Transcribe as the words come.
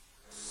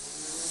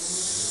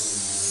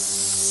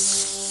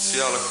Så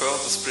jävla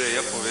skönt att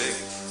spraya på en vägg.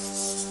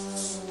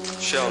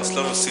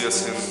 Känslan att se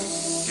sin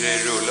grej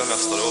rulla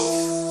nästa dag.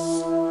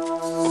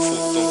 Och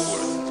foton på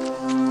det.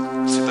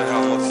 Sitta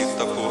hemma och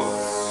titta på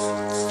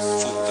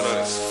fotona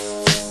liksom.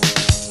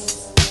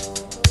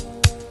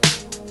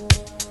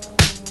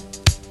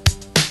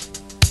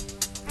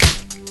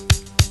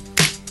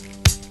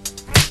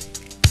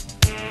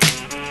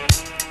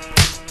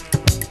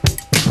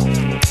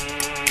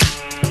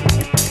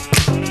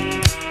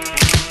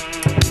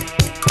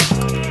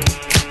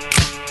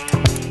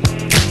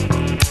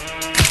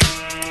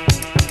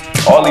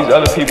 All these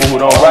other people who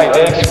don't write,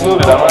 they're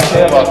excluded. I don't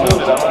care about them. It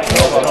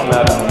don't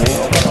matter to me.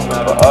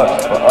 For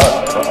us, for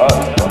us, for us,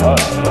 for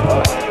us, for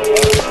us.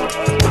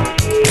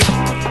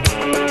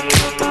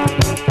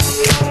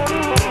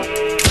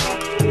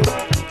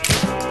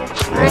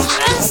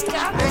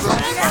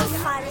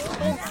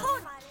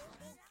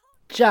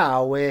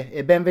 Ciao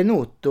e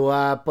benvenuto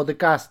a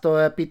podcast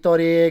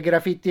Pittori e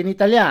Graffiti in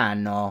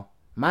Italiano.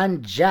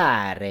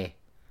 Mangiare.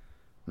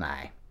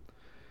 Nej.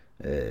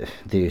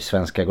 Det är ju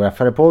Svenska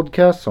Graffare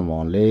Podcast som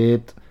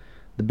vanligt.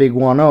 The Big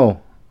 1-0.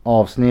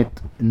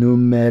 Avsnitt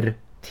nummer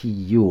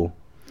 10.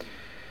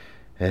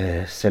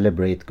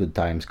 Celebrate good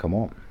times, come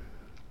on.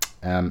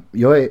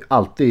 Jag är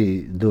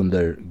alltid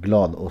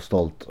dunderglad och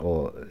stolt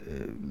och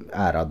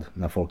ärad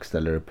när folk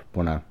ställer upp på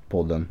den här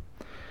podden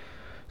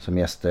som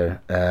gäster.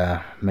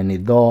 Men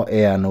idag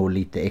är jag nog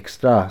lite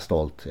extra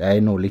stolt. Jag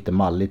är nog lite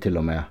mallig till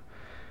och med.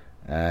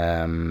 Jag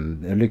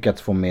har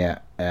lyckats få med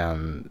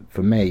en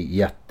för mig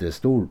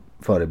jättestor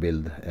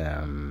förebild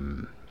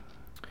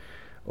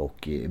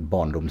och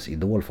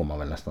barndomsidol får man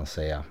väl nästan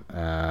säga.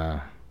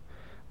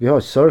 Vi har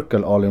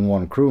Circle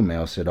All-in-One Crew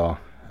med oss idag.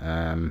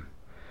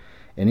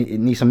 Är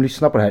ni som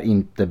lyssnar på det här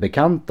inte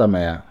bekanta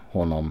med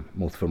honom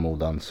mot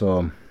förmodan,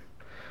 så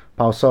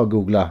pausa och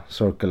googla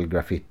Circle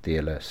Graffiti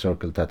eller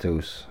Circle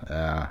Tattoos.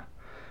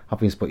 Han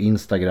finns på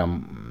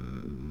Instagram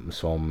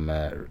som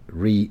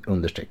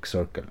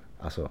re_circle.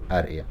 Alltså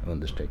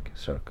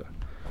RE_circle.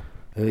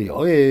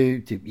 Jag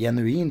är typ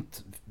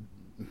genuint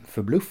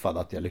förbluffad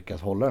att jag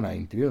lyckas hålla den här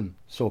intervjun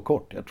så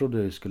kort. Jag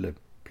trodde det skulle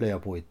plöja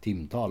på ett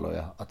timtal och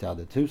att jag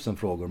hade 1000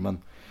 frågor. Men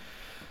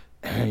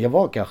jag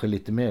var kanske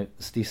lite mer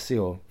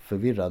stissig och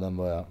förvirrad än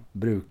vad jag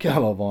brukar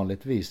vara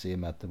vanligtvis, i och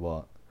med att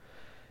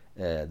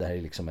det här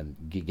är liksom en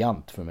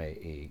gigant för mig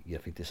i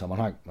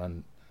graffiti-sammanhang.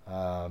 Men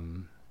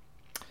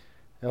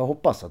jag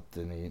hoppas att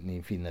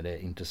ni finner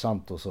det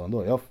intressant och så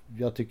ändå.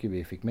 Jag tycker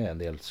vi fick med en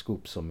del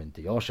scoop som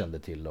inte jag kände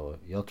till och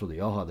jag trodde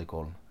jag hade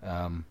koll.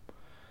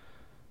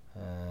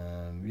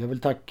 Jag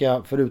vill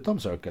tacka, förutom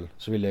Circle,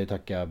 så vill jag ju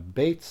tacka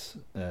Bates,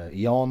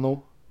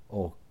 Jano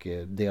och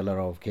delar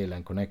av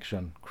K-Line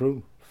Connection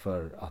Crew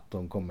för att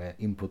de kom med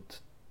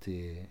input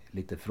till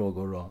lite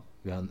frågor och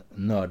vi har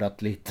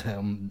nördat lite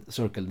om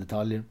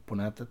Circle-detaljer på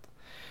nätet.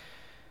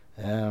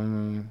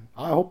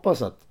 Jag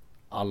hoppas att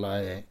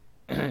alla är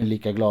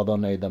lika glada och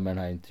nöjda med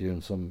den här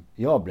intervjun som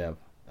jag blev.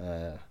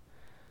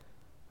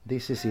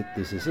 This is it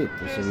och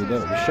så vidare.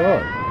 Vi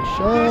kör!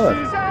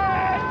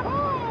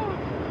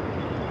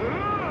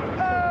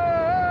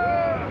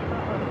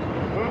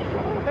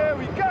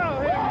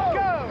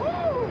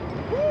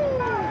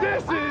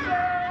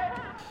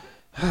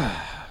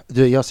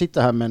 Du, jag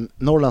sitter här med en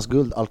Norrlands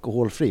Guld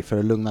alkoholfri för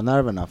att lugna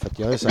nerverna, för att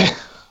jag är så här.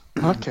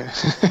 Okej.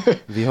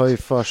 Vi har ju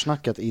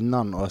försnackat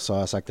innan och så har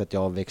jag sagt att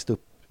jag har växt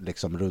upp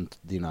liksom runt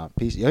dina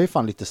pieces. Jag är ju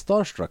fan lite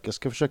starstruck. Jag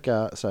ska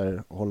försöka så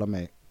här hålla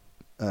mig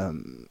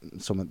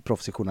som en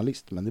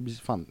professionalist, men det blir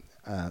fan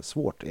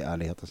svårt i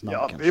ärlighetens namn.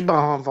 Ja, kanske. det är bara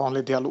att ha en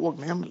vanlig dialog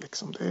med mig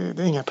liksom.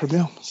 Det är inga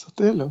problem, så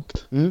det är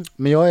lugnt.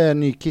 Men jag är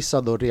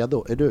nykissad och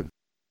redo. Är du?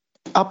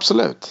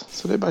 Absolut,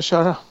 så det är bara att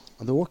köra.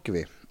 Ja, då åker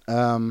vi.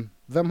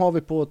 Vem har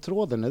vi på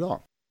tråden idag?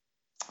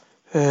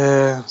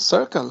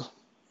 Circle.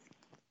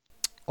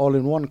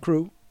 All-in-One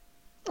Crew?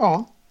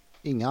 Ja.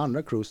 Inga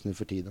andra crews nu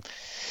för tiden?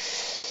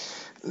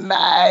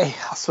 Nej,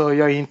 alltså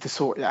jag är inte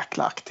så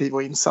jäkla aktiv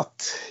och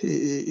insatt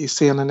i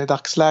scenen i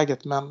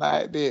dagsläget. Men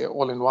nej, det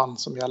är All-in-One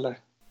som gäller.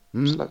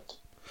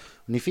 Absolut.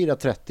 Ni firar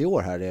 30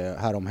 år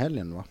här om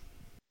helgen, va?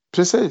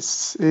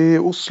 Precis, i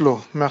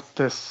Oslo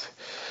möttes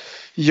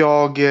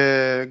jag,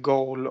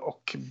 Goal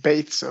och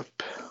Bates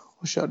upp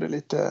och körde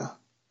lite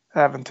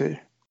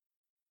äventyr.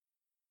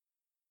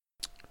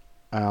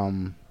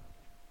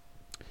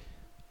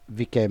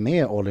 Vilka är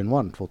med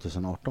All-in-One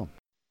 2018?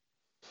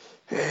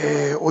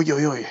 Oj.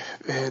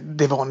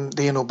 Det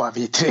är nog bara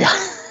vi tre.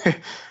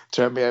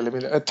 Tror jag mer eller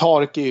mindre.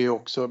 Tarek är ju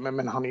också,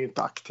 men han är ju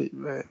inte aktiv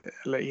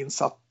eller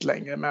insatt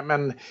längre.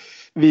 Men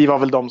vi var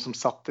väl de som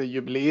satte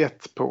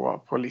jubileet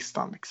på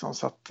listan. Liksom.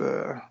 Så att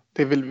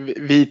det är väl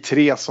vi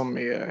tre som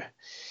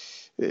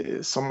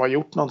har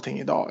gjort någonting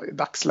idag i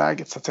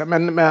dagsläget. Så att säga.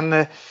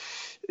 Men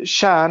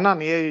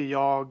kärnan är ju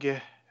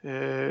jag,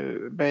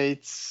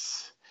 Bates,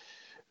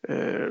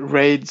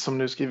 Raid som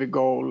nu skriver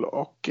Goal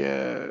och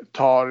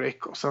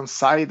Tarek, och sen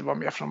Said var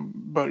med från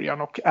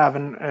början och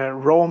även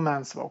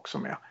Romance var också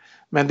med.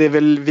 Men det är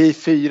väl vi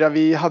fyra,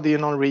 vi hade ju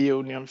någon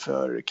reunion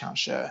för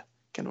kanske,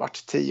 kan det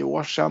varit 10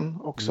 år sedan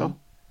också.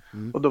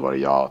 Och då var det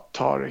jag,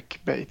 Tarek,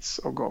 Bates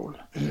och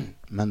Goal.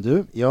 Men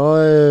du,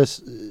 jag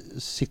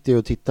sitter ju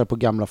och tittar på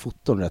gamla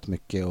foton rätt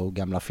mycket och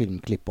gamla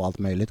filmklipp och allt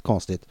möjligt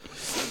konstigt.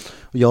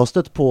 Och jag har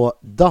stött på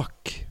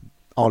Duck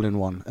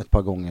All-in-One ett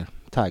par gånger,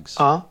 tags.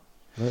 Ja.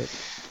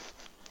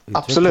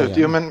 Absolut,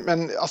 jo,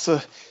 men alltså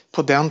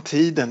på den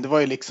tiden, det var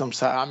ju liksom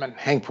så här, ja, men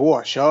häng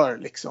på, kör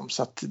liksom.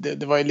 Så att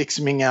det var ju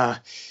liksom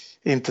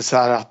inte så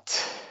här att,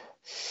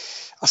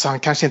 alltså han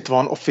kanske inte var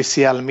en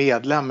officiell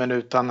medlem, men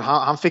utan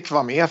han fick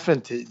vara med för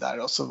en tid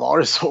där och så var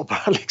det så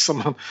bara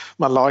liksom,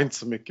 man la inte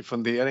så mycket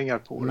funderingar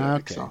på det.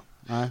 Liksom.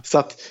 Nej. Så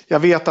att jag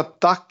vet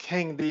att Duck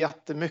hängde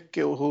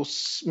jättemycket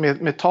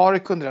med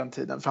Tarek under den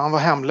tiden, för han var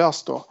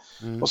hemlös då.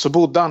 Och så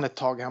bodde han ett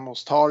tag hemma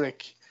hos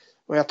Tarek.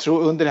 Och jag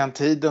tror under den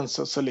tiden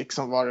så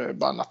liksom var det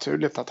bara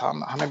naturligt att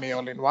han är med i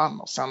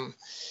All-in-One. Och sen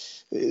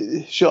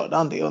körde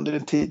han det under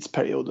en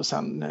tidsperiod och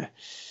sen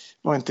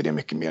var inte det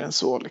mycket mer än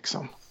så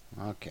liksom.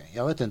 Okej.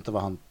 Jag vet inte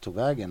vad han tog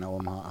vägen,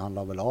 om han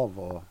la väl av,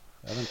 och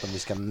jag vet inte om vi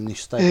ska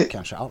nysta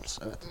kanske alls.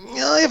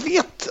 Jag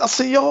vet.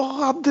 Alltså jag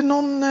hade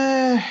någon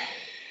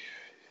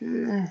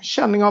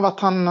känning av att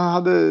han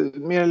hade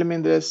mer eller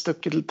mindre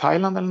stuckit till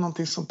Thailand eller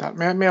någonting sånt där.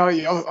 Men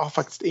jag har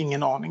faktiskt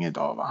ingen aning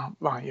idag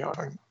vad han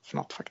gör för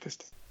något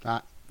faktiskt. Nej,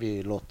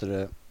 vi låter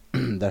det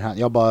där.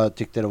 Jag bara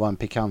tyckte det var en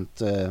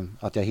pikant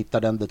att jag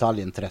hittade den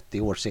detaljen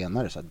 30 år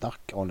senare, så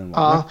Duck All-in-One.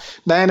 Ja,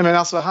 nej men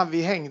alltså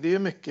vi hängde ju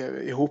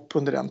mycket ihop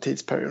under den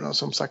tidsperioden,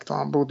 som sagt,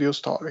 han bodde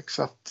just Tarek,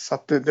 så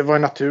att det var ju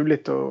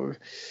naturligt, och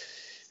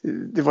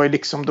det var ju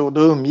liksom då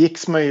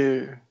umgicks man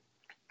ju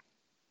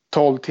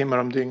 12 timmar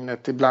om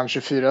dygnet, ibland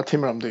 24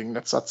 timmar om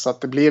dygnet, så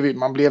att det blev ju,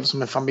 man blev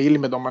som en familj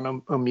med dem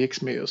man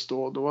umgicks med just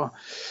då, och då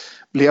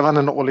blev han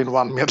en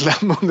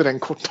All-in-One-medlem under den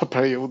korta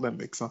perioden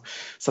liksom.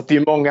 Så att det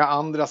är många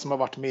andra som har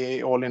varit med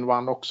i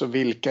All-in-One också,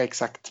 vilka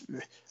exakt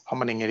har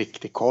man ingen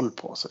riktig koll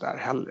på så där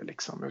heller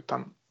liksom,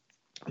 utan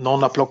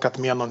någon har plockat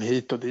med någon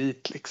hit och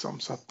dit liksom,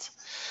 så att,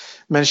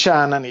 men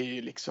kärnan är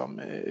ju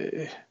liksom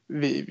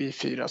vi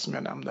fyra som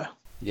jag nämnde.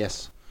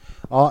 Yes.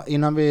 Ja,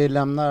 innan vi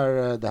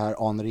lämnar det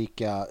här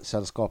anrika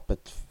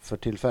sällskapet för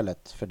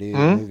tillfället, för det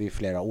är nu vi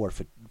flera år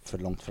för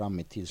långt fram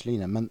i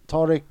tidslinjen, men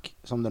Tarek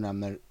som du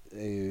nämner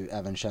är ju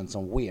även känd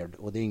som Weird,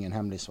 och det är ingen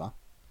hemlis, va?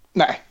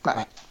 Nej.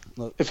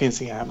 Det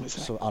finns inga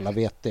hemlisar. Så alla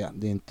vet det.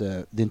 Det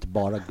är inte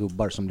bara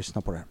gubbar som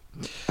lyssnar på det här.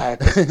 Nej,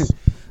 precis.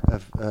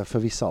 För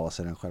vissa av oss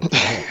är den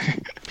självklarhet.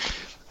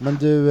 Men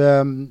du,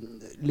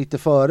 lite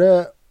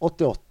före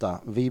 88,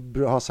 vi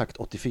har sagt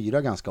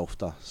 84 ganska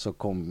ofta, så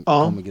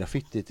kom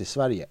graffiti till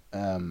Sverige.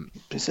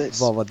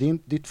 Precis. Vad var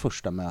ditt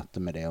första möte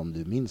med det, om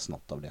du minns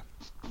något av det?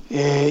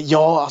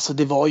 Ja, alltså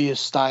det var ju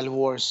Style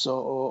Wars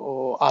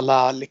och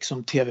alla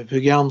liksom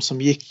tv-program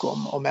som gick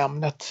om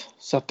ämnet.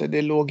 Så att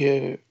det låg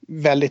ju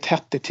väldigt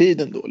hett i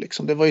tiden då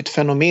liksom. Det var ju ett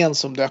fenomen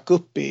som dök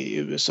upp i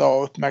USA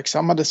och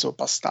uppmärksammades så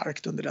pass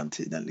starkt under den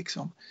tiden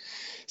liksom.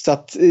 Så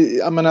att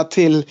jag menar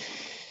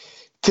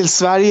till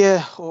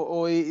Sverige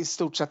och i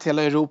stort sett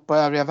hela Europa och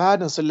övriga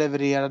världen så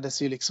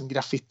levererades ju liksom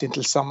graffitin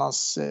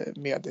tillsammans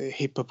med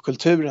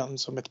hiphopkulturen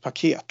som ett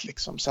paket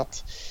liksom. Så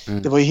att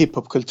det var ju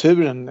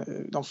hiphopkulturen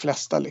de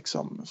flesta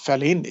liksom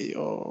föll in i,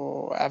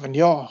 och även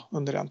jag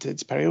under den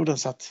tidsperioden,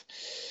 så att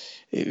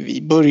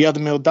vi började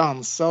med att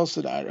dansa och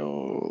sådär,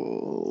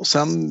 och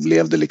sen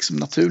blev det liksom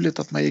naturligt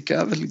att man gick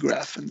över till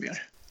grafen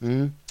mer.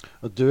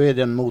 Och du är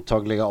den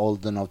mottagliga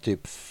åldern av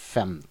typ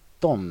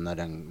 15 när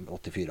den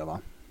 84, va?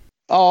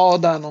 Ja,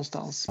 där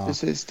någonstans. Ja.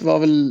 Precis. Det var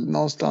väl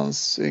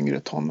någonstans yngre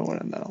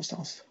tonåren där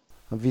någonstans.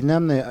 Vi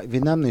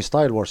nämner ju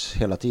Style Wars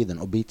hela tiden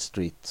och Beat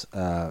Street.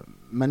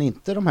 Men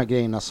inte de här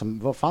grejerna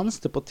vad fanns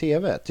det på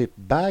tv? Typ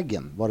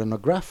Baggen. Var det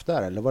någon graf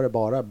där, eller var det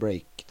bara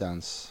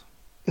breakdance?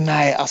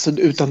 Nej, alltså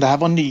utan det här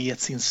var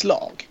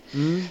nyhetsinslag.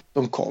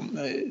 De kom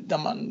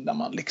där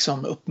man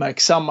liksom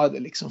uppmärksammade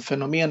liksom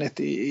fenomenet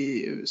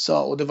i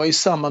USA. Och det var ju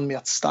samman med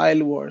att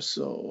Style Wars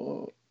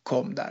och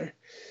kom där.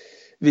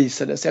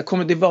 Visades.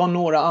 Det var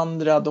några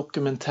andra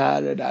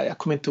dokumentärer där. Jag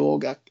kommer inte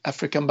ihåg.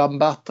 African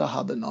Bambaataa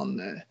hade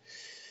någon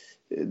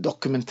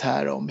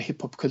dokumentär om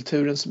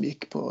hiphopkulturen som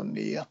gick på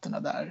nyheterna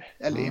där.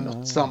 Eller i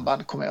något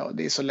samband, kommer jag ihåg.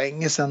 Det är så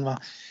länge sedan, va.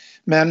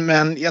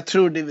 Men jag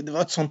tror det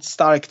var ett sånt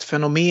starkt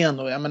fenomen,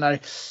 och jag menar,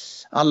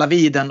 alla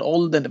vi i den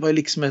åldern, det var ju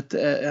liksom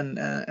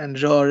en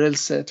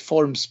rörelse, ett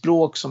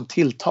formspråk som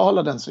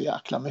tilltalade den så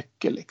jäkla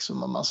mycket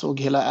liksom, och man såg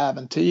hela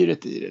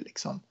äventyret i det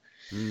liksom.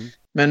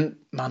 Men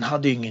man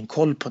hade ju ingen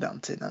koll på den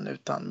tiden,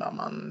 utan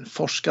man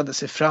forskade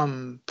sig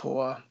fram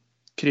på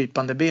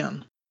krypande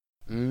ben.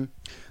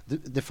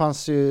 Det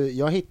fanns ju,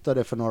 jag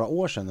hittade för några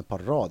år sedan ett par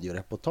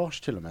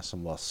radioreportage till och med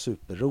som var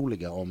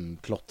superroliga om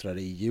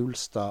klottrare i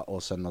Hjulsta,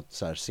 och sen något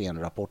så här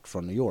scenrapport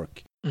från New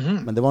York.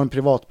 Men det var en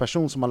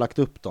privatperson som har lagt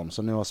upp dem,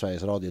 så nu har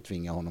Sveriges Radio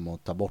tvingat honom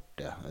att ta bort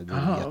det. Det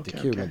blir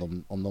jättekul.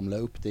 Okay. Om de la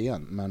upp det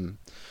igen. Men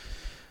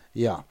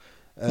ja.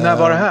 När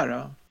var det här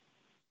då?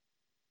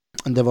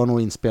 Det var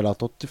nog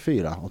inspelat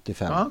 84,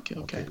 85.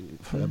 Okay.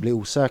 Jag blev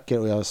osäker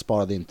och jag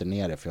sparade inte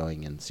ner det, för jag har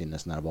ingen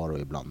sinnesnärvaro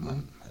ibland.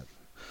 Men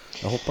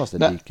jag hoppas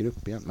det dyker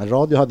upp igen. Men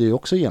radio hade ju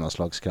också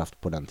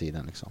genomslagskraft på den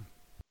tiden liksom.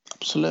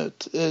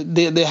 absolut.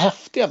 Det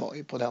häftiga var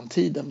ju på den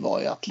tiden var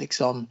ju att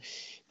liksom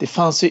det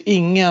fanns ju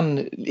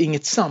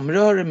inget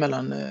samröre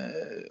mellan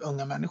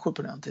unga människor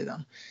på den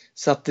tiden.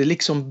 Så att det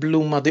liksom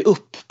blommade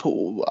upp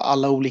på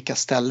alla olika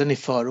ställen i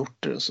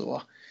förorter och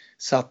så.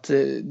 Så att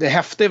det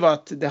häftiga var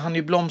att det hann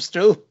ju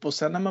blomstra upp och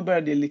sen när man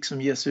började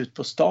liksom ge sig ut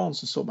på stan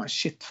så såg man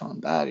shit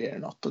fan, där är det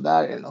något och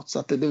där är det något. Så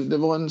att det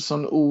var en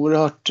sån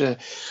oerhört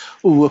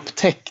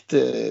oupptäckt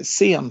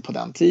scen på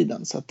den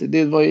tiden. Så att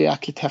det var ju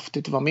jäkligt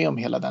häftigt att vara med om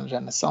hela den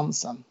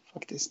renässansen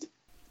faktiskt.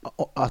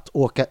 Att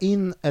åka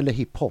in eller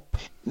hiphop?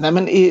 Nej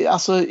men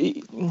alltså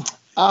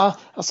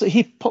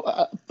hiphop,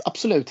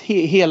 absolut.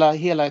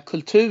 Hela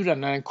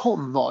kulturen när den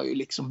kom var ju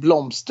liksom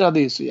blomstrade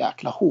ju så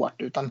jäkla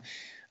hårt, utan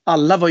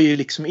alla var ju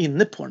liksom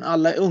inne på den.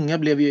 Alla unga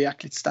blev ju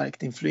jäkligt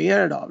starkt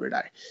influerade av det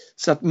där.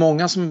 Så att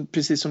många som,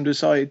 precis som du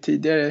sa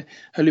tidigare,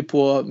 höll ju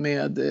på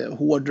med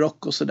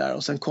hårdrock och sådär.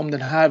 Och sen kom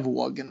den här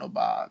vågen och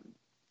bara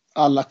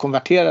alla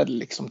konverterade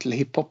liksom till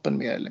hiphopen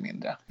mer eller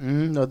mindre.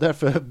 Och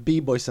därför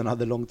b-boysen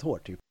hade långt hår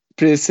typ.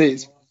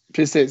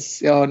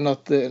 Precis. Jag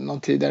hörde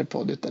någon tidigare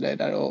podd utav dig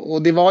där.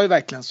 Och det var ju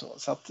verkligen så.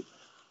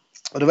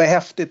 Och det var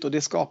häftigt och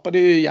det skapade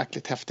ju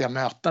jäkligt häftiga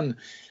möten.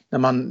 När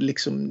man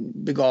liksom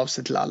begav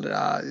sig till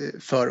alla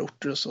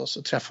förorter och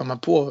så träffar man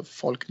på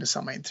folk med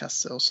samma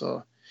intresse och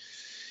så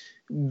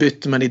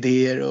bytte man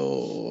idéer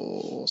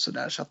och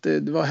sådär. Så att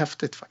det var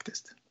häftigt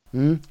faktiskt.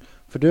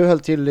 För du höll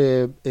till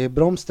i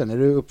Bromsten, är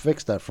du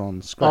uppväxt där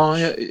från scratch?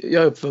 Ja,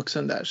 jag är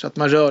uppvuxen där. Så att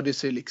man rörde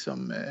sig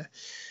liksom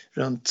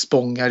runt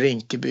Spånga,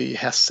 Rinkeby,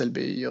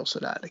 Hässelby och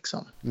sådär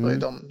liksom. Det var ju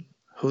de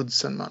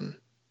hoodsen man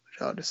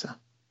rörde sig.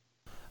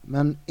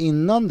 Men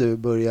innan du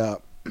började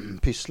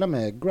pyssla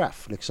med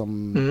graph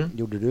liksom,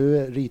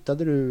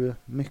 ritade du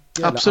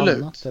mycket? Absolut.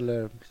 Eller annat,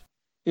 eller?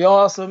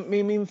 Ja, alltså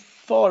min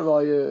far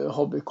var ju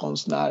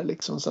hobbykonstnär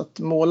liksom, så att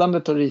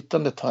målandet och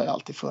ritandet har ju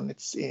alltid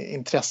funnits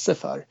intresse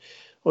för.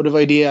 Och det var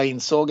ju det jag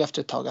insåg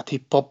efter ett tag, att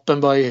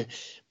hiphoppen var ju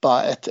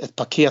bara ett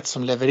paket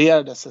som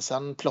levererades och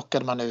sen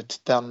plockade man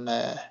ut den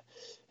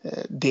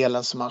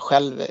delen som man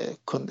själv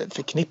kunde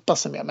förknippa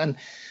sig med.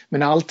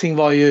 Men allting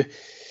var ju,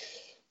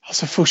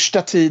 alltså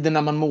första tiden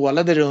när man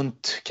målade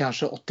runt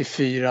kanske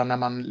 84, när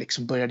man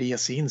liksom började ge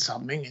sig in, så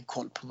hade man ingen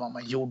koll på vad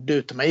man gjorde,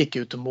 utan man gick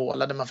ut och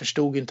målade. Man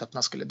förstod inte att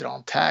man skulle dra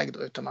en tag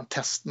då, utan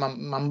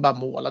man bara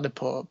målade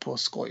på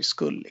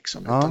skojskull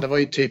liksom. Ja. Utan det var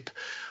ju typ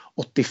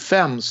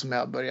 85 som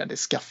jag började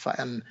skaffa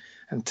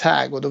en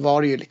tag, och då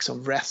var det ju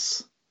liksom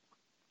Res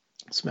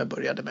som jag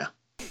började med.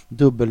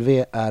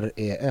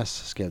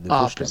 WRES skrev du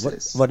första.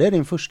 Precis. Var det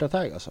din första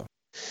tag alltså?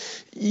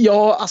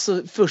 Ja,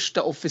 alltså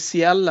första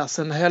officiella.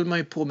 Sen höll man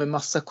ju på med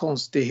massa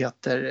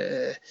konstigheter.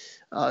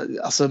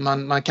 Alltså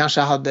man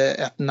kanske hade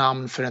ett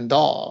namn för en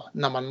dag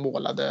när man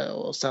målade.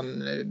 Och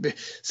sen,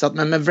 så att,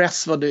 men med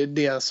Vress var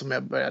det som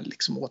jag började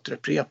liksom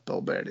återupprepa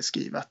och började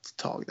skriva ett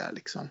tag där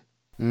liksom.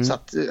 Så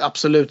att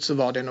absolut så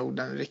var det nog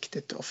den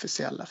riktigt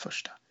officiella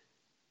första.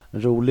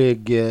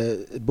 Rolig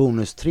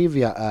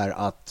bonustrivia är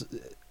att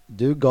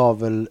du gav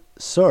väl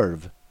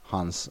Serve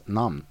hans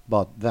namn,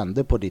 bara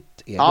vände på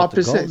ditt eget. Ja,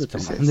 precis.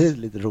 Det är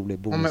lite rolig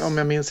bonus. Om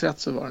jag minns rätt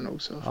så var det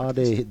nog så. Ja,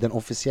 det är den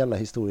officiella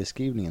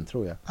historieskrivningen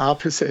tror jag. Ja,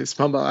 precis.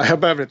 Man bara, jag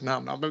behöver ett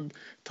namn. Men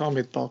ta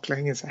mitt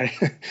baklänges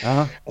här.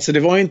 Aha. Alltså det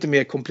var ju inte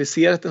mer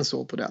komplicerat än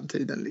så på den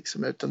tiden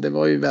liksom, utan det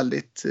var ju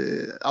väldigt,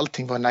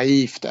 allting var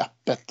naivt,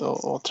 öppet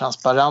och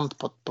transparent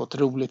på ett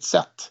roligt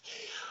sätt.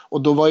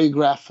 Och då var ju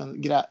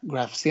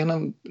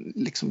graph-scenen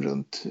liksom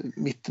runt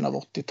mitten av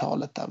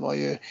 80-talet. Där var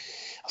ju,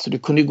 alltså du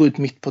kunde ju gå ut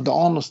mitt på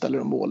dagen och ställa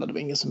dig och måla. Det var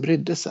ingen som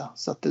brydde sig.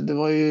 Så att det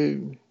var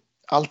ju,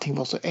 allting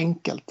var så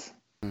enkelt.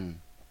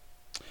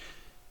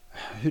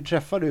 Hur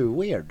träffade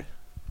du Weird?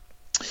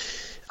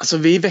 Alltså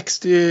vi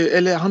växte ju,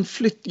 eller han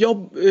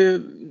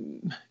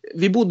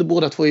vi bodde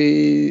båda två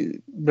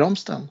i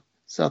Bromsten.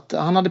 Så att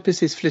han hade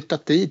precis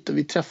flyttat dit och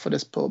vi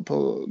träffades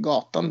på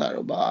gatan där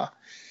och bara...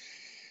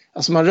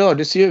 Alltså man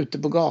rörde sig ute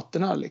på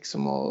gatorna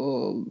liksom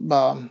och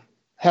bara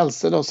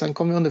hälsade, och sen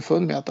kom vi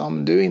underfund med att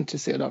men du är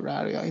intresserad av det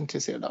här och jag är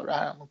intresserad av det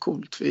här. Men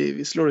coolt,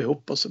 vi slår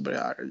ihop oss och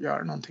börjar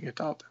göra någonting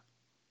utav det.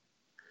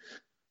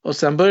 Och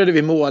sen började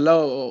vi måla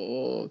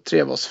och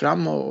treva oss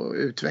fram och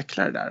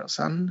utveckla det där, och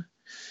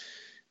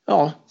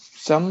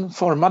sen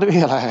formade vi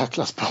hela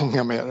jäkla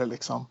Spånga med det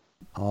liksom.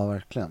 Ja,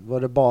 verkligen.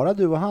 Var det bara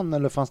du och han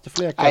eller fanns det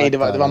fler karaktärer? Nej,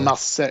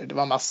 det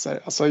var massor.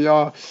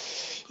 Alltså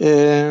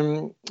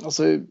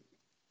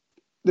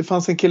det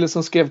fanns en kille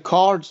som skrev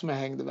Card som jag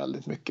hängde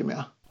väldigt mycket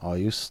med. Ja,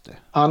 just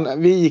det.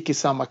 Vi gick i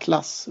samma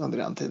klass under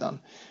den tiden.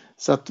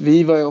 Så att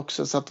vi var ju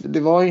också, så att det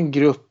var en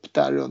grupp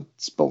där runt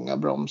Spånga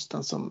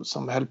Bromsten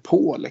som höll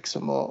på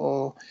liksom,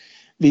 och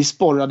vi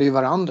sporrade ju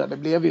varandra. Det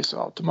blev ju så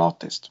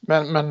automatiskt.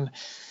 Men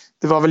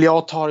det var väl jag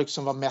och Tarik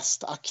som var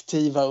mest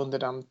aktiva under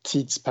den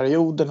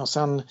tidsperioden, och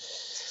sen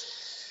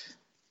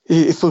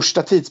i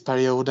första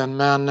tidsperioden.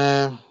 Men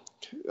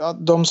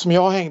de som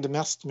jag hängde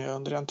mest med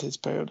under den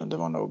tidsperioden, det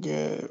var nog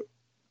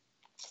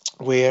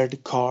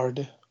Weird,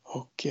 Card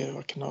och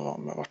vad kan det ha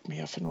varit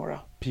med för några?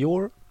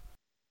 Pure?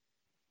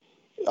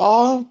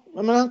 Ja,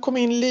 men han kom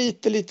in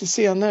lite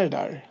senare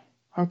där.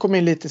 Han kom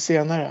in lite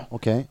senare.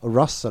 Okej. Och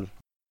Russell?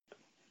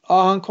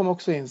 Ja, han kom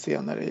också in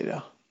senare i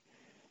det.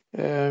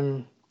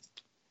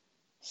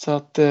 Så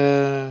att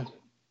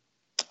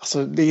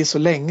alltså det är så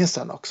länge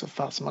sedan också,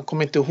 fast man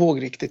kommer inte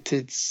ihåg riktigt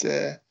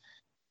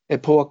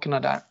tidsepokerna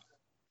där.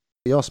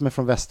 Jag som är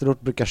från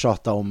Västerort brukar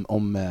tjata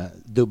om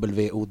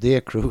WOD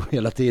Crew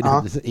hela tiden.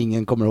 Ja.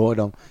 Ingen kommer ihåg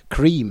dem.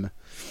 Cream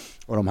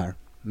och de här.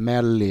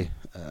 Melly,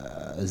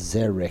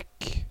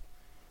 Zerek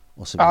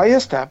och så vidare. Ja,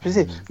 just det,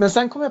 precis. Men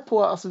sen kom jag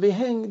på, alltså vi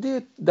hängde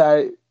ju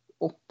där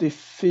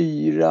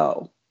 84,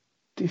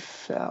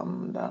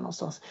 85 där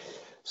någonstans.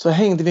 Så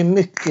hängde vi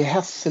mycket i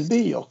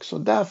Hässelby också.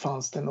 Där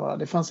fanns det några.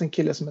 Det fanns en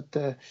kille som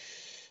hette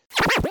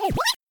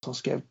som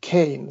skrev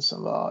Kane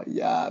som var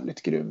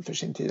jävligt grym för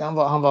sin tid.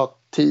 Han var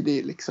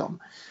tidig liksom.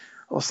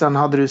 Och sen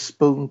hade du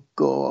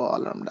Spunk och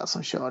alla de där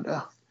som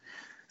körde.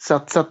 Så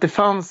att det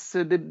fanns,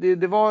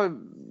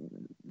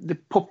 det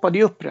poppade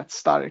ju upp rätt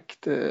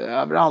starkt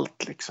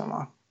överallt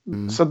liksom.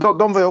 Så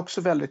de var ju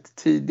också väldigt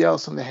tidiga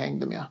och som vi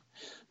hängde med.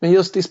 Men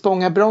just i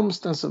Spånga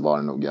Bromsten så var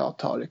det nog jag,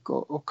 Tarik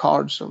och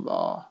Card som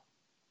var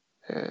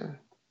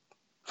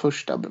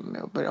första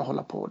med att börja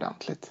hålla på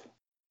ordentligt.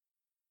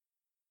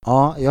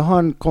 Ja, jag har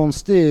en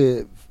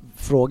konstig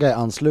fråga i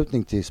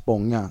anslutning till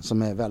Spånga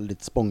som är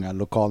väldigt Spånga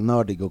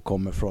lokalnördig och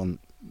kommer från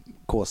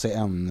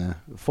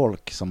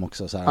KCN-folk som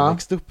också så här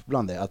växt upp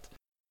bland det. Att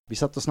vi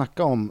satt och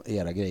snackade om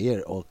era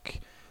grejer och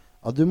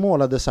ja, du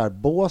målade så här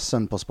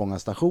båsen på Spånga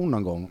station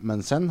någon gång,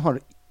 men sen har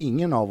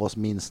ingen av oss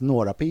minns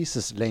några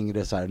pieces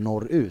längre så här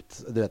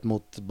norrut, du vet,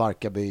 mot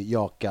Barkarby,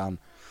 Jakan.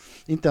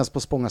 Inte ens på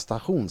Spånga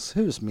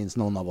stationshus minns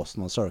någon av oss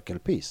någon circle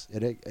piece.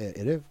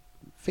 Är det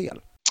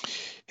fel?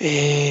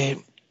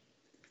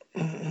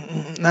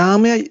 Nej,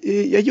 men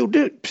jag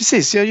gjorde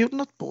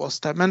något bås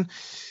där, men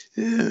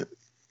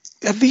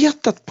jag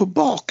vet att på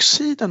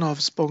baksidan av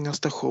Spånga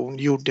station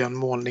gjorde jag en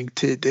målning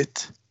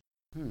tidigt.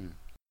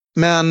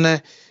 Men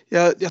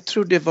jag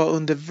tror det var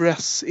under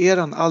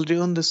Vress-eran, aldrig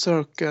under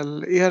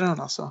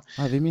Circle-eran alltså.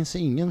 Ja, vi minns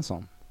ingen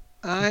sån.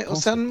 Nej, och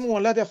sen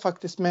målade jag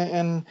faktiskt med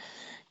en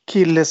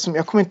kille som,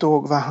 jag kommer inte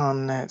ihåg vad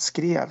han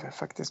skrev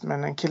faktiskt,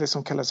 men en kille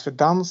som kallas för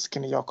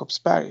Dansken i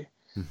Jakobsberg.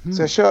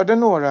 Så jag körde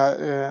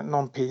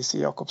någon piece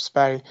i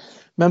Jakobsberg.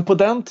 Men på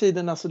den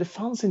tiden, alltså det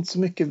fanns inte så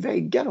mycket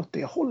väggar åt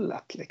det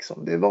hållet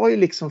liksom. Det var ju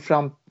liksom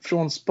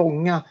från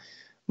Spånga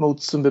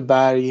mot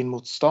Sundbyberg in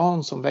mot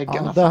stan som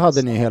väggarna fanns. Där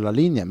hade ni hela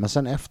linjen, men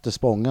sen efter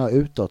Spånga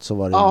utåt så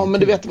var det... Ja, men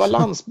du vet, det var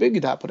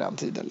landsbygd där på den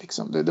tiden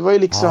liksom. Det var ju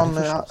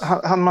liksom,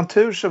 hann man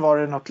tur så var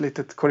det något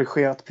litet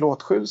korrigerat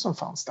plåtskjul som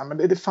fanns där. Men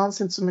det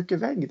fanns inte så mycket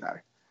vägg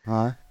där.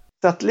 Nej.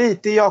 Så att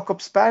lite i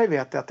Jakobsberg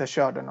vet jag att jag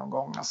körde någon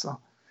gång alltså.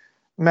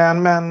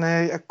 Men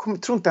jag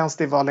tror inte ens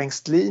det var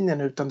längs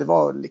linjen, utan det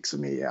var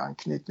liksom i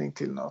anknytning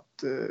till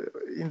något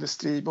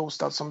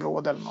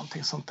industribostadsområde eller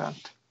någonting sånt där.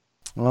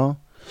 Ja,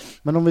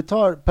 men om vi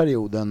tar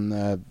perioden,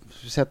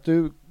 så att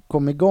du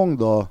kom igång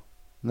då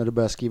när du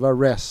började skriva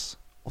Res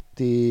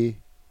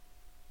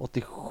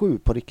 87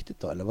 på riktigt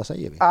då, eller vad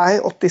säger vi? Nej,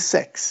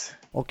 86.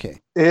 Okej.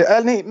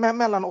 Nej,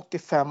 mellan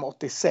 85 och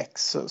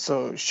 86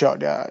 så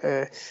körde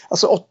jag.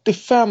 Alltså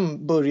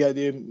 85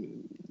 började ju,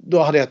 då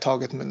hade jag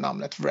tagit med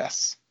namnet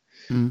Res.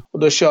 Och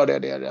då körde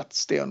jag det rätt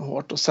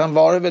stenhårt. Och sen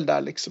var det väl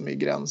där liksom i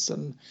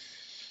gränsen.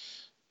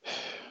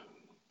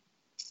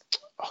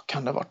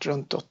 Kan det ha varit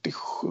runt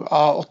 87?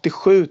 Ja,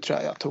 87 tror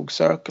jag tog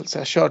Circle. Så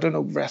jag körde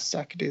nog Vress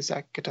säkert. Det är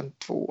säkert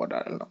 2 år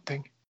där eller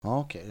någonting. Ja,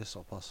 okej, det är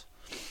så pass.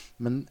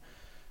 Men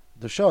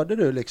då körde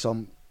du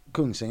liksom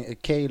Kungsäng,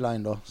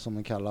 K-line då som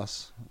den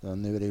kallas.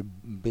 Nu är det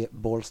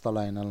Bålsta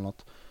line eller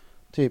något.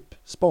 Typ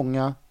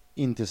Spånga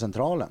in till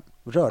centralen.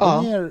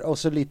 Rörde ner och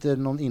så lite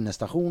någon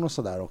innestation och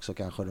sådär också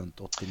kanske runt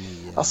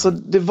 89. Alltså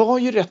det var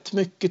ju rätt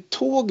mycket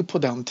tåg på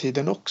den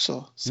tiden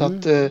också. Så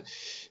att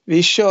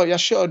jag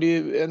körde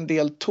ju en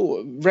del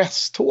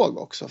resttåg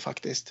också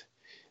faktiskt.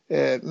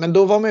 Men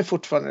då var man ju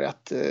fortfarande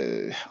rätt,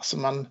 alltså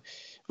man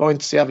var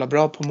inte så jävla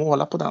bra på att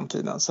måla på den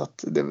tiden. Så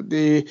att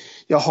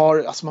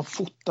man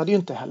fotade ju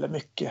inte heller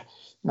mycket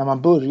när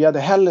man började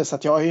heller. Så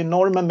att jag har ju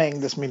enorma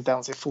mängder som inte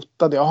ens är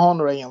fotade. Jag har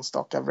några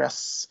enstaka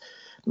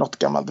något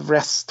gammalt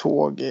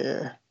Vress-tåg.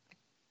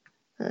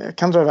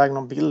 Kan dra iväg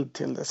någon bild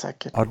till det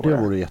säkert. Ja, det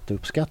vore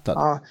jätteuppskattat.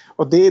 Ja,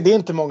 och det är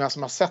inte många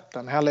som har sett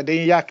den heller. Det är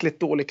en jäkligt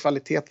dålig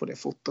kvalitet på det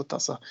fotot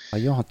alltså. Ja,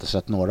 jag har inte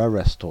sett några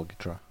Vress-tåg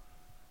tror jag.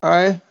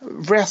 Nej,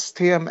 Vress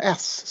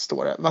TMS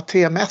står det. Vad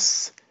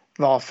TMS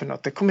var för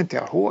något, det kommer inte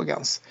jag ihåg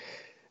ens.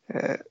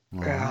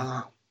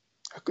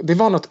 Det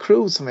var något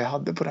crew som vi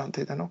hade på den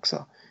tiden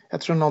också.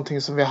 Jag tror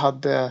någonting som vi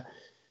hade...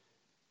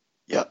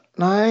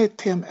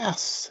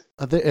 TMS.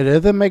 Är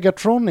det The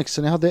Megatronics?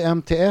 Ni hade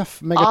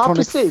MTF,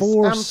 Megatronic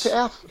Force?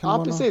 MTF.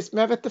 Ja, precis.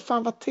 Men jag vet inte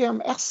fan vad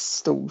TMS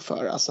stod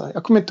för. Alltså.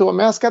 Jag kommer inte ihåg,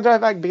 men jag ska dra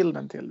iväg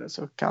bilden till det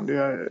så kan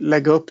du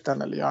lägga upp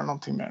den eller göra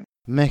någonting med den.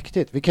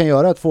 Mäktigt. Vi kan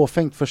göra ett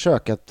fåfängt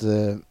försök att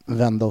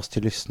vända oss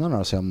till lyssnarna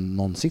och se om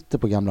någon sitter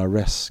på gamla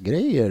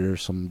res-grejer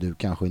som du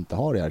kanske inte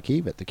har i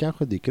arkivet. Det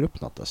kanske dyker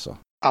upp något alltså.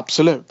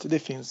 Absolut, det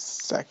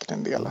finns säkert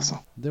en del alltså.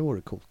 Det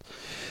vore coolt.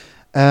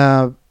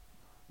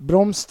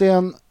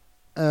 Bromsten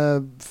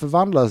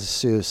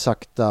förvandlas ju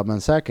sakta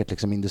men säkert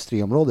liksom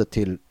industriområdet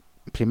till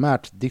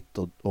primärt ditt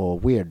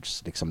och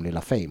Weirds liksom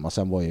lilla fame. Och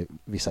sen var ju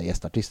vissa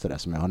gästartister där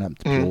som jag har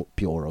nämnt.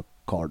 Pure och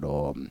Card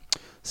och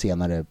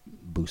senare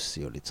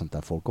Bussi och lite sånt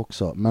där folk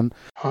också. Men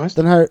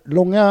den här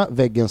långa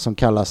väggen som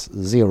kallas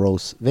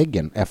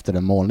Zeros-väggen efter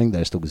en målning där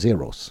det stod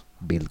Zeros,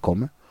 bild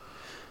kommer.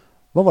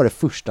 Vad var det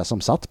första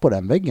som satt på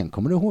den väggen?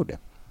 Kommer du ihåg det?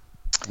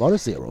 Var det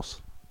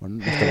Zeros?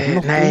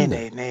 Nej.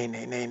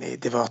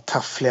 Det var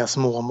taffliga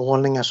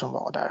småmålningar som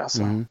var där.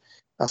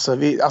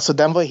 Alltså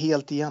den var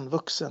helt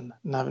igenvuxen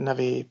när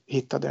vi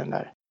hittade den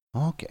där.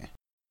 Okej.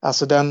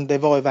 Alltså det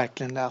var ju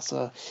verkligen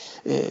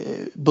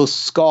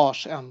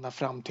buskage ända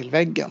fram till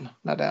väggen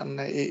när den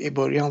i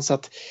början. Så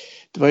att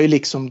det var ju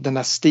liksom den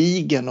där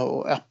stigen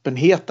och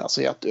öppenhet.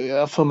 Alltså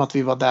jag får mig att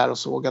vi var där och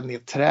sågade ner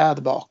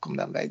träd bakom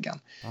den väggen.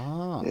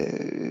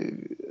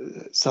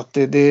 Så att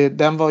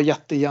den var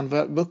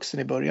jätteigenvuxen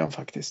i början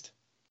faktiskt.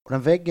 Och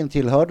den väggen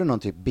tillhörde någon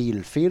typ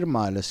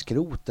bilfirma eller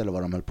skrot eller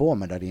vad de höll på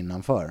med där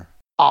innanför?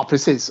 Ja,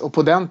 precis. Och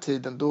på den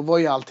tiden då var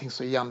ju allting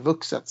så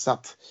igenvuxet så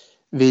att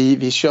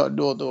vi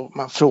körde då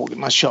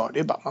man körde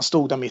ju bara. Man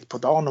stod där mitt på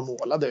dagen och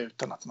målade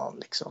utan att man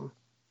liksom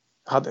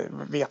hade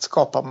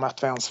vetskap om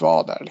att vi ens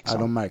var där. Liksom.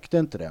 Ja, de märkte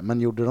inte det.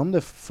 Men gjorde de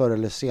det förr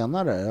eller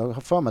senare? Jag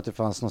har för mig att det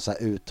fanns något så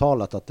här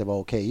uttalat att det var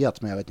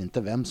okejat, men jag vet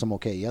inte vem som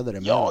okejade det.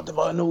 Ja, det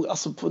var nog,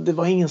 alltså, det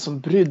var ingen som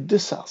brydde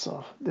sig.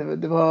 Alltså.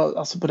 Det var,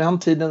 alltså på den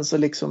tiden så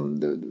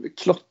liksom,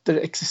 klotter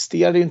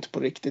existerade ju inte på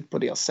riktigt på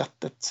det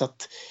sättet. Så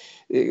att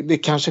det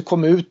kanske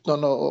kom ut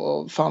någon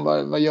och fan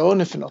vad gör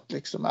ni för något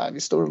liksom?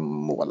 Vi står och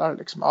målar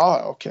liksom.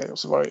 Okej. Och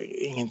så var det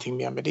ingenting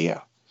mer med det.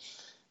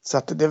 Så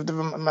att det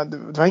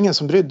var ingen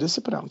som brydde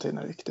sig på den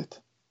tiden riktigt.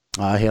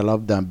 Ja, hela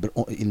den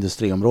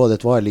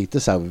industriområdet var lite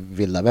så här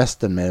vilda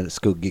västern med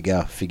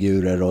skuggiga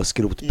figurer och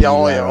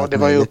skrotbilar. Ja, det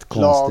var ju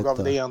upplag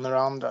av det ena och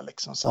det andra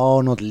liksom. Så.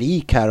 Ja, något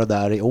lik här och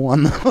där i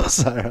ån. Och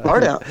så här. Var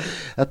det?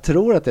 Jag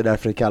tror att det är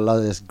därför det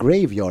kallades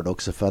graveyard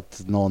också, för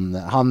att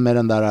han med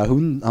den där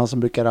han som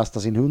brukar rasta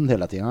sin hund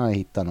hela tiden, han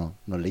hittar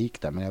något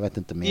lik där, men jag vet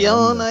inte mer.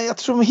 Ja, nej, jag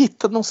tror de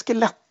hittade någon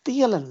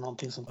skelettdel eller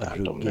någonting sånt där.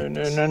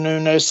 Nu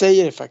när du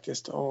säger det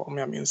faktiskt, om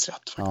jag minns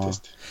rätt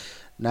faktiskt. Ja.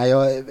 Nej,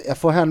 jag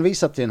får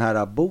hänvisa till den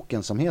här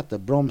boken som heter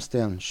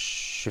Bromsten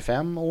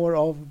 25 år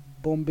av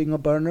bombing och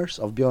burners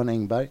av Björn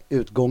Engberg.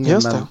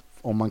 Utgången, men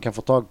om man kan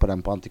få tag på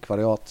den på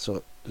antikvariat så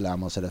lär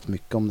man sig rätt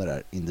mycket om det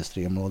där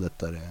industriområdet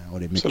där, och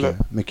det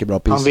är mycket bra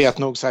pieces. Han vet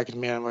nog säkert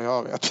mer än vad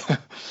jag vet.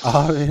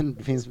 Ja,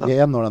 vi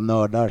är några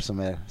nördar som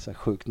är så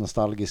sjukt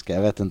nostalgiska.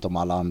 Jag vet inte om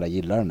alla andra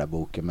gillar den där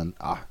boken, men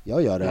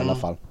jag gör det i alla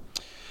fall.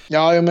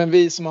 Ja, men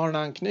vi som har en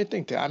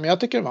anknytning till men jag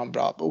tycker det var en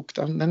bra bok.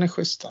 Den är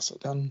schysst alltså.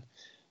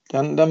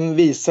 Den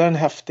visar en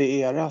häftig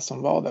era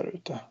som var där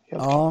ute.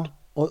 Helt klart.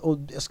 Och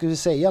jag skulle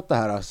säga att det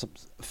här alltså,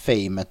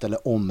 famet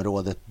eller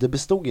området, det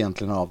bestod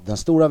egentligen av den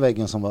stora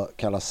väggen som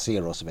kallas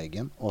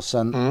Zeros-väggen. Och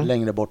sen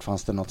längre bort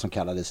fanns det något som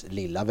kallades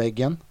Lilla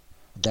väggen.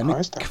 Den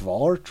är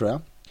kvar, tror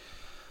jag.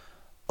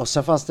 Och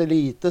sen fanns det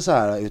lite så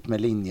här ut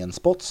med linjen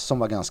spots som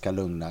var ganska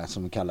lugna,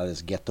 som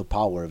kallades Ghetto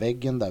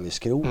Power-väggen där vid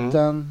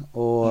skroten.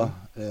 Och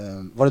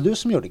var det du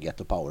som gjorde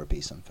Ghetto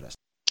Power-pisen förresten?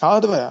 Ja,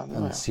 det var jag.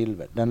 En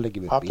silver, den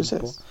lägger vi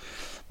bild på.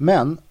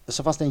 Men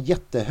så fanns det en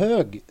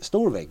jättehög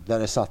stor vägg där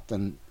det satt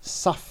en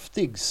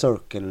saftig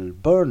circle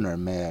burner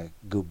med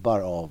gubbar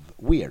av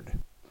Weird.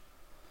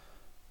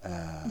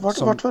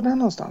 Vart var den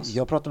någonstans?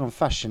 Jag pratade om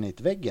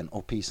Fashionate-väggen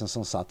och pisen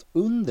som satt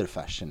under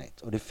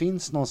Fashionate. Och det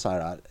finns någon så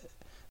här...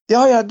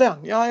 Ja,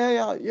 den.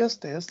 Ja,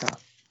 just det.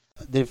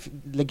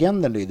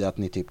 Legenden lyder att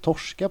ni typ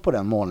torskar på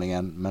den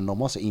målningen, men de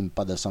var så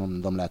impade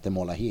som de lät det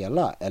måla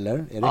hela,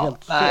 eller? Är det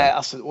helt fel? Nej,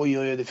 alltså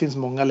oj, det finns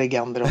många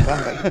legender om den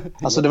väggen.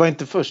 Alltså det var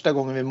inte första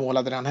gången vi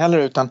målade den heller,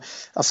 utan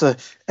alltså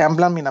en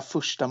bland mina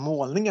första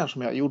målningar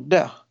som jag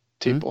gjorde,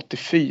 typ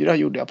 84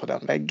 gjorde jag på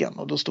den väggen,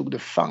 och då stod det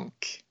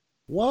funk.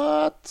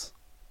 What?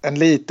 En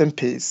liten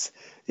piece.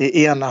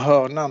 I ena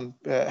hörnan,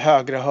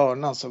 högra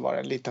hörnan, så var det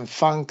en liten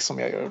funk som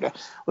jag gjorde.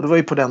 Och det var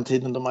ju på den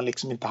tiden då man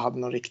liksom inte hade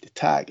någon riktig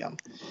tag än.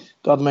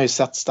 Då hade man ju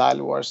sett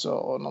Style Wars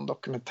och någon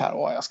dokumentär.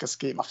 Jag ska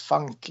skriva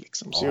funk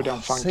liksom. Så gjorde jag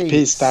en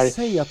funk-piece där.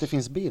 Säg att det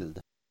finns bild.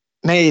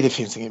 Nej, det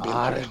finns ingen bild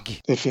på det.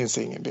 Det finns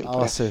ingen bild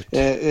på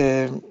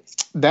det.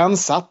 Den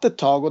satt ett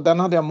tag, och den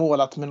hade jag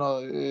målat med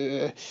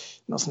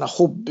någon sån här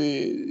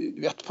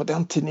hobby. Vet, på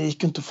den tiden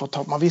gick inte att få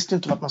tag. Man visste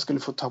inte att man skulle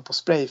få tag på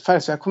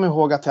sprayfärg. Så jag kommer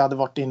ihåg att jag hade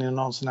varit inne i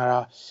någon sån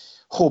här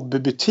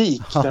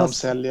hobbybutik där de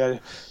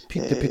säljer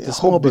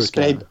pyttesmå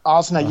burkar.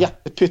 Ja, såna här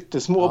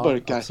jättepyttesmå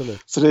burkar. Absolut.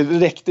 Så det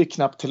räckte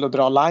knappt till att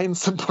dra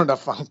lines på den där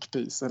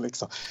funkpisen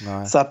liksom.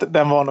 Så att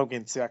den var nog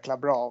inte så jäkla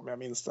bra, om jag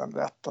minns den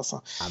rätt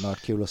alltså. Ja, men det var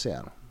kul att se.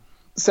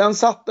 Sen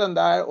satt den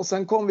där, och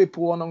sen kom vi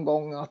på någon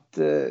gång att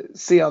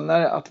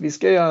senare att vi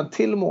ska göra en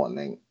till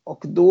målning,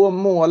 och då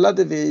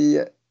målade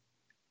vi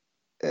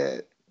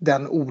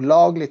den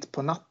olagligt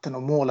på natten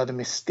och målade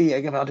med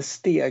stegar. Vi hade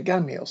stegar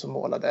med oss och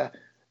målade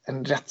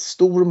en rätt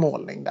stor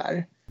målning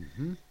där.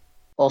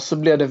 Och så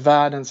blev det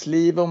världens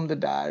liv om det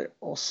där,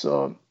 och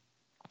så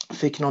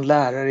fick någon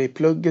lärare i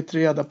plugget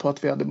reda på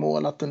att vi hade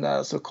målat den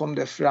där. Så kom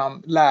det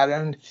fram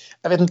läraren.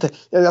 Jag vet inte,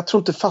 jag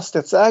tror inte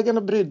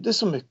fastighetsägarna brydde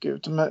så mycket.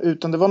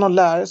 Utan det var någon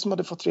lärare som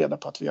hade fått reda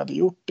på att vi hade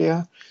gjort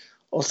det.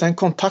 Och sen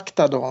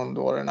kontaktade hon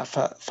då den här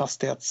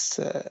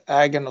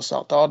fastighetsägaren och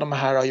sa att ja, de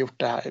här har gjort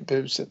det här i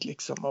buset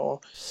liksom.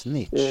 Och,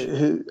 Snitch.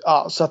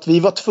 ja, så att vi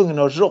var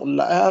tvungna att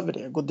rolla över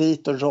det. Gå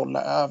dit och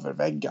rolla över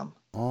väggen.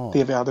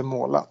 Det vi hade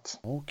målat.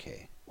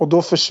 Okej. Och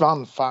då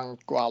försvann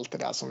funk och allt det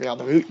där som vi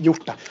hade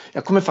gjort där.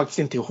 Jag kommer faktiskt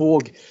inte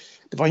ihåg.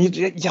 Det var en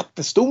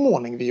jättestor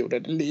målning vi gjorde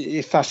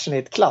i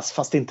Fashionate-klass.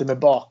 Fast inte med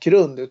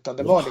bakgrund. Utan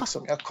det var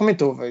liksom, jag kommer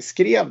inte ihåg vad vi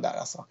skrev där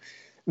alltså.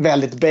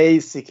 Väldigt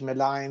basic med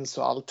lines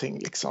och allting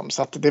liksom.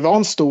 Så att det var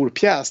en stor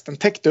pjäs. Den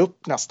täckte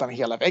upp nästan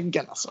hela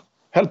väggen alltså.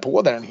 Höll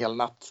på där en hel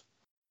natt.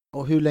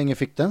 Och hur länge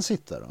fick den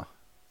sitta då?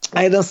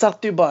 Nej, den satt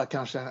ju bara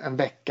kanske en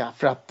vecka.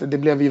 För att det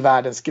blev ju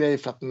världens grej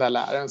för att den där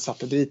läraren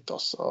satte dit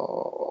oss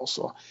och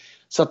så.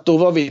 Så att då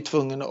var vi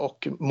tvungna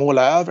att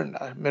måla över den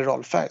där med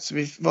rollfärg. Så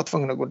vi var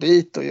tvungna att gå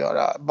dit och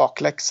göra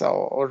bakläxa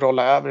och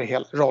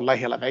rolla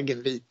hela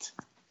väggen vit.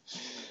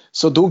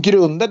 Så då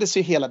grundades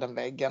ju hela den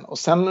väggen. Och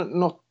sen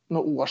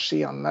några år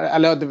senare,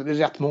 eller det var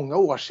rätt många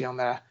år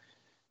senare,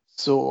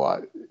 så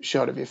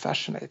körde vi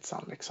Fashionate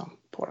sen liksom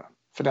på den.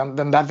 För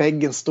den där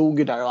väggen stod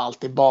ju där och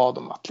alltid bad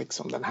om att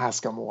liksom, den här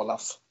ska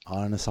målas. Ja,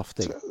 den är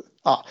saftig. Så,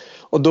 ja,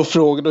 och då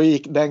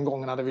gick den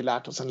gången hade vi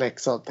lärt oss en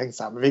läxa och tänkte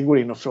så här, men vi går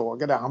in och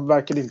frågar det. Han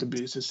verkade inte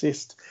bry sig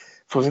sist.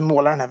 Får vi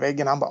måla den här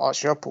väggen? Han bara, ja,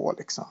 kör på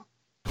liksom.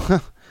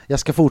 Jag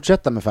ska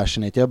fortsätta med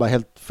Fashionate. Jag är bara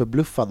helt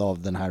förbluffad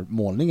av den här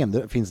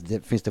målningen.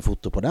 Finns det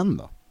foto på den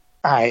då?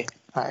 Nej.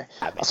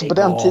 Alltså på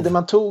den tiden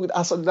man tog,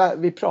 alltså där,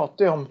 vi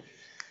pratade ju om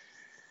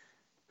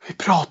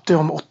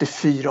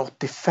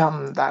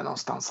 84-85 där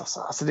någonstans.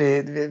 Alltså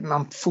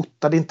man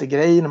fotade inte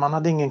grejerna, man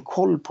hade ingen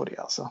koll på det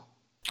alltså.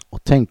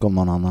 Och tänk om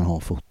någon annan har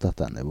fotat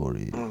den, det vore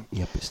ju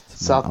episkt. Men,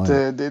 så att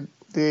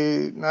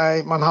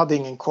nej, man hade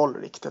ingen koll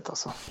riktigt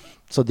alltså.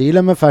 Så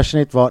dealen med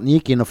Fashionate var, ni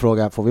gick in och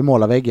frågade, får vi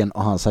måla väggen?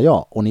 Och han sa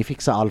ja, och ni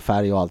fixade all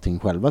färg och allting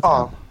själva till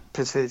den.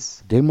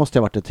 Precis. Det måste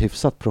ha varit ett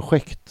hyfsat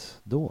projekt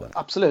då.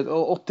 Absolut,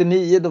 och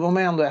 89 då var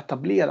man ändå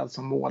etablerad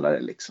som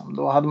målare liksom.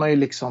 Då hade man ju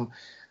liksom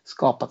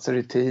skapat sig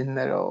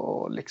rutiner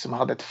och liksom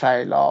hade ett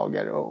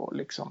färglager och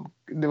liksom,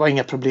 det var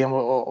inga problem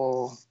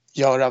att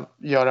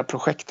göra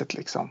projektet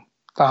liksom.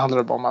 Det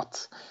handlade bara om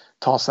att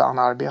ta sig an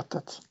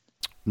arbetet.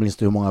 Minns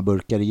du hur många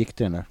burkar det gick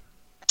till den där?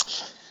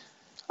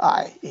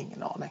 Nej,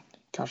 ingen aning.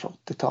 Kanske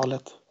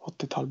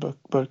 80-tal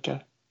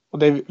burkar.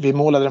 Och vi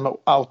målade det med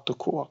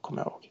AutoK,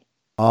 kommer jag ihåg.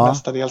 Ja.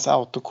 Mestadels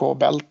AutoK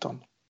Belton.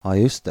 Ja,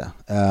 just det.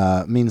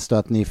 Minns du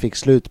att ni fick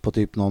slut på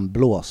typ någon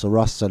blå,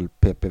 så Russell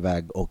pep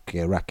iväg och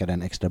rackade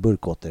en extra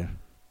burk åt er?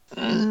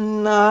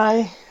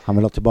 Nej. Han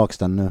vill ha tillbaka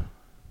den nu.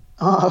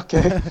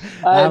 Okej.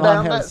 Det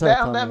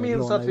enda jag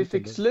minns att vi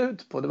fick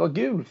slut på, det var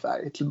gul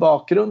färg till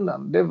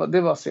bakgrunden.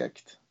 Det var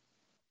segt.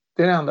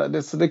 Det är det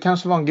enda. Så det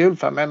kanske var en gul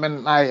färg,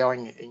 men nej, jag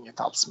har inget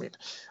alls med.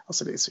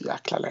 Alltså det är så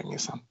jäkla länge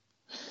sedan.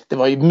 Det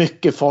var ju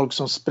mycket folk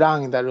som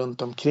sprang där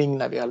runt omkring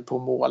när vi höll på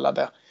och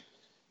målade.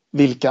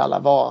 Vilka alla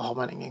var har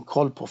man ingen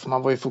koll på, för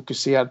man var ju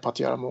fokuserad på att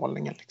göra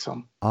målningen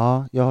liksom.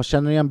 Ja, jag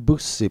känner igen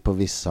Bussi på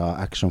vissa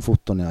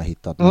actionfoton jag har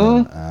hittat.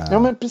 Ja,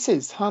 men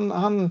precis.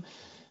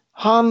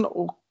 Han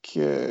och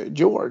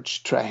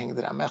George tror jag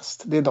hängde där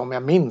mest. Det är de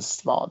jag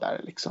minst var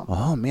där liksom.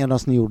 Ja, medan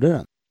ni gjorde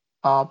den.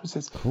 Ja,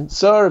 precis. Cool.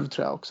 Serve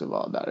tror jag också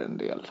var där en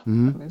del.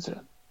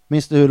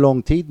 Minns du hur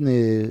lång tid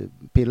ni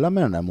pillade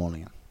med den där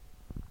målningen?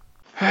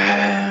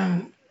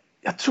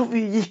 Jag tror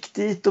vi gick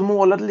dit och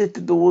målade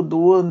lite då och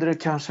då under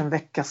kanske en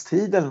veckas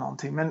tid eller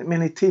någonting.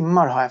 Men i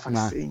timmar har jag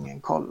faktiskt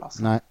ingen koll.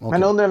 Alltså. Nej, okay.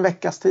 Men under en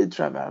veckas tid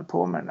tror jag vi höll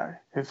på med den där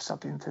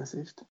hyfsat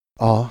intensivt.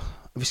 Ja,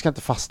 vi ska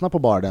inte fastna på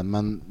bara den,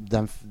 men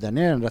den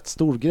är en rätt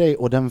stor grej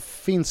och den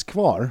finns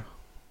kvar.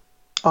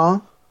 Ja.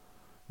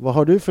 Vad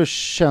har du för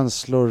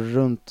känslor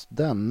runt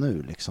den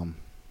nu liksom?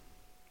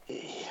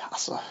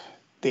 Alltså,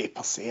 det är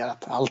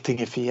passerat.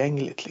 Allting är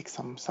förgängligt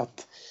liksom. Så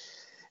att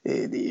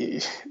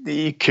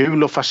det är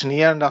kul och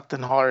fascinerande att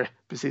den har,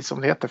 precis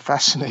som det heter,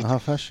 fashion.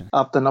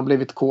 Att den har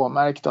blivit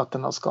K-märkt och att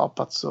den har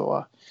skapat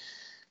så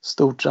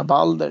stort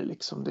rabalder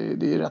liksom. Det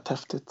är ju rätt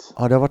häftigt.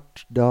 Ja,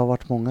 det har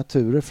varit många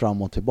turer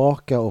fram och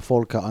tillbaka och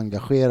folk har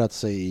engagerat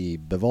sig i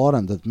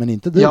bevarandet, men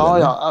inte du.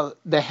 Ja,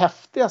 det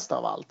häftigaste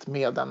av allt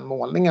med den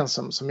målningen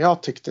som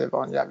jag tyckte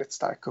var en jävligt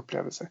stark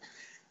upplevelse.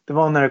 Det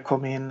var när det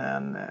kom in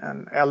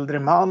en äldre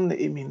man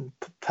i min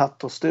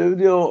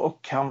tattoo-studio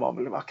och han var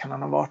väl, vad kan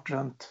han ha varit,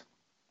 runt,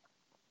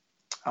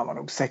 han var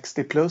nog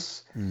 60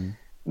 plus.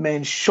 Med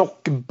en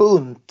tjock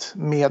bunt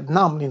med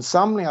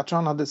namninsamlingar. Jag tror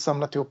han hade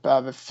samlat ihop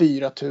över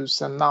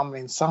 4000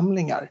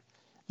 namninsamlingar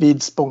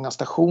vid Spånga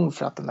station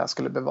för att den där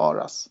skulle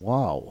bevaras.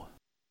 Wow.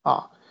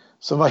 Ja,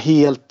 som var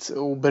helt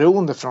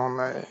oberoende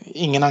från,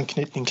 ingen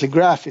anknytning till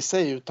Graf i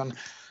sig, utan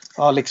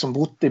har liksom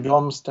bott i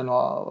Bromsten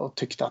och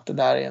tyckte att det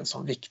där är en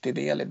sån viktig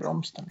del i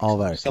Bromsten. Liksom. Ja,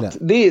 verkligen. Så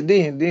att det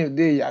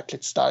är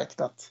jäkligt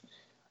starkt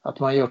att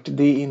man har gjort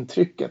det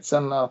intrycket.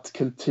 Sen att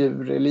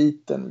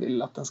kultureliten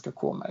vill att den ska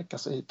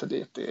K-märkas och hit och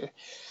dit.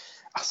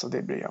 Alltså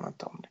det bryr jag mig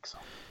inte om. Liksom.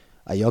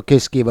 Jag kan ju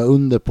skriva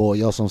under på,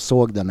 jag som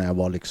såg den när jag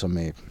var liksom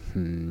i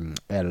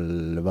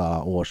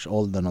 11 års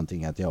ålder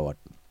någonting, att jag var,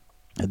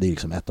 det är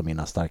liksom ett av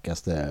mina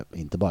starkaste,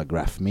 inte bara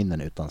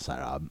grafminnen utan så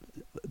här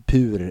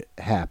pur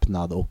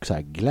häpnad och så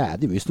här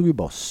glädje. Vi stod ju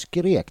bara och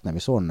skrek när vi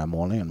såg den här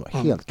målningen,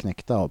 var helt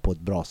knäckta på ett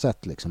bra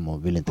sätt liksom,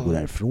 och ville inte gå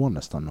därifrån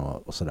nästan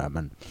och sådär.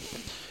 Men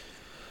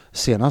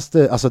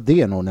senaste, alltså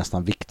det är nog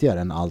nästan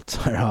viktigare än allt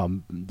så här,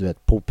 du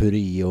vet,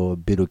 potpurri och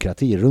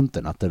byråkrati runt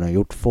den, att den har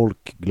gjort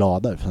folk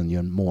glada. För den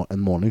gör en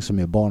målning som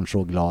gör barn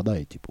så glada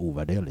är typ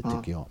ovärderligt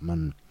tycker jag.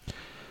 Men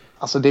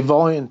alltså det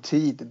var ju en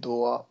tid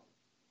då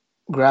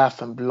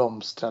grafen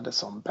blomstrade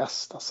som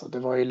bäst. Alltså det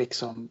var ju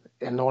liksom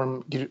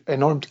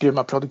enormt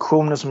grymma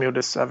produktioner som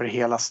gjordes över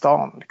hela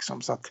stan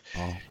liksom. Så att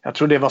jag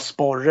tror det var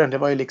sporren, det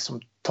var ju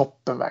liksom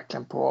toppen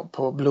verkligen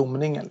på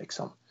blomningen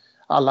liksom.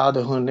 Alla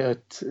hade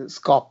hunnit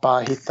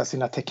hitta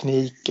sina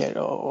tekniker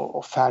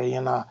och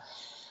färgerna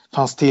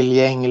fanns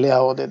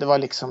tillgängliga och det var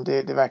liksom,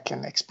 det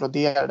verkligen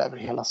exploderade över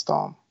hela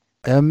stan.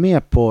 Jag är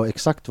med på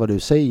exakt vad du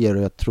säger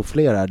och jag tror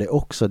flera är det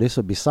också. Det är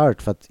så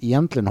bizarrt för att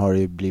egentligen har det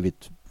ju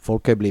blivit,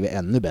 folk har ju blivit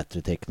ännu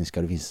bättre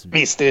tekniska. Det finns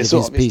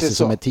priser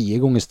som är 10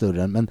 gånger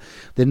större, men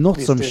det är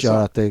något som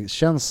gör att det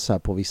känns så här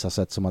på vissa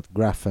sätt som att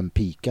grafen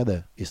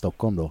peakade i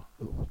Stockholm då.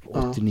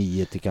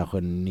 89 till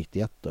kanske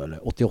 91 då,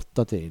 eller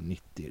 88 till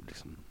 90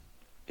 liksom.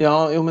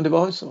 Ja, jo, men det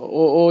var ju så.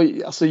 Och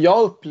alltså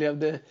jag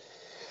upplevde,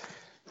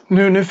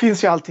 nu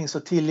finns ju allting så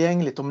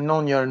tillgängligt. Om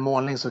någon gör en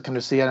målning så kan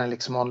du se den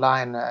liksom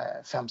online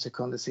 5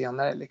 sekunder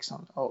senare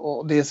liksom.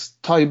 Och det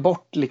tar ju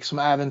bort liksom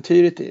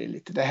äventyret i det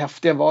lite. Det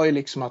häftiga var ju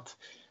liksom att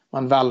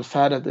man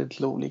välfärdade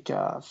till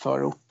olika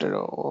förorter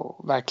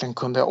och verkligen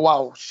kunde,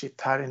 wow,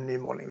 shit, här är en ny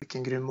målning,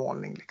 vilken grym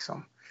målning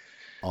liksom.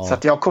 Ja. Så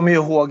att jag kommer ju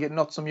ihåg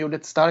något som gjorde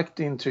ett starkt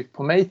intryck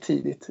på mig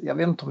tidigt. Jag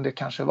vet inte om det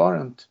kanske var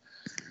runt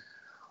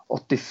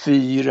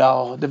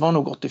 84, det var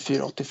nog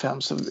 84-85,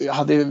 så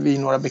hade vi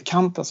några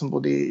bekanta som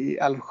bodde i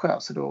Älvsjö,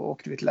 så då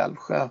åkte vi till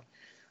Älvsjö.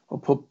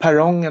 Och på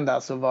perrongen där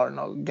så var det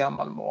någon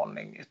gammal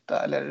målning,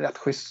 eller rätt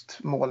schysst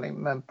målning,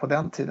 men på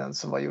den tiden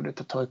så var gjort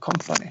av Toy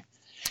Company.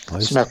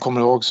 Ja, som jag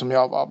kommer ihåg, som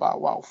jag var bara,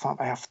 wow, fan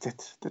vad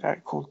häftigt, det där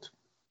är coolt.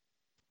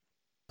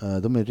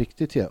 De är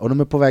riktigt, och de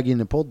är på väg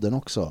in i podden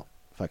också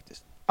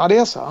faktiskt. Ja, det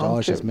är så. Ja,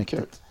 det känns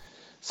mäktigt.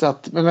 Så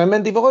att,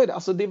 men det var ju,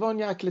 alltså det var en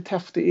jäkligt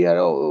häftig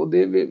era, och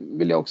det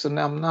vill jag också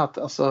nämna att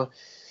alltså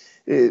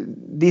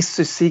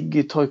Dizzy,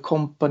 Ziggy, Toy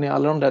Company,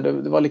 alla de där,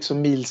 det var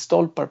liksom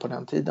milstolpar på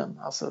den tiden.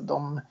 Alltså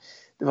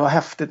det var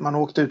häftigt, man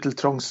åkte ut till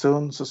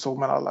Trångsund så såg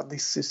man alla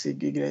Dizzy,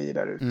 Ziggy grejer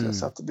där ute.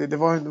 Så att det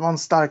var en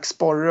stark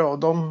sporre, och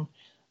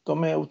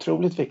de är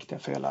otroligt viktiga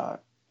för hela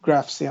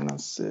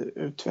grafscenens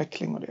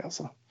utveckling och det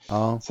alltså.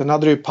 Ja. Sen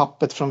hade du ju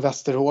Pappet från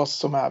Västerås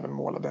som även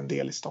målade en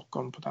del i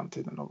Stockholm på den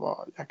tiden och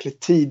var jäkligt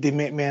tidig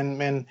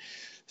med en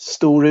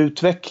stor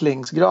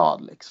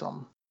utvecklingsgrad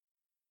liksom.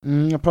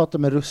 Jag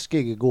pratade med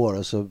Ruskig igår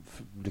och så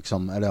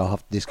liksom, eller jag har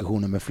haft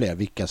diskussioner med fler,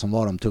 vilka som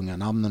var de tunga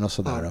namnen och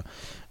sådär. Ja.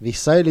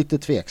 Vissa är lite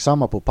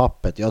tveksamma på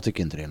Pappet. Jag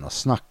tycker inte det är något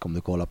snack om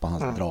du kollar på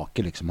hans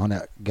drake liksom. Han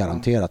är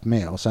garanterat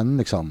med, och sen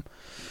liksom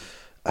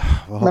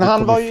men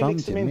han var ju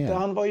liksom inte,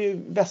 han var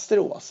ju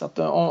Västerås, att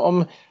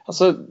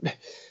alltså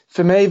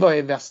för mig var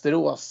ju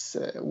Västerås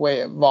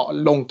var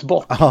långt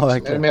bort.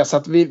 Liksom. Så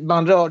att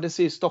man rörde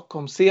sig i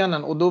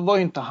Stockholmsscenen, och då var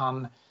ju inte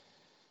han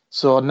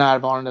så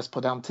närvarandes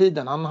på den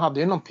tiden. Han hade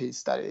ju någon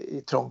piece där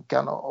i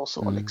Trånkan och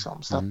så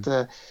liksom. Så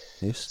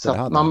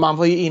att man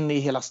var ju inne i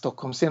hela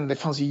Stockholmsscenen. Det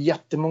fanns ju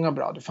jättemånga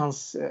bra. Det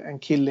fanns en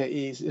kille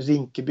i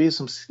Rinkeby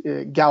som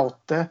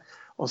Gaute,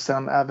 och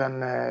sen även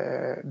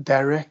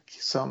Derek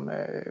som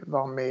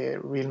var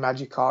med Real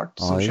Magic Art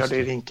som körde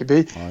i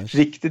Rinkeby.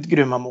 Riktigt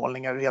grymma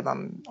målningar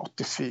redan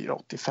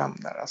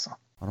 84-85 där alltså.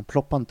 De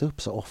ploppar inte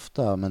upp så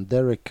ofta, men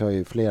Derek har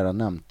ju flera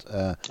nämnt.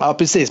 Ja,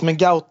 precis. Men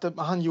Gaute,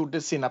 han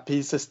gjorde sina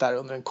pieces där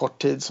under en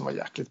kort tid som var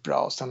jäkligt bra,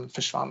 och sen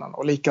försvann han.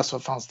 Och likaså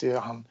fanns det ju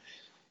han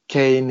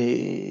Kane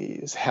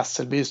i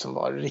Hässelby som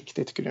var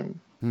riktigt grym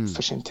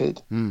för sin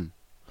tid.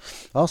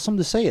 Ja, som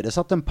du säger, det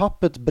satt en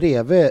Pappet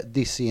bredvid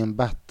Dizzy in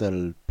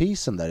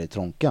Battle-pisen där i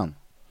Trånkan.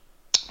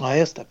 Ja,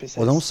 just det, precis.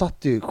 Och de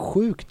satt ju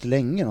sjukt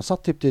länge. De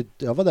satt typ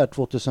jag var där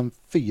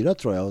 2004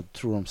 tror jag, och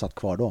tror de satt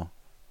kvar då.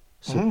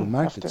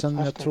 Supermärkligt. Sen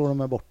häftigt. Jag tror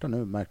de är borta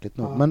nu, märkligt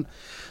nog. Men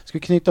ska vi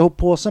knyta ihop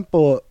påsen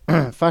på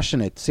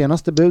Fashionit?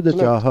 Senaste budet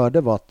jag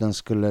hörde var att den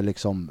skulle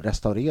liksom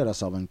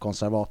restaureras av en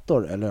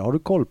konservator. Eller har du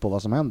koll på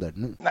vad som händer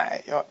nu?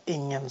 Nej, jag har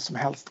ingen som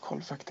helst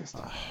koll faktiskt.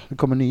 Det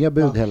kommer nya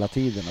bud hela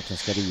tiden att den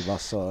ska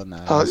rivas. Och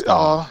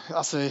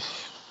alltså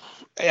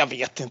jag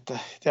vet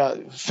inte.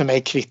 För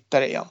mig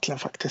kvittar det egentligen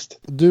faktiskt.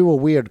 Du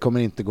och Weird kommer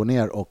inte gå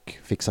ner och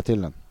fixa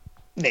till den?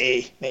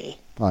 Nej.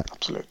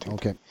 Absolut inte.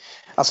 Okay.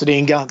 Alltså det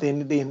är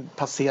en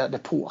passerad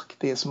epok.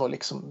 Det är som att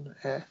liksom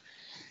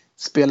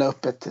spela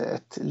upp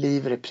ett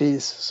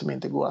livrepris som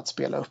inte går att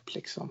spela upp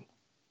liksom.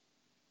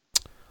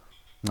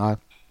 Nej.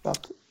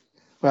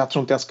 Och jag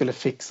tror inte jag skulle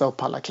fixa och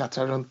palla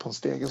klättra runt på en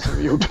steg som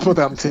vi gjorde på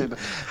den tiden.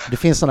 Det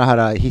finns såna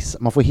här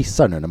man får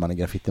hissar nu när man är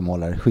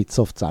graffitimålare.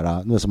 Skitsoft så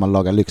här, nu som man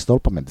lagar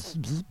lyktstolpar med.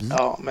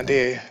 Ja, men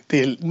det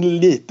är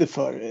lite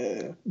för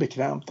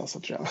bekvämt alltså,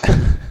 tror jag.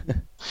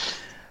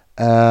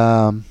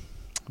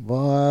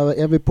 Vad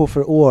är vi på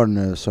för år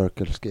nu,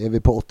 Circle? Är vi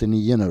på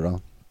 89 nu då?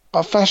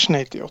 Ja,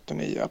 Fascinate är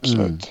 89,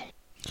 absolut.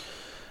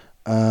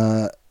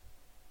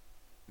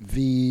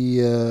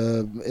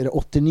 Är det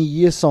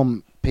 89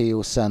 som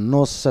P.O.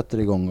 Sennos sätter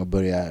igång och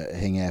börjar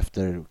hänga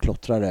efter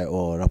klottrare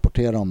och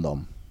rapportera om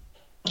dem?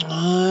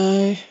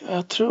 Nej,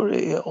 jag tror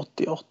det är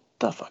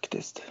 88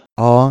 faktiskt.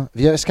 Ja,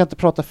 vi ska inte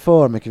prata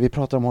för mycket. Vi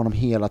pratar om honom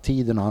hela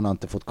tiden och han har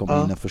inte fått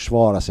komma in och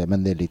försvara sig.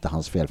 Men det är lite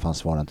hans fel för han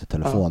svarar inte i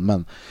telefon.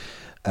 Men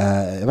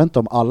jag vet inte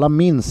om alla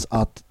minns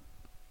att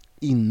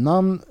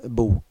innan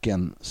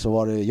boken så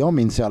var det, jag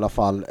minns i alla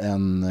fall,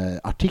 en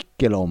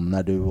artikel om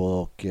när du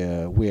och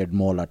Weird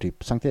målar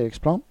typ Sankt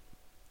Eriksplan.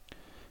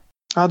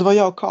 Ja, det var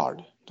jag och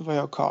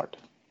Card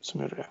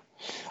som gjorde det.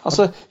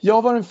 Alltså,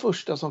 jag var den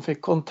första som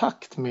fick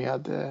kontakt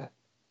med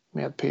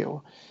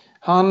P.O.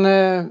 Han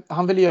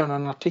ville göra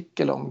en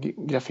artikel om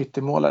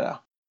graffitimålare.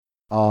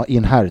 Ja, i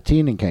en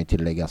herrtidning kan jag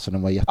tillägga, så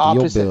den var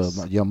jättejobbig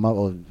ja, att gömma,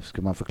 och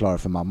skulle man förklara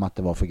för mamma att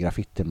det var för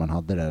graffiti man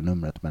hade det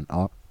numret, men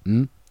ja.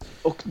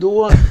 Och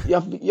då,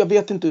 jag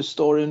vet inte hur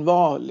storyn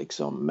var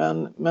liksom,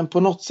 men på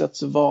något sätt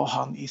så var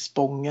han i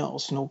Spånga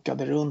och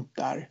snokade runt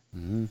där.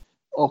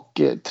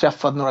 Och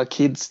träffade några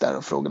kids där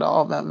och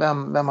frågade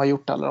vem har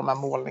gjort alla de här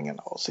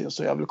målningarna, och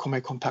så jag vill komma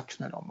i kontakt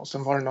med dem. Och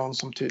sen var det någon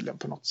som tydligen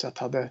på något sätt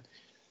hade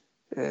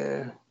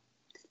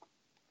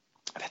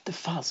jag vet inte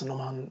fasen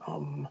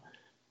om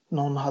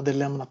någon hade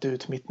lämnat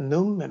ut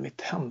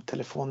mitt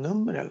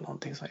hemtelefonnummer eller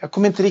någonting så. Jag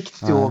kommer inte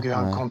riktigt ihåg hur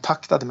han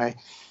kontaktade mig.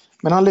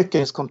 Men han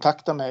lyckades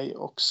kontakta mig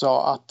och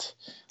sa att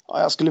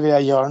jag skulle vilja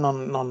göra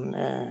någon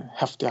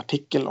häftig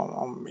artikel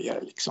om er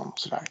liksom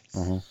sådär.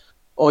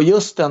 Och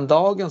just den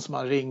dagen som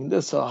han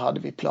ringde så hade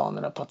vi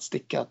planerna på att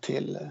sticka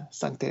till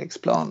Sankt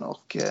Eriksplan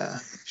och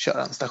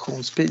köra en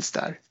stationspris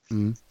där.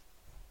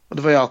 Och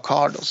det var jag och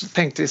Card, och så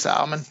tänkte vi så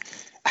här, men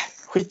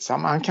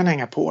skitsamma, han kan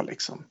hänga på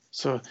liksom.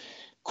 Så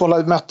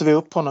mötte vi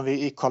upp honom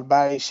i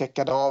Karlberg,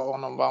 checkade av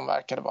honom vad han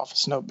verkade vara för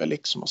snubbe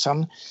liksom. Och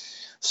sen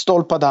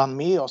stolpade han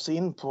med oss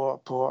in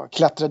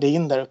klättrade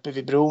in där uppe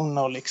vid bron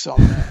och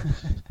liksom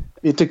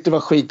vi tyckte det var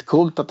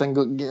skitcoolt att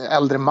en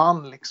äldre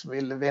man liksom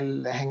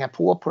ville hänga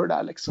på det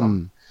där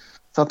liksom.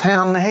 Så att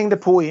han hängde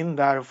på in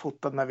där och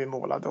fotade när vi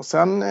målade, och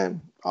sen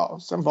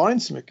var det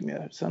inte så mycket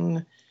mer.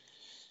 Sen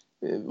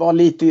var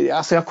lite,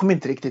 alltså jag kommer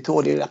inte riktigt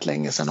ihåg, det är rätt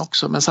länge sedan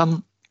också, men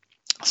sen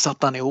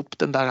satte han ihop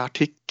den där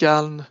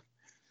artikeln.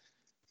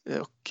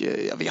 Och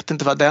jag vet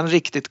inte vad den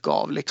riktigt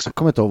gav liksom. Jag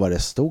kommer inte ihåg vad det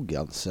stod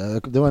alltså.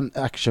 Det var en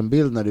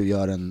actionbild när du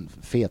gör en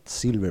fet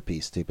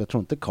silverpiece typ. Jag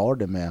tror inte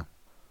Card är med.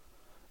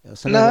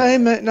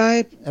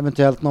 Nej.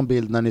 Eventuellt någon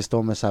bild när ni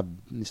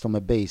står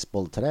med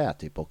baseballträ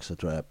typ också,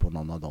 tror jag, på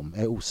någon av dem.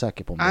 Jag är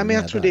osäker på om nej, men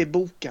jag tror det är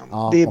boken.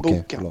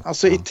 Boken. Förlåt.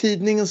 Alltså i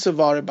tidningen så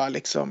var det bara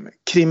liksom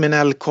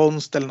kriminell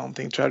konst eller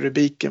någonting, tror jag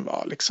rubriken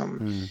var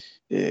liksom.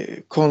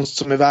 Konst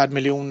som är värd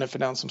miljoner för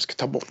den som ska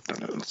ta bort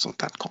den eller något sånt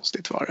där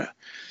konstigt var det.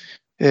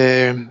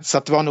 Så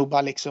att det var nog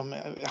bara liksom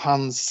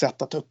hans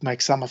sätt att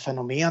uppmärksamma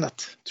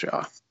fenomenet, tror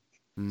jag.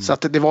 Så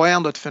att det var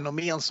ändå ett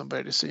fenomen som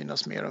började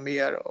synas mer och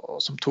mer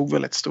och som tog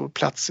väldigt stor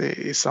plats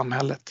i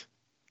samhället.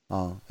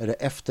 Ja, är det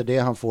efter det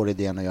han får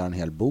idén att göra en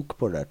hel bok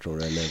på det där, tror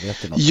du? Eller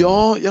vet du något?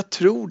 Ja, jag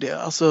tror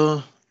det.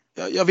 Alltså,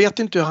 jag vet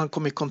inte hur han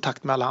kom i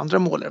kontakt med alla andra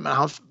målare, men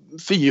han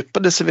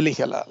fördjupade sig väl i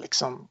hela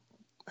liksom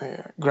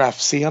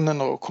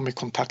grafscenen och kom i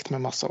kontakt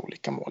med massa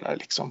olika målare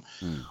liksom.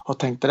 Och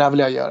tänkte, det här vill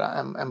jag göra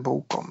en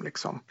bok om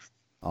liksom.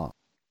 Ja.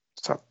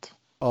 Så att...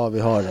 Ja, vi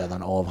har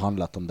redan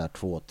avhandlat de där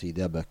 2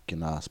 tidiga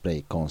böckerna,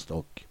 Spraykonst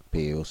och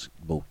P.O.s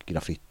bok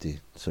Graffiti,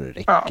 så det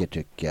räcker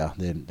tycker jag.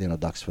 Det är nog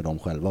dags för dem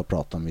själva att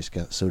prata om vi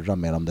ska surra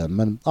mer om den.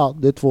 Men ja,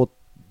 det är 2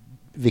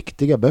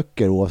 viktiga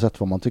böcker oavsett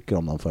vad man tycker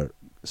om dem för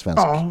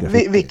svensk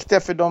graffiti. Viktiga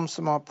för de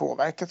som har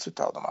påverkats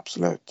utav dem,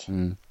 absolut.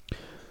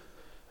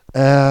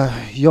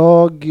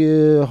 Jag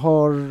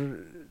har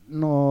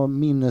några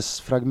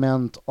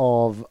minnesfragment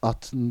av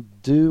att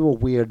du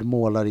och Weird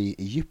målar i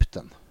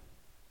Egypten.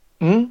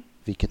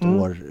 Vilket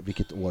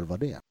år var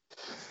det?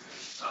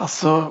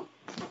 Alltså,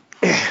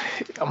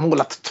 jag har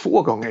målat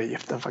 2 gånger i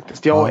Egypten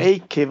faktiskt. Jag och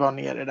AK var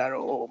nere där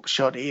och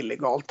körde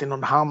illegalt i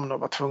någon hamn och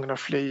var tvungna att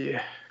fly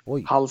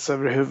hals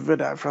över huvud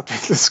där för att vi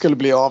inte skulle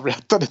bli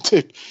avrättade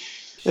typ.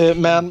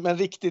 Men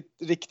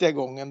riktiga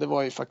gången, det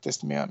var ju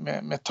faktiskt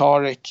med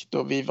Tarek,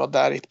 då vi var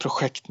där i ett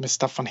projekt med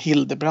Staffan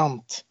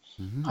Hildebrandt.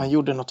 Han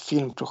gjorde något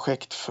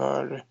filmprojekt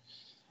för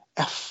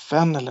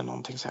FN eller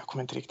någonting, så jag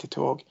kommer inte riktigt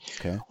ihåg.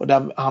 Och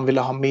där han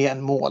ville ha med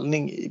en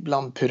målning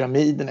bland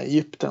pyramiderna i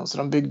Egypten, så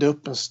de byggde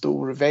upp en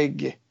stor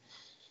vägg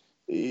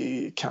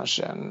i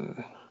kanske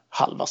en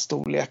halva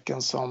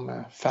storleken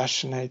som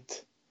Fascinate.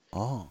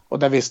 Och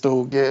där vi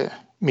stod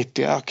mitt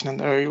i öknen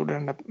där jag gjorde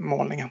den där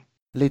målningen.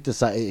 Lite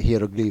så här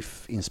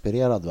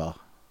hieroglyf-inspirerad, va?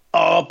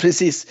 Ja,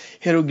 precis.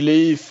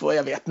 Hieroglyf och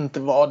jag vet inte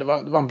vad. Det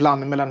var en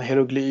blandning mellan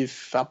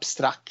hieroglyf,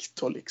 abstrakt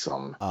och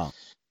liksom...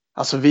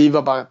 Alltså vi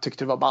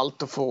tyckte det var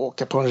ballt att få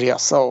åka på en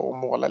resa och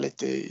måla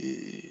lite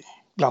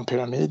bland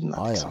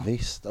pyramiderna. Liksom. Ja,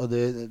 visst. Och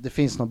det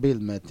finns någon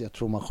bild med, jag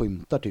tror man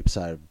skymtar typ så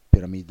här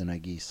pyramiderna i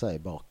Giza i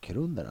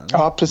bakgrunden. Eller?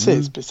 Ja,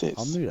 precis.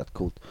 Ja, det är rätt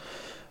coolt.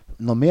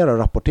 något mer att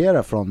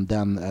rapportera från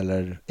den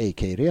eller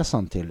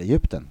AK-resan till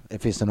Egypten?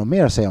 Finns det något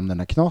mer att säga om den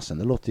här knasen?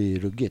 Det låter ju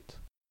ruggigt.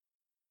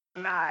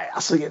 Nej,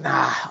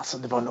 alltså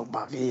det var nog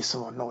bara vi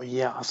som var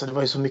nojiga. Alltså det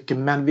var ju så mycket,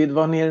 men vi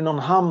var nere i någon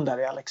hamn där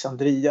i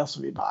Alexandria,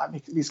 så vi bara,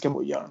 vi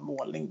ska göra en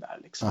målning där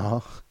liksom.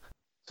 Aha.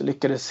 Så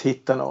lyckades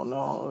hitta någon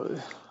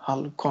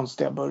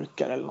halvkonstiga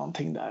burkar eller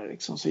någonting där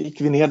liksom. Så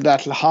gick vi ner där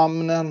till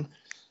hamnen.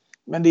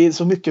 Men det är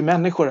så mycket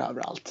människor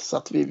överallt så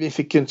att vi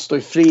fick ju inte stå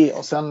i fred,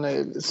 och sen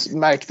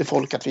märkte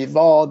folk att vi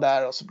var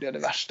där, och så blev det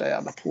värsta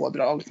jävla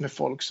pådraget med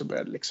folk, så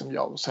började liksom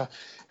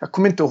jag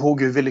kommer inte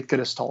ihåg hur vi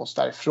lyckades ta oss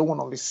därifrån,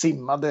 om vi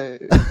simmade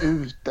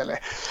ut eller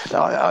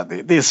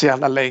det är så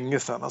jävla länge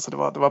sedan, alltså det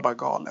var bara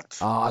galet.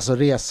 Ja, alltså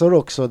resor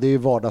också, det är ju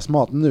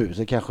vardagsmat nu,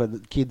 så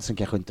kidsen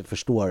kanske inte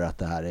förstår att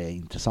det här är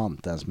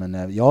intressant ens,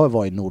 men jag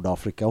var i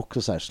Nordafrika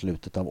också så här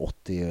slutet av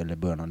 80 eller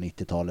början av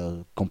 90-talet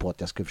och kom på att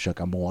jag skulle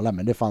försöka måla,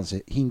 men det fanns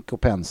hink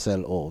och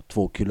pensel och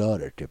 2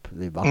 kulörer typ.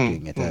 Det var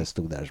inget, jag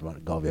stod där så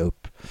gav jag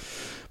upp.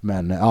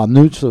 Men ja,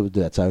 nu så du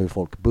vet så här hur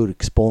folk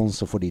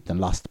burkspons och får dit en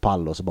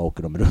lastpall och så bara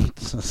åker de runt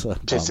så bara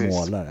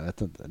målar. Jag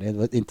vet inte. Det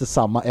är inte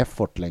samma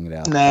effort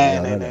längre.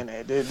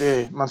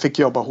 Nej. Man fick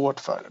jobba hårt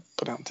för det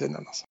på den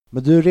tiden alltså.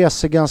 Men du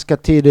reser ganska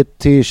tidigt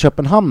till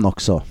Köpenhamn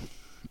också,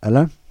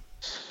 eller?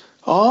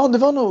 Ja, det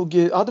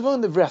var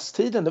under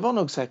Brest-tiden. Det var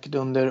nog säkert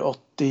under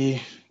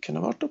 80, kan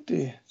det ha varit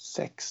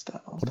 86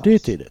 där någonstans. Och det är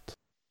tidigt.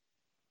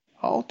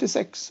 Ja,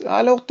 86,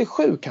 eller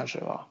 87 kanske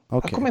det var. Okay.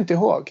 Jag kommer inte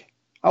ihåg.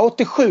 Ja,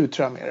 87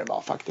 tror jag mer det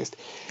var faktiskt.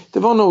 Det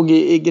var nog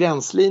i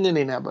gränslinjen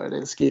innan jag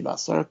började skriva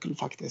Circle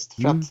faktiskt.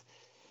 För att,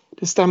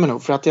 det stämmer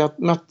nog, för att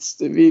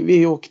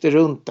vi åkte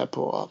runt där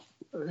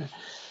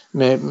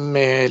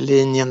med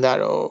linjen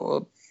där,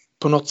 och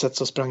på något sätt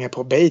så sprang jag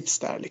på Bates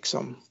där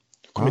liksom.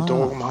 Jag kommer inte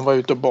ihåg om han var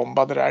ute och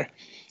bombade där.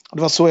 Och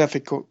det var så jag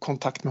fick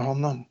kontakt med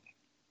honom.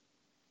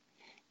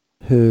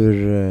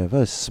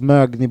 Hur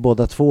smög ni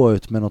båda två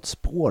ut med något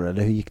spår,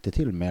 eller hur gick det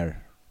till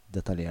mer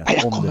detaljerat? Nej,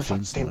 jag kommer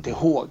faktiskt inte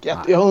ihåg.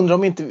 Jag undrar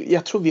om inte,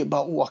 jag tror vi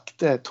bara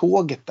åkte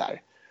tåget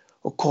där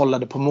och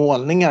kollade på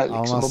målningar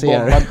liksom, ja, man och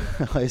ser.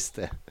 Ja, just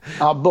det.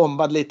 Ja,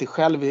 bombade lite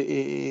själv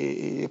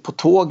på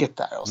tåget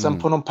där, och sen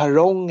på någon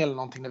perrong eller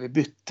någonting när vi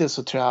bytte,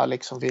 så tror jag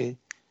liksom vi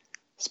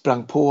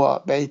sprang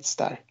på Bates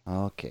där.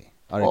 Ja, okej.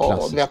 Ja, det är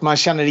klassiskt. Och vet, man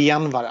känner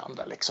igen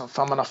varandra liksom,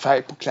 för man har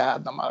färg på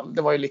kläderna.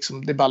 Det var ju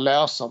liksom, det bara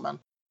lös om en.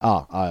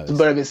 Ja, så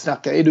började vi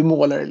snacka, är du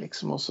målare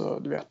liksom, och så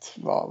du vet,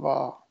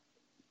 var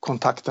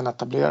kontakten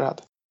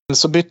etablerad.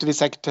 Så bytte vi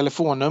säkert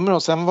telefonnummer,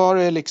 och sen var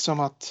det liksom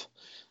att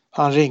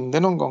han ringde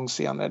någon gång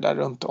senare där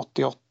runt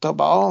 88 och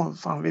bara,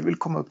 fan, vi vill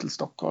komma upp till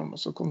Stockholm, och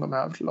så kom de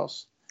över till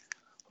oss.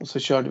 Och så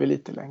körde vi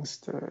lite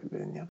längs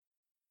linjen.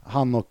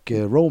 Han och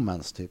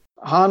Romance typ?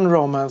 Han,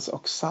 Romance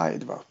och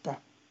Side var uppe.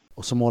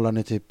 Och så målade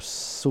ni typ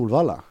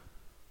Solvalla?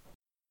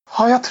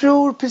 Ja, jag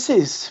tror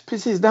precis.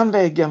 Den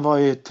väggen var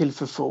ju till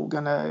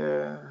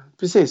förfogande.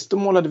 Precis, då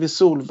målade vi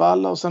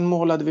Solvalla, och sen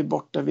målade vi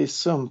borta vid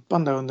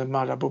Sumpan där under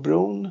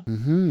Marabobron.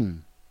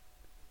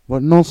 Var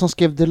det någon som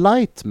skrev The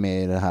Light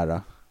med i det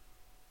här?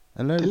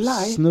 Eller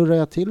Light? snurrar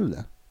jag till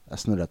det? Jag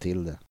snurrar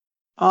till det.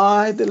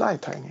 Nej, The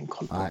Light har jag ingen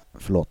koll på. Nej,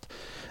 förlåt.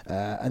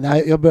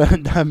 Nej, jag börjar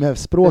det här med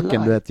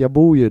språken, du vet. Jag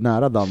bor ju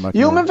nära Danmark.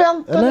 Jo, men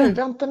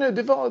vänta nu.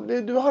 Du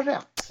har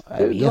rätt.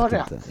 Du har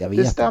rätt.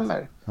 Det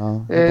stämmer.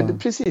 Ja,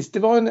 precis, det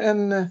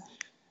var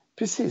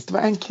Precis, det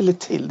var en kille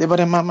till. Det var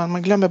det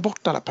man glömmer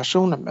bort alla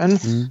personer. Men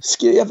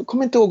jag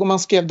kommer inte ihåg om man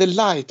skrev The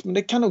Light, men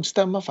det kan nog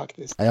stämma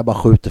faktiskt. Jag bara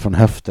skjuter från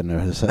höften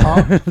nu. Så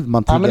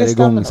man triggar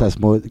igång så här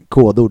små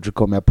kodord, så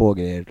kommer jag på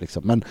grejer.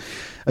 Liksom. Men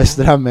just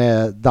det här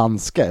med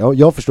danska.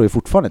 Jag förstår ju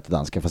fortfarande inte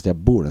danska, fast jag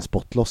bor en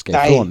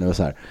spottloska ifrån nu. Och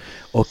så här.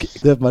 Och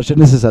man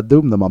känner sig så här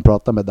dum när man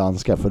pratar med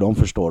danska, för de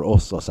förstår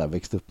oss och så här,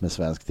 växt upp med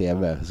svensk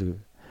tv. Så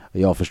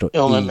jag förstår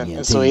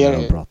ingenting så är det.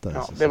 När de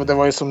pratar. Ja, det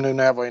var ju som nu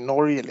när jag var i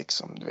Norge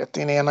liksom. Du vet,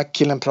 den ena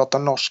killen pratar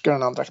norska och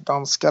den andra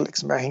danska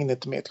liksom. Jag hängde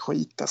inte med ett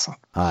skit alltså.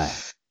 Nej.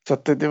 Så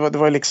att det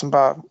var ju liksom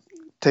bara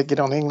take it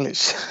on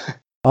English.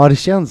 Ja, det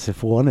känns ju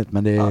fånigt,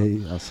 men det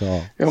är alltså...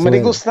 Ja, men det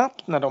går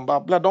snabbt när de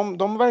babblar.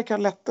 De verkar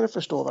lättare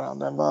förstå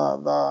varandra än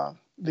vad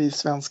vi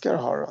svenskar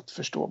har att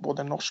förstå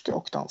både norska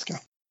och danska.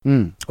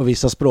 Och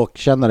vissa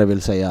språkkännare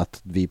vill säga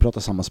att vi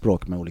pratar samma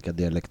språk med olika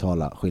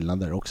dialektala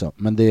skillnader också.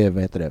 Men det är,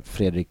 vad heter det,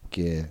 Fredrik,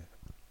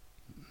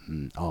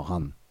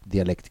 han,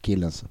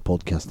 dialektkillens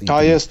podcast.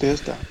 Ja, just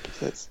det,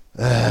 precis.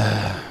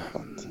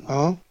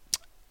 Ja.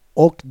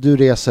 Och du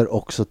reser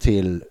också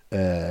till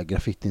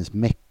graffitins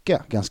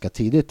Mecka ganska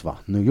tidigt, va?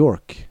 New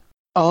York.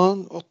 Ja,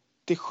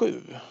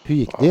 87. Hur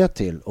gick det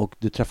till? Och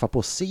du träffar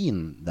på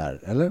Scene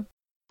där, eller?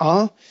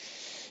 Ja,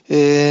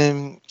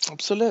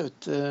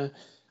 absolut.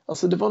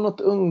 Alltså det var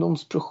något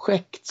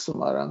ungdomsprojekt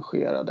som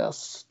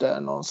arrangerades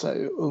där, någon så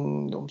här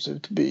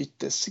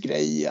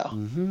ungdomsutbytesgreja.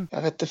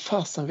 Jag vet inte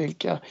fasen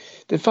vilka.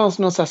 Det fanns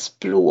någon så här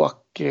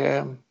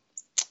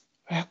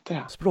vad heter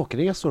det?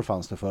 Språkresor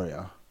fanns det för,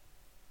 ja.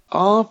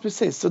 Ja,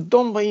 precis. Så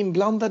de var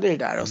inblandade i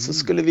det där, och så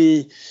skulle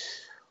vi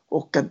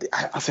åka,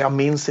 alltså jag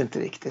minns inte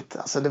riktigt.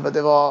 Alltså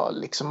det var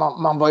liksom,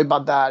 man var ju bara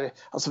där.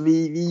 Alltså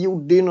vi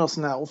gjorde ju några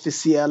såna här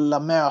officiella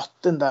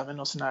möten där med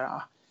några såna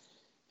här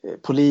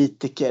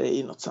politiker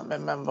i något sånt.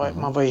 Men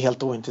man var ju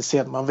helt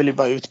ointresserad. Man ville ju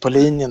bara ut på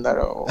linjen där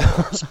och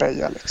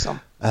speja liksom.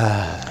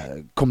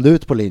 Kom du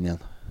ut på linjen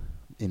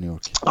i New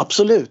York?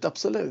 Absolut.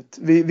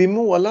 Vi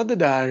målade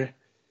där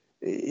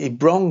i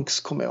Bronx,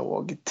 kommer jag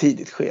ihåg,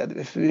 tidigt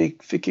skede. Vi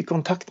fick ju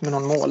kontakt med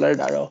någon målare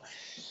där och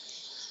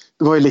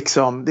det var ju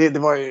liksom,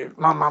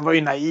 man var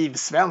ju naiv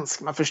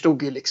svensk. Man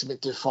förstod ju liksom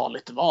inte hur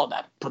farligt det var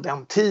där på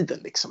den tiden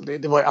liksom.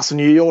 Det var, alltså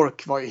New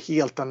York var ju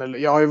helt annorlunda.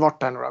 Jag har ju varit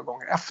där några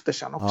gånger efter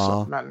sen också.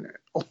 Ja. Men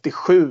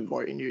 87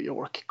 var ju New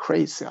York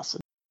crazy alltså.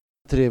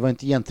 Det var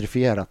inte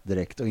gentrifierat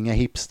direkt och inga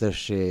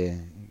hipsters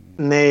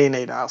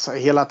Nej. Alltså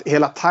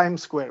hela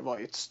Times Square var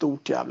ju ett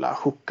stort jävla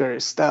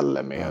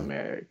hooker-ställe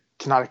med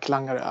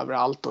knarklangare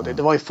överallt. Och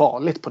det var ju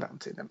farligt på den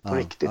tiden, på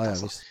riktigt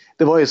alltså.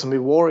 Det var ju som i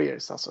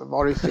Warriors, alltså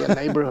var det ju fel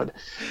neighborhood.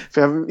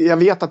 För jag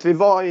vet att vi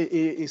var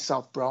i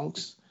South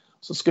Bronx,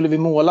 så skulle vi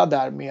måla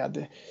där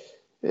med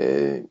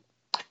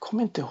jag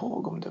kommer inte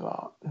ihåg om det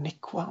var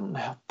Nick One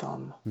hette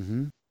han.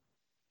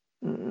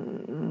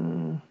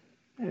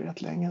 Det är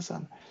rätt länge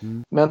sedan.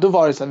 Men då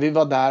var det så att vi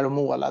var där och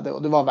målade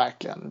och det var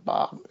verkligen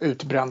bara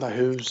utbrända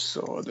hus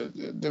och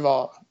det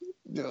var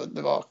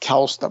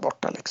kaos där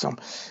borta liksom.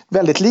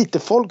 Väldigt lite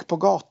folk på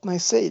gatorna i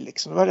sig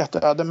liksom. Det var rätt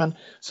öde, men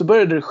så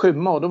började det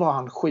skymma och då var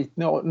han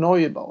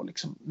skitnöjd och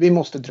liksom, vi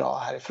måste dra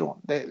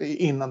härifrån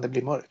innan det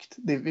blir mörkt.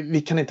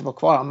 Vi kan inte vara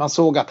kvar. Man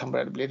såg att han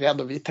började bli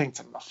rädd och vi tänkte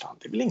så här, vad fan,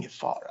 det är väl ingen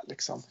fara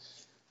liksom.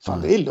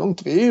 Fan, det är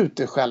lugnt. Vi är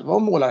ute själva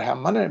och målar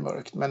hemma när det är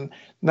mörkt, men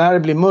när det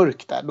blir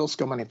mörkt där, då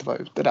ska man inte vara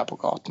ute där på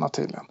gatorna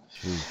tydligen.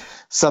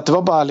 Så att det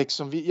var bara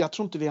liksom, jag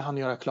tror inte vi hann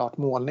göra klart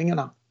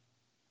målningarna.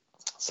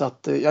 Så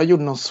att jag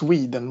gjorde någon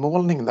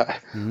Sweden-målning där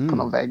på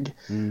någon vägg.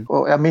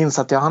 Och jag minns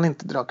att jag hann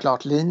inte dra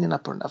klart linjerna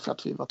på den där för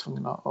att vi var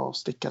tvungna att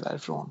sticka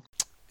därifrån.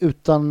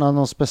 Utan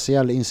någon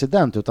speciell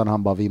incident, utan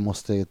han bara, vi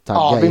måste tagga.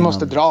 Ja, vi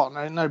måste dra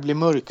när det blir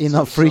mörkt.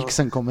 Innan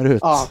freaksen kommer ut.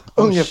 Ja,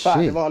 ungefär.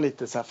 Shit. Det var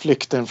lite så här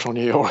flykten från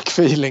New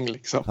York-feeling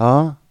liksom.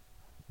 Ja.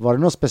 Var det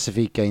några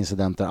specifika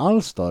incidenter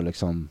alls då?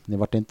 Liksom? Ni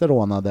var inte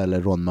rånade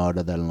eller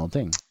rånmördade eller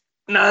någonting?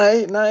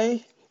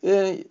 Nej.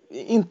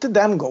 Inte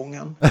den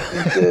gången.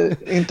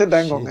 inte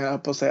den gången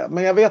jag på att säga.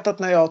 Men jag vet att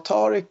när jag och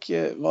Tarik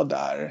var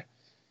där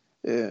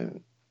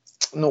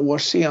några år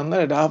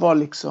senare, det här var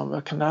liksom,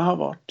 vad kan det ha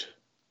varit?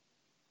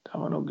 Det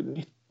var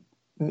nog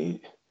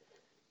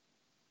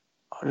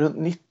runt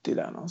 90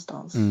 där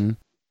någonstans.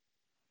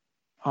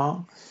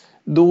 Ja.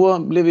 Då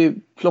blev vi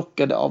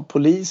plockade av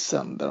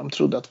polisen där de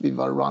trodde att vi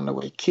var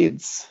runaway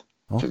kids.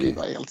 Okay. För vi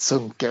var helt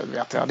sunkiga,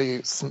 vi hade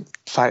ju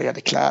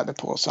färgade kläder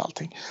på oss och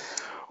allting.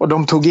 Och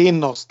de tog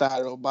in oss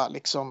där och bara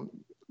liksom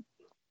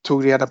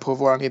tog reda på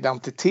vår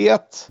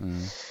identitet.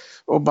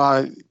 Och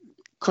bara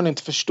kunde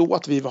inte förstå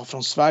att vi var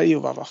från Sverige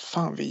och vad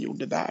fan vi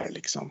gjorde där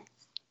liksom.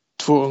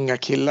 2 unga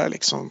killar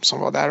liksom som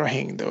var där och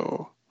hängde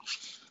och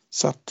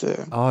så att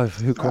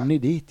hur kom ni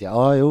dit?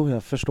 Ja, jo,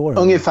 jag förstår.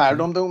 Ungefär,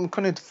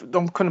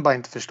 de kunde bara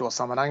inte förstå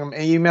sammanhang.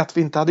 I och med att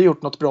vi inte hade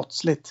gjort något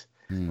brottsligt.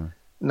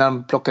 När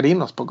de plockade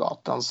in oss på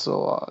gatan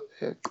så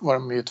var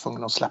de ju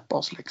tvungna att släppa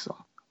oss liksom.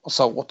 Och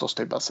sa åt oss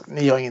typ att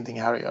ni har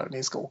ingenting här att göra,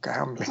 ni ska åka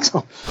hem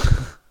liksom.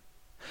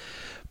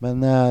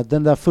 Men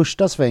den där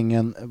första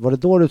svängen, var det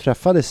då du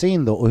träffade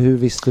Sin då? Och hur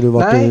visste du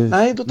vart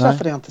Nej, då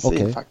träffade jag inte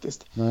Sin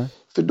faktiskt. Nej.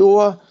 För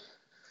då,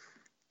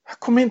 jag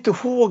kommer inte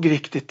ihåg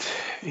riktigt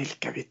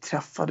vilka vi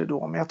träffade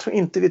då. Men jag tror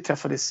inte vi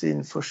träffade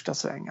Sin första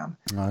svängen.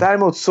 Nej.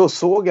 Däremot så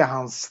såg jag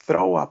hans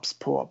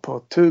throw-ups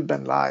på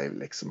tuben live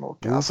liksom.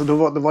 Och, alltså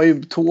då var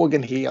ju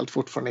tågen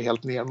fortfarande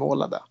helt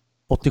nermålade.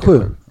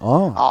 87?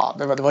 Ja,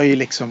 det var ju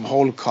liksom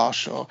whole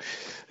cars och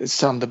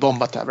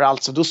sönderbombat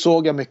överallt. Så då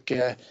såg jag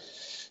mycket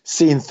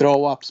scene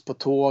throw-ups på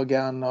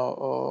tågen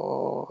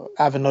och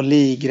även någon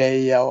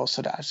ligreja och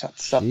sådär.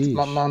 Så att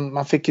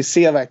man fick ju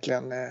se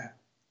verkligen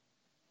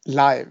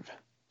live.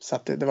 Så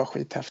att det var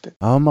skithäftigt.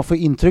 Ja, man får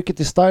intrycket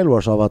i Style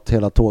Wars av att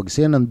hela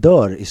tågscenen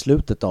dör i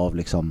slutet av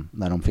liksom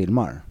när de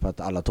filmar. För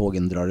att alla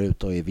tågen drar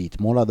ut och är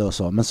vitmålade och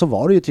så. Men så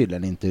var det ju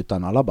tydligen inte,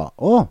 utan alla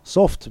bara,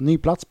 soft, ny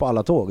plats på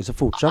alla tåg. Och så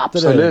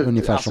fortsätter det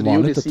ungefär som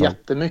vanligt. Det gjordes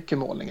jättemycket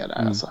målningar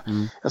där. Alltså.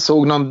 Jag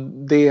såg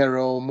någon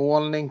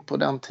Dero-målning på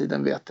den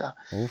tiden, vet jag.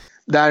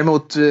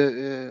 Däremot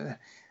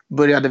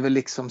började väl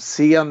liksom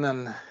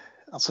scenen,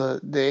 alltså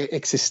det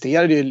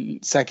existerade ju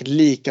säkert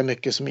lika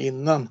mycket som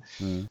innan.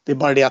 Det är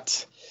bara det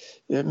att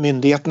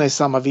myndigheterna i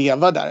samma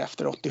veva där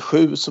efter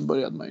 87 så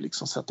började man ju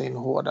liksom sätta in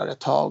hårdare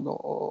tag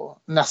och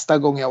nästa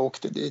gång jag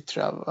åkte dit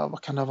tror jag,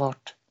 vad kan det ha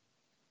varit?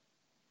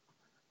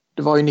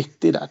 Det var ju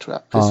 90 där tror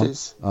jag,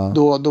 precis.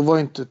 Då var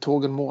ju inte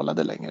tågen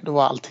målade längre. Då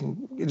var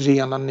allting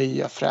rena,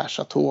 nya,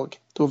 fräscha tåg.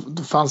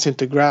 Då fanns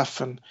inte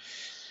grafen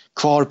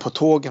kvar på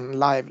tågen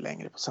live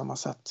längre på samma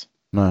sätt.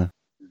 Nej.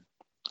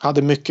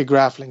 Hade mycket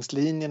graf längs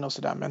linjen och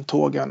sådär, men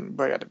tågen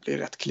började bli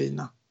rätt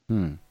klina.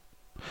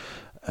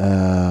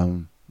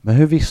 Men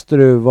hur visste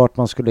du vart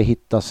man skulle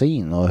hitta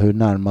Sin och hur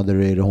närmade du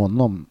dig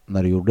honom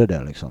när du gjorde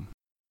det liksom?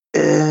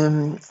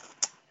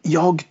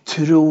 Jag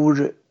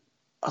tror,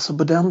 alltså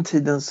på den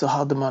tiden så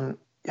hade man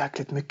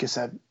jäkligt mycket så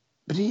här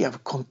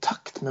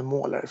brevkontakt med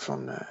målare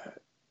från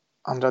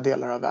andra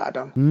delar av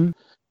världen.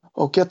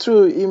 Och jag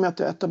tror i och med att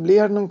jag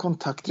etablerade någon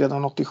kontakt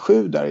redan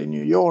 87 där i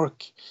New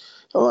York.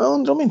 Jag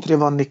undrar om inte det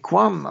var Nick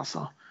One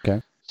alltså.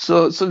 Okay.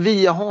 Så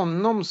via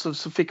honom så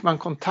fick man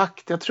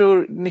kontakt. Jag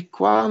tror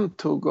Nick One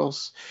tog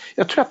oss.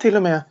 Jag tror att till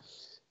och med.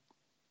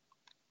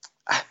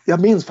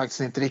 Jag minns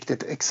faktiskt inte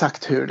riktigt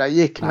exakt hur det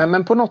gick.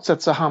 Men på något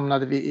sätt så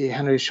hamnade vi i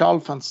Henry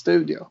Chalfants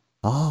studio.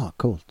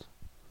 Coolt.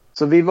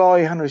 Så vi var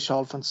i Henry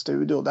Chalfants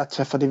studio. Där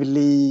träffade vi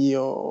Lee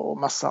och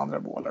massa andra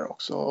målare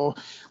också. Och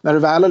när du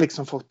väl har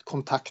liksom fått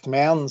kontakt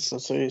med en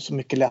så är det så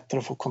mycket lättare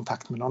att få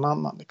kontakt med någon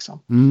annan. Liksom.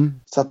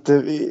 Så att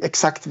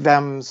exakt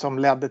vem som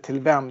ledde till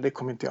vem, det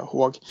kommer inte jag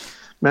ihåg.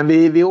 Men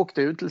vi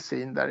åkte ut till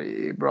Scene där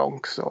i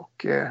Bronx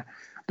och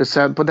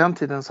på den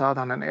tiden så hade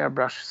han en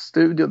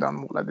airbrush-studio där han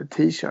målade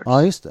t-shirts.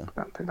 Ja, just det.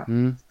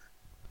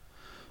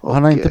 Och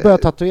han har inte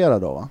börjat tatuera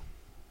då, va?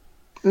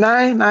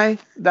 Nej.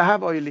 Det här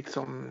var ju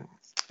liksom.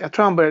 Jag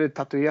tror han började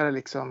tatuera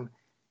liksom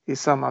i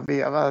samma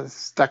veva.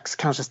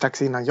 Kanske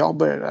strax innan jag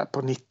började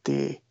på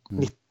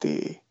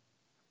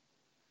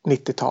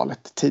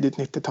 90-talet. Tidigt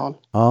 90-tal.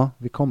 Ja,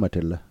 vi kommer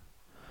till det.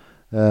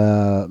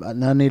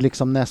 När ni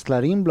liksom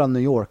nästlar in bland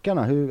New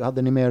Yorkarna, hur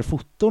hade ni mer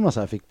foton och så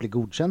här, fick bli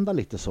godkända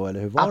lite så, eller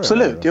hur var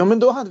Absolut. det? Absolut, ja men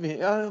då hade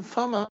vi,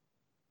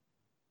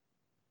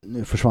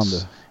 Nu försvann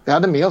du. Vi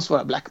hade med oss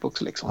våra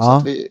blackbooks liksom, ja. Så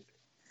att vi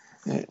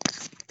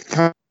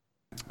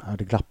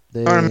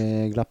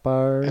det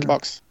glappar.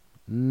 Tillbaks.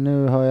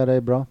 Nu hör jag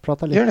dig bra.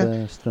 Prata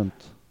lite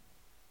strunt.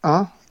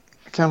 Ja,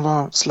 det kan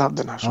vara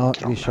sladden här som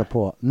vi kör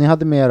på. Ni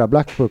hade mera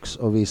blackbooks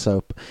att visa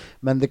upp.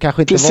 Men det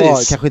kanske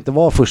inte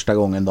var första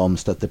gången de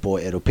stötte på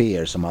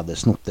europeer som hade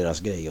snott deras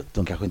grej.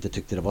 De kanske inte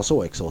tyckte det var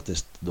så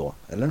exotiskt då,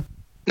 eller?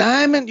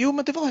 Nej, men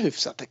det var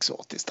hyfsat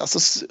exotiskt. Alltså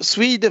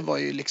Sweden var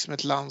ju liksom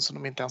ett land som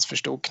de inte ens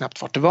förstod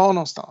knappt vart det var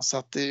någonstans. Så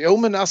att,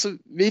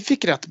 vi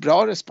fick rätt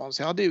bra respons.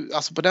 Jag hade ju,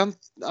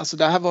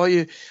 det här var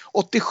ju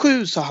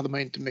 87 så hade man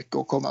ju inte mycket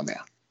att komma med.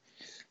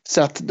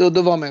 Så att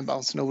då var man ju bara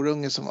en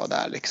snorunge som var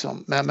där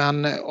liksom.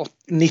 Men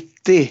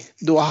 90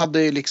 då hade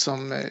jag ju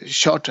liksom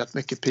kört rätt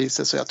mycket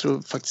pieces. Så jag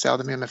tror faktiskt jag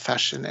hade med mig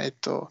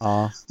Fashionate och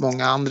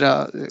många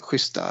andra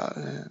schyssta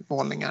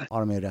målningar. Ja,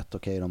 de är rätt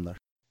okej de där.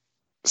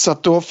 Så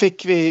att då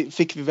fick vi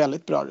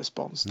väldigt bra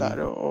respons där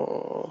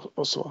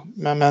och så.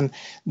 Men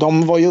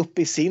de var ju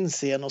uppe i sin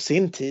scen och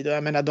sin tid. Och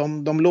jag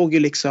menar de låg ju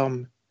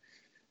liksom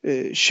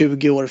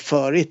 20 år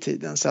före i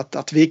tiden. Så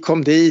att vi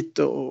kom dit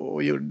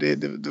och gjorde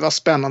det var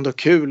spännande och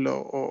kul.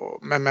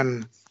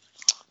 Men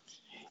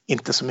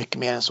inte så mycket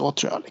mer än så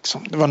tror jag.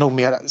 Liksom. Det var nog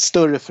mer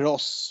större för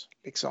oss.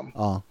 Liksom.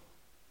 Ja.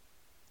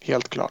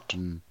 Helt klart.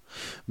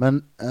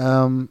 Men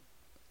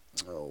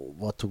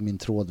vad tog min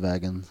tråd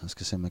vägen? Jag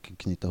ska se om jag kan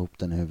knyta ihop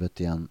den i huvudet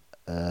igen.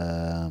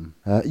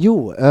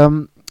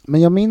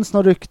 Men jag minns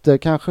något rykte,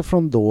 kanske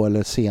från då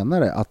eller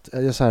senare, att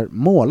så här,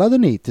 målade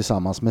ni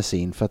tillsammans med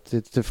Scene, för att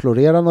det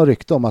florerade något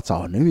rykte om att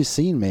nu är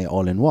Scene med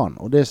All in One,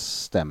 och det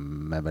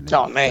stämmer väl inte?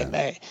 Ja,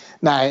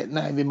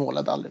 nej, vi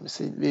målade aldrig med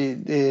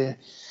Scene.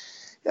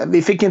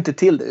 Vi fick inte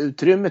till det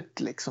utrymmet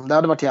liksom. Det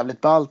hade varit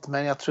jävligt ballt,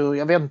 men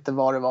jag vet inte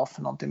vad det var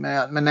för någonting,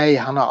 men nej,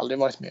 han har aldrig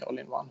varit med All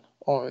in One.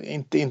 Och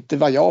inte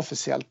vad jag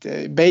officiellt.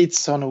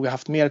 Bates har nog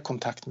haft mer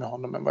kontakt med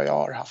honom än vad jag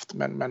har haft.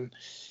 Men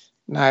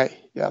nej,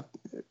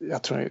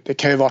 jag tror det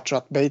kan ju vara så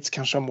att Bates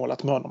kanske har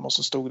målat med honom och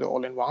så stod det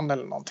All in One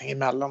eller någonting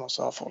emellan och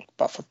så har folk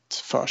bara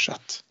fått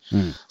försätt.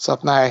 Så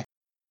att nej,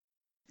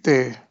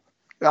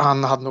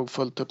 han hade nog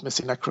fullt upp med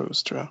sina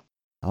crews tror jag.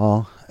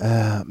 Ja,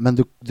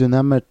 men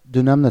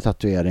du nämner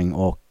tatuering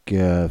och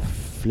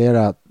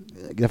flera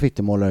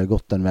graffitimålare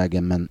gått den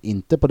vägen, men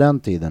inte på den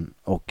tiden.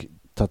 Och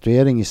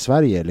tatuering i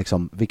Sverige,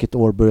 liksom, vilket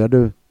år började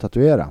du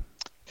tatuera?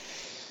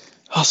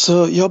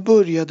 Alltså, jag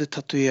började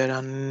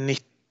tatuera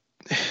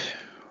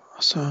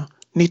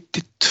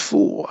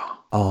 92.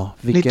 Ja,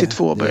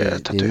 92 började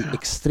jag tatuera. Det är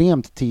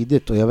extremt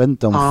tidigt, och jag vet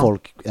inte om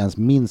folk ens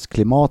minns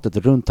klimatet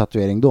runt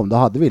tatuering då. Då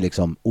hade vi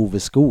liksom Ove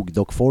Skog,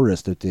 Doc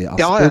Forrest ute i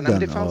Aspudden.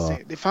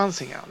 Det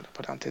fanns inga andra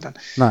på den tiden.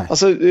 Nej.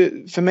 Alltså,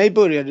 för mig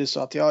började det så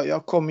att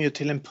jag kom ju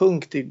till en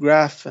punkt i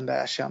grafen där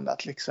jag kände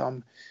att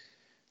liksom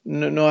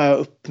nu har jag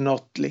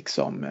uppnått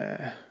liksom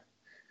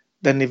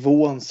den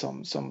nivån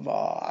som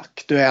var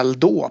aktuell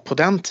då på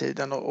den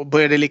tiden, och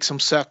började liksom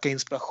söka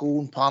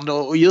inspiration på andra,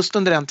 och just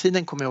under den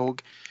tiden kommer jag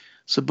ihåg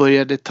så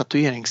började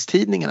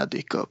tatueringstidningarna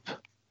dyka upp.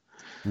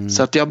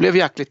 Så att jag blev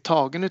jäkligt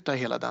tagen utav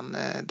hela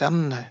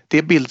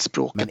det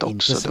bildspråket också. Men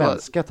inte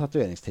svenska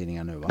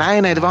tatueringstidningar nu, va?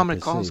 Nej, det var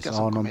amerikanska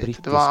som kom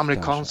hit. Det var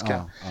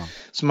amerikanska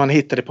som man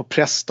hittade på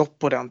pressstopp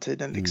på den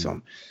tiden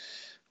liksom.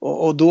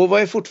 Och då var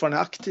jag fortfarande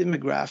aktiv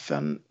med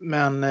grafen,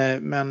 men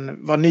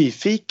var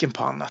nyfiken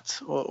på annat.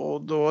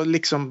 Och då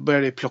liksom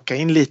började jag plocka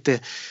in lite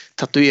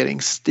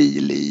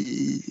tatueringsstil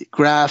i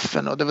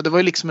grafen. Och det var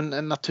ju liksom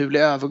en naturlig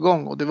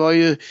övergång. Och det var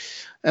ju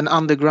en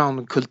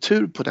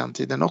underground-kultur på den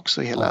tiden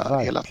också,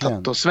 hela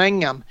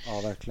tattosvängen.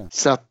 Ja, verkligen.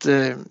 Så att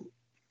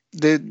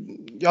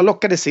jag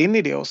lockades in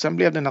i det, och sen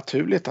blev det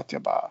naturligt att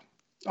jag bara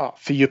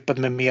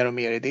fördjupade mig mer och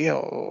mer i det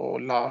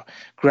och la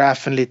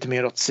grafen lite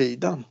mer åt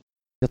sidan.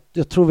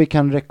 Jag tror vi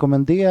kan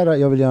rekommendera,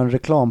 jag vill göra en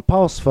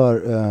reklampaus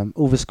för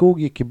Ove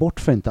Skog gick ju bort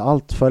för inte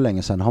allt för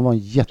länge sedan. Han var en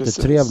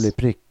jättetrevlig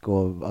prick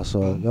och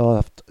alltså, jag har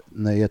haft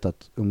nöjet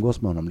att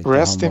umgås med honom lite.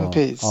 Rest in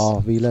peace.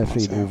 Ja, vila i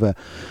frid Ove.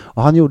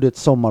 Och han gjorde ett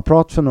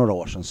sommarprat för några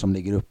år sedan som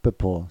ligger uppe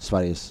på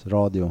Sveriges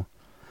Radio.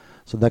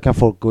 Så där kan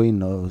folk gå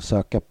in och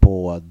söka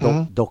på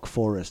Doc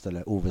Forest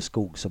eller Ove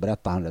Skog, så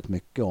berättar han rätt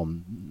mycket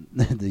om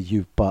det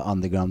djupa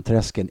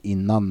underground-träsken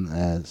innan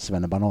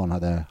Svenne Banan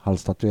hade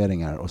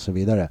halstatueringar och så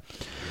vidare.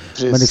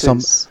 Precis. Men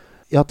liksom,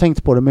 jag har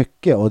tänkt på det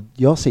mycket och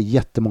jag ser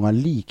jättemånga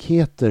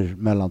likheter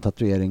mellan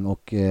tatuering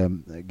och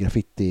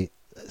graffiti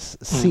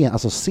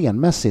alltså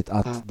scenmässigt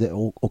att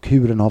och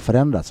hur den har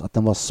förändrats. Att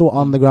den var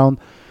så underground,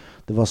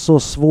 det var så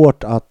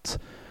svårt att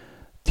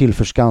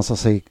tillförskansa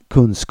sig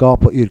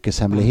kunskap och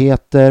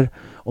yrkeshemligheter.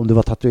 Om du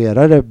var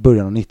tatuerare i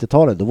början av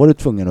 90-talet, då var du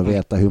tvungen att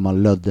veta hur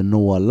man lödde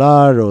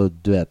nålar och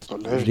du vet,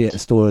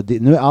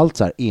 nu är allt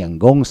så här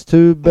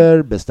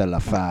engångstuber, beställa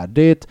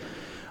färdigt.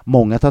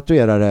 Många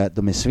tatuerare,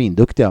 de är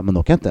svinduktiga men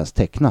de kan inte ens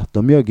teckna.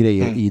 De gör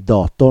grejer i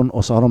datorn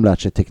och så har de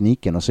lärt sig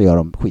tekniken och så gör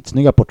de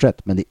skitsnygga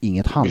porträtt, men det är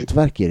inget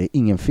hantverk i det,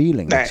 ingen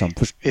feeling. Nej, liksom.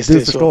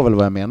 du förstår väl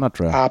vad jag menar,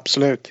 tror jag.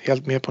 Absolut,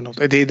 helt med på något.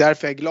 Det är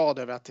därför jag är glad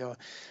över att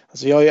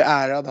jag är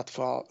ärad att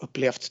få ha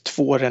upplevt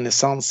 2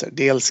 renässanser.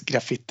 Dels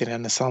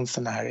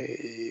graffiti-renässansen här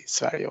i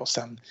Sverige och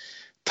sen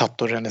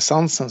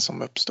tattoo-renässansen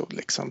som uppstod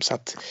liksom. Så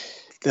att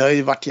det har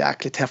ju varit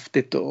jäkligt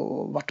häftigt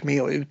och varit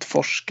med och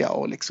utforska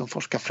och liksom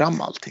forska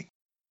fram allting.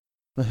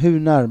 Men hur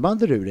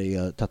närmade du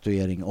dig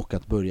tatuering och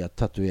att börja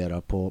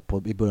tatuera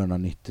i början av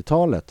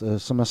 90-talet?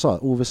 Som jag sa,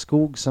 Ove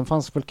Skog, sen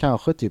fanns väl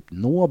kanske typ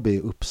Nåby i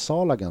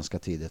Uppsala ganska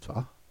tidigt,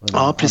 va?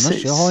 Ja, precis.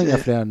 Annars, jag har inga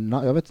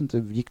fler, jag vet inte,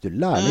 gick du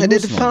lärling? Nej,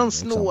 det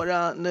fanns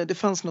det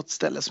fanns något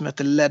ställe som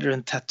heter Leather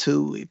and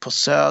Tattoo på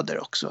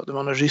Söder också. Det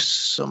var någon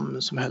ryss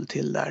som höll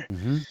till där.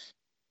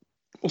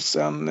 Och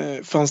sen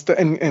fanns det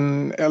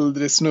en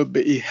äldre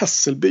snubbe i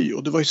Hässelby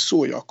och det var ju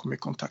så jag kom i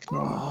kontakt med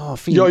honom.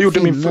 Jag gjorde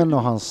finnen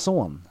och hans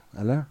son,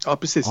 eller? Ja,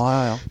 precis.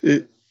 Ja.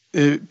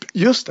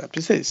 Just det,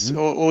 precis.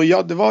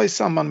 Och det var i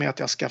samband med att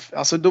jag skaffade,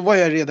 alltså då var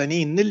jag redan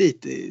inne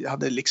lite,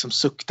 hade liksom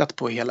suktat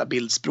på hela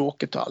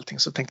bildspråket och allting,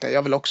 så tänkte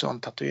jag vill också ha en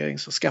tatuering,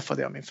 så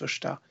skaffade jag min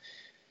första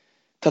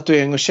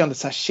tatuering och kände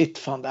så här, shit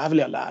fan, det här vill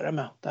jag lära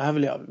mig, det här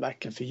vill jag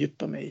verkligen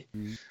fördjupa mig i.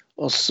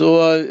 Och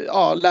så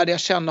lärde jag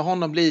känna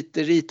honom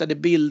lite, ritade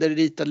bilder,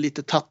 ritade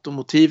lite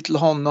tattomotiv till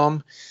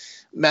honom.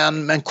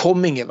 Men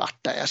kom ingen vart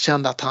där. Jag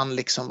kände att han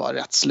liksom var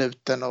rätt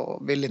sluten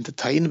och ville inte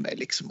ta in mig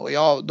liksom. Och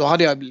då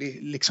hade jag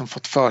liksom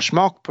fått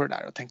försmak på det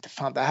där och tänkte,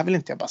 fan, det här vill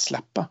inte jag bara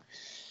släppa.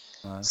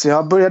 Nej. Så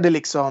jag började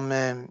liksom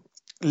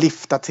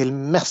lifta till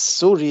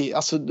mässor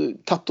alltså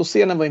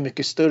tattoscenen var ju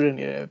mycket större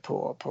nere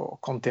på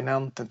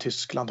kontinenten,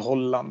 Tyskland,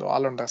 Holland och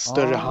alla de där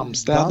större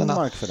hamnstäderna.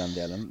 Danmark för den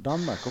delen,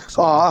 Danmark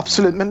också. Ja,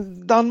 absolut,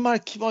 men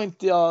Danmark var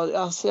inte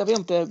alltså jag vet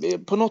inte,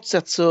 på något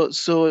sätt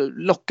så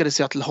lockades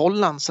jag till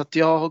Holland, så att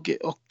jag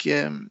och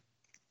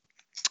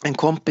en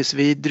kompis,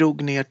 vi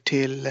drog ner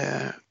till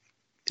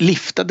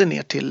liftade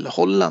ner till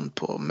Holland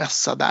på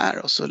mässa där,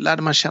 och så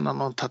lärde man känna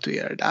någon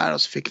tatuerare där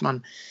och så fick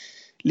man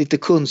lite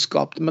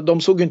kunskap, men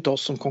de såg ju inte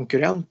oss som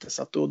konkurrenter,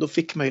 så att då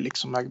fick man ju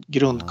liksom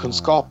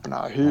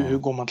grundkunskaperna, hur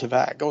går man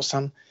tillväga, och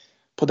sen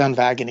på den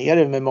vägen är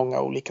det med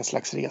många olika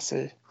slags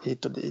resor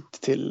hit och dit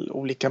till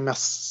olika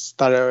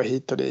mästare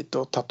hit och dit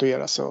och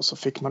tatuera sig, och så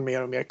fick man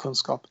mer och mer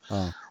kunskap.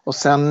 Och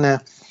sen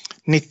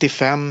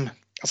 95,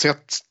 alltså jag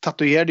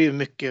tatuerade ju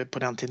mycket på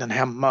den tiden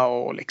hemma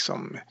och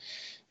liksom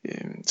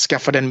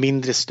skaffade en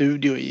mindre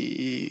studio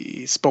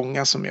i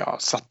Spånga som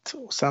jag satt,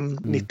 och sen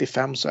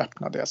 95 så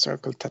öppnade jag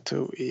Circle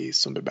Tattoo i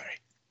Sundbyberg.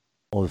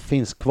 Och det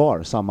finns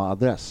kvar samma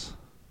adress?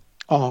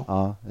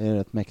 Ja, det är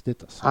rätt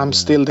mäktigt alltså. I'm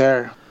still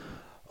there.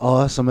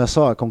 Ja, som jag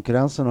sa,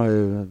 konkurrensen har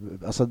ju,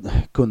 alltså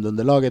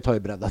kundunderlaget har ju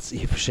breddats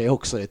i och för sig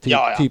också, typ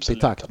absolut, i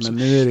takt. Absolut.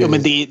 Men nu är det ju...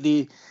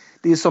 men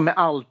det är som med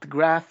allt,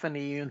 grafen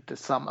är ju inte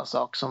samma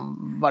sak som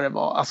vad det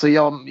var. Alltså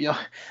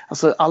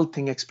alltså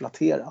allting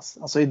exploateras.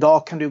 Alltså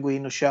idag kan du gå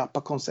in och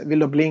köpa koncept. Vill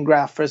du bli en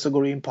graffer så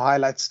går du in på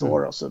Highlight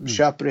Store och så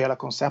köper du hela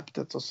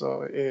konceptet och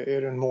så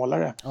är du en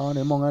målare. Ja, det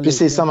är många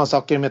precis samma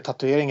saker med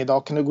tatuering.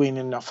 Idag kan du gå in i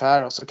en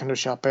affär och så kan du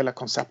köpa hela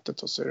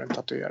konceptet och så är du en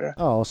tatuerare.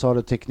 Ja, och så har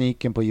du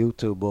tekniken på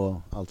YouTube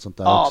och allt sånt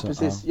där Ja, också.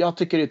 precis. Ja. Jag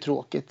tycker det är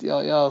tråkigt.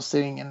 Jag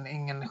ser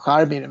ingen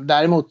charm i det.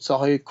 Däremot så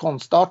har ju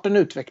konstarten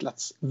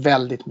utvecklats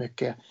väldigt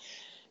mycket.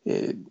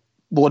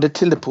 Både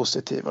till det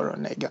positiva och det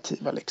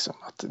negativa liksom.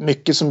 Att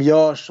mycket som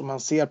görs som man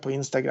ser på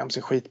Instagram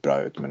ser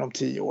skitbra ut, men om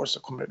 10 år så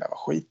kommer det där vara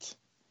skit.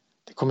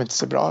 Det kommer inte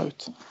se bra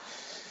ut.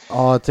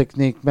 Ja,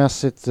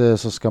 teknikmässigt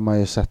så ska man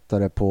ju sätta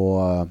det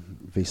på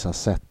vissa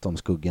sätt om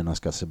skuggorna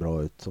ska se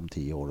bra ut om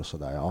 10 år och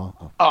sådär.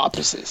 Ja,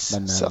 precis.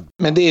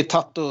 Men det är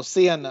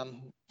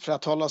tattoo-scenen. För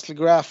att hålla oss till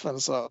grafen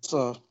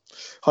så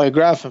har ju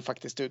grafen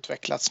faktiskt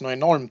utvecklats något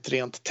enormt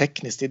rent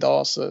tekniskt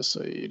idag, så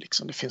är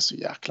liksom, det finns så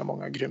jäkla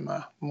många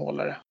grymma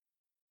målare.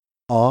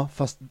 Ja,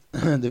 fast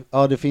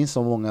det finns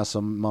så många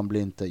som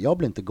jag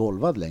blir inte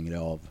golvad längre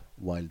av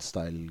wild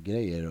style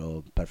grejer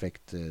och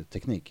perfekt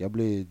teknik.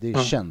 Det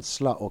är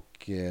känsla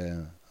och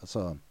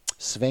alltså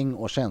sväng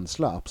och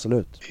känsla,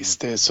 absolut.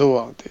 Visst, det är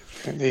så.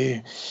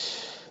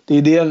 Det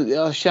är det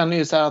jag känner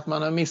ju så här att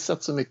man har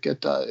missat så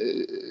mycket av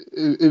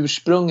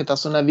ursprunget.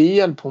 Alltså när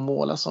vi höll på att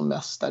måla som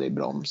mest där i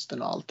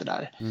Bromsten och allt det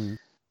där.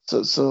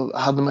 Så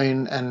hade man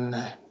ju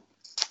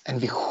en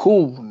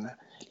vision.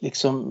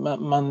 Liksom,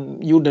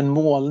 man gjorde en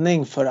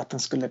målning för att den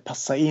skulle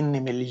passa in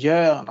i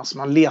miljön. Alltså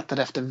man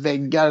letade efter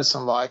väggar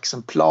som var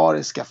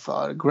exemplariska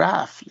för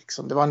graph.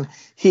 Liksom. Det var en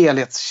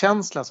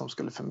helhetskänsla som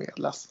skulle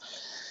förmedlas.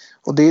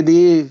 Och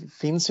det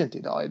finns ju inte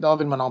idag. Idag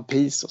vill man ha en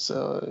piece och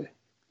så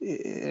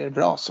är det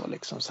bra så.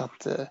 Liksom. Så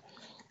att,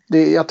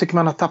 jag tycker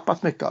man har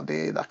tappat mycket av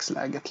det i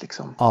dagsläget.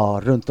 Liksom.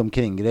 Ja, runt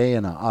omkring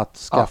grejerna. Att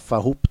skaffa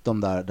ihop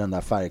den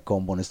där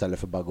färgkombon istället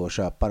för bara gå och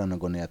köpa den och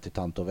gå ner till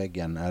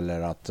tantoväggen.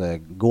 Eller att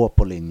gå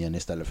på linjen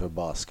istället för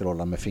bara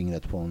scrolla med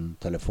fingret på en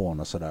telefon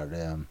och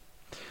sådär.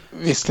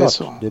 Visst är det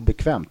så. Det är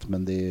bekvämt,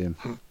 men det är...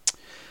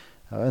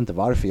 Jag vet inte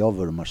varför jag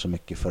vurmar så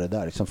mycket för det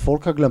där. Liksom,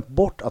 folk har glömt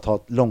bort att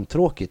ha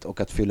långtråkigt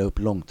och att fylla upp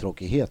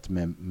långtråkighet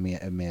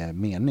med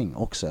mening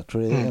också. Jag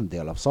tror det är en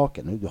del av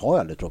saken. Du har ju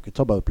aldrig tråkigt.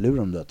 Ta bara upp luren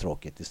om du har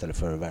tråkigt istället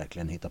för att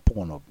verkligen hitta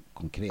på något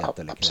konkret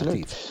eller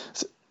kreativt.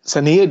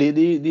 Sen är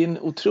det är en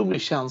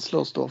otrolig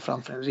känsla att stå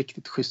framför en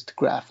riktigt schysst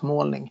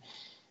graphmålning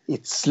i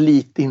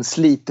en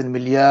sliten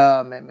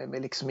miljö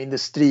med liksom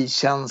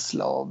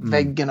industrikänsla och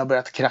väggen har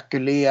börjat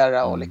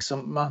krackulera och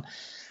liksom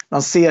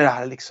man ser det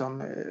här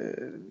liksom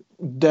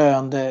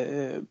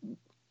döende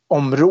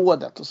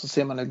området och så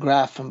ser man hur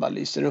graphen bara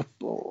lyser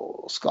upp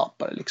och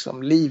skapar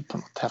liksom liv på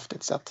något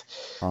häftigt sätt.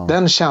 Ja.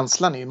 Den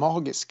känslan är ju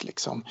magisk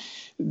liksom.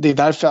 Det är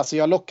därför alltså,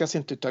 jag lockas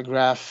inte utav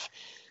graph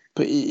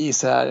i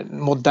så här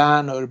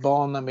moderna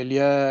urbana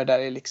miljöer där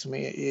det liksom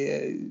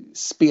är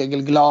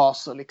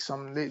spegelglas och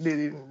liksom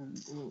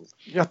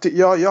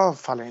jag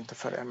faller inte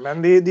för det,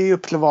 men det är ju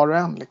upp till var och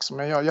en liksom.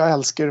 Jag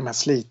älskar de här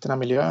slitna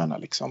miljöerna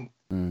liksom.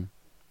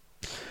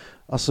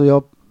 Alltså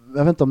jag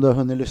vet inte om du har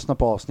hunnit lyssna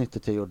på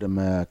avsnittet jag gjorde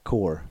med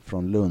Core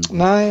från Lund.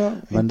 Nej,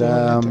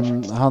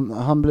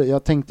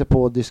 jag tänkte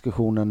på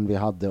diskussionen vi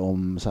hade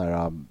om så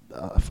här,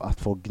 att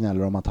folk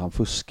gnäller om att han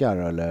fuskar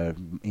eller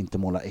inte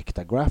målar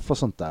äkta graph och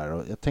sånt där.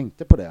 Och jag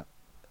tänkte på det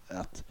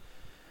att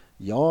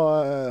jag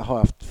har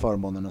haft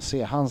förmånen att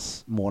se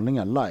hans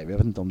målningar live. Jag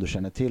vet inte om du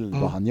känner till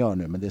vad han gör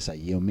nu, men det är så här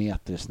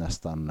geometriskt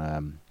nästan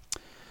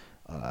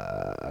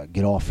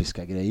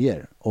grafiska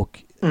grejer.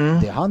 Och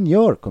det han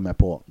gör, kom jag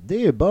på, det är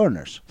ju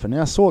burners. För när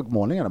jag såg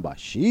målningarna bara,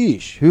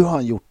 sheesh, hur har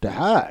han gjort det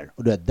här?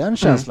 Och den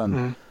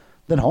känslan,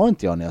 den har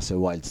inte jag när jag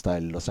ser Wild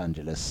Style Los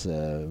Angeles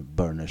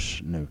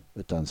burners nu.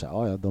 Utan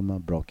så, de har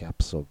bra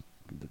caps och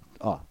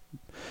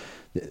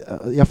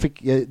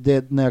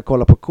när jag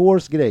kollar på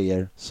Cores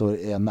grejer så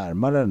är jag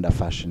närmare den där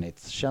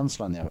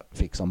Fascinate-känslan jag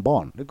fick som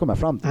barn. Det kommer jag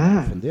fram till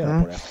och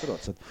funderar på det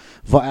efteråt. Så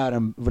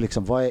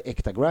vad är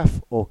äkta graph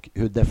och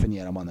hur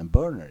definierar man en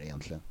burner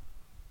egentligen?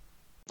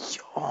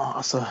 Ja,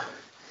 alltså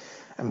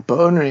en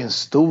burner är en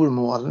stor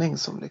målning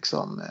som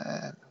liksom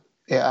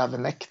är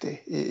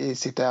övermäktig i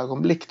sitt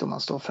ögonblick då man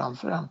står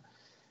framför den.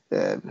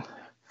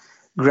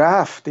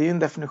 Graph, det är en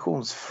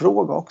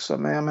definitionsfråga också,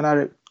 men jag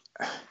menar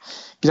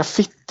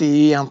graffiti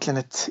är egentligen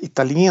ett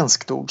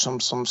italienskt ord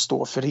som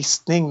står för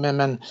ristning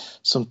men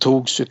som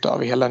togs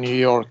av hela New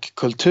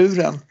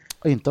York-kulturen.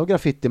 Och inte av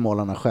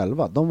graffitimålarna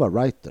själva, de var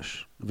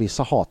writers.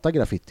 Vissa hatar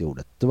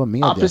graffiti-ordet. Det var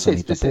media som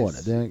hittade på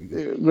det.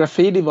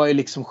 Graffiti var ju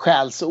liksom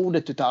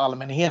skällsordet utav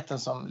allmänheten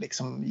som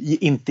liksom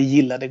inte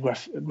gillade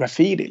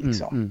graffiti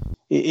liksom.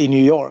 I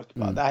New York.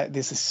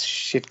 This is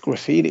shit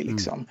graffiti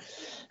liksom.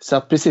 Så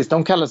att precis,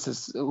 de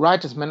kallades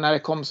writers, men när det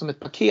kom som ett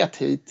paket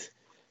hit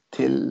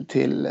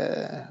till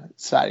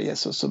Sverige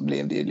så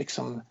blev det ju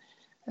liksom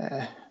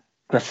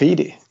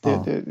graffiti.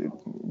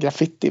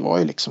 Graffiti var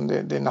ju liksom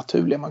det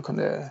naturliga man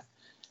kunde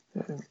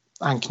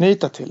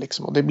anknyta till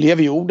liksom, och det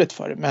blev ju ordet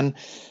för det. Men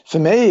för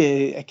mig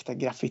är äkta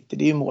graffiti,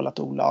 det är ju målat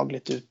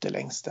olagligt ute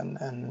längs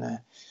en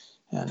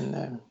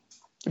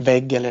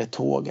vägg eller ett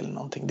tåg eller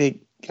någonting. Det är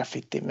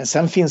graffiti. Men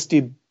sen finns det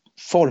ju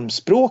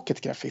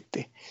formspråket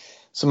graffiti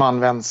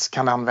som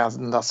kan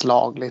användas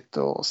lagligt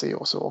och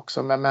så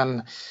också.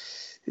 Men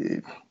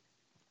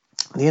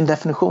det är en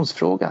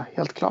definitionsfråga,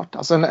 helt klart.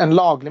 Alltså en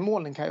laglig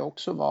målning kan ju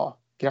också vara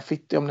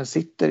graffiti om den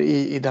sitter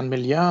i den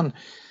miljön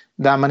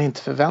där man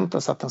inte förväntar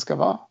sig att den ska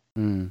vara.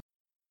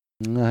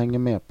 Jag hänger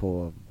med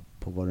på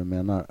vad du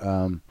menar.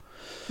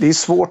 Det är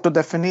svårt att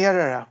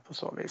definiera det på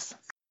så vis.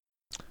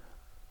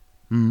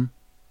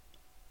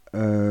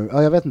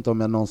 Jag vet inte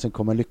om jag någonsin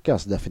kommer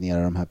lyckas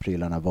definiera de här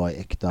prylarna. Vad är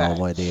äkta och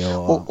vad är det?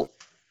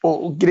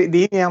 Och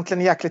det är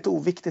egentligen jäkligt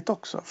oviktigt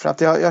också. För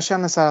att jag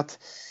känner så här att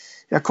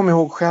jag kommer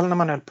ihåg själv när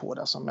man höll på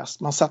där som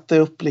mest. Man satte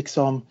upp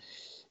liksom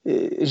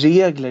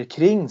regler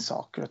kring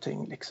saker och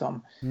ting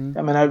liksom.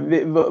 Jag menar,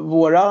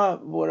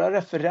 våra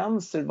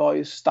referenser var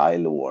ju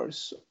Style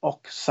Wars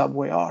och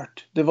Subway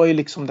Art. Det var ju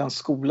liksom den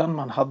skolan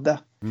man hade.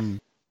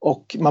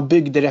 Och man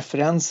byggde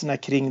referenserna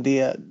kring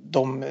det.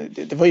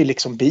 Det var ju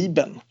liksom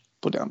Bibeln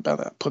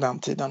på den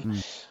tiden.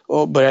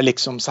 Och började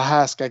liksom, så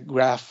här ska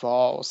graph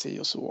vara och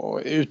så.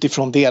 Och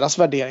utifrån deras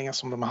värderingar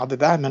som de hade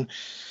där. Men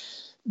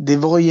det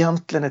var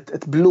egentligen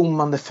ett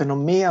blommande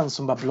fenomen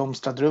som bara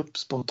blomstrade upp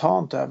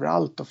spontant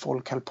överallt och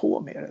folk höll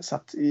på med det. Så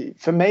att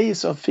för mig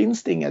så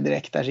finns det inga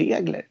direkta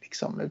regler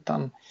liksom,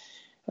 utan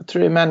jag tror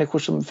det är människor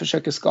som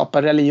försöker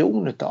skapa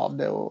religion utav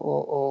det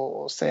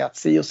och säga att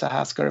si och så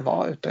här ska det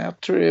vara. Utan jag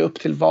tror det är upp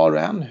till var och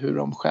en hur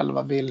de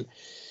själva vill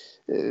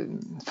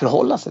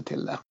förhålla sig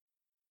till det.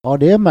 Ja,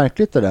 det är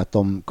märkligt det där att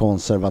de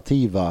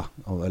konservativa,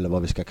 eller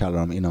vad vi ska kalla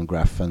dem inom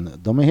grafen,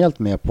 de är helt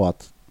med på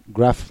att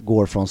graf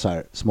går från så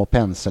här små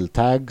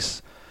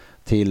penseltags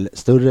till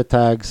större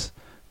tags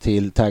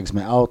till tags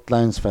med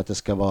outlines för att det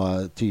ska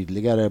vara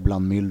tydligare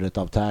bland myllret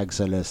av tags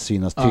eller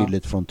synas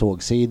tydligt från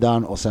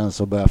tågsidan, och sen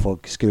så börjar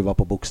folk skruva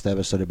på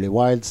bokstäver så det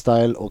blir wild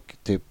style, och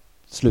typ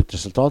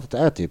slutresultatet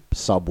är typ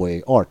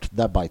Subway art.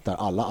 Där bitar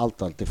alla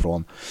allt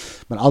ifrån.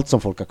 Men allt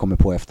som folk har kommit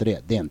på efter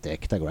det är inte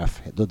äkta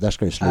graf. Där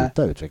ska det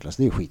sluta utvecklas.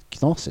 Det är ju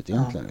skitknasigt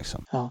egentligen.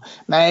 Liksom. Ja.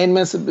 Nej,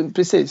 men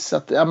precis. Så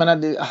att, jag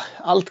menar,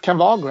 allt kan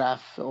vara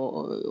graf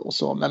och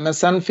så. Men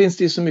sen finns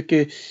det ju så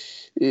mycket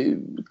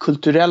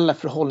kulturella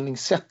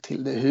förhållningssätt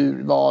till det.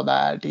 Vad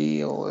är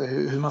det och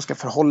hur man ska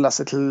förhålla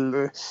sig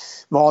till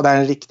vad är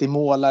en riktig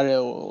målare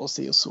och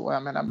så.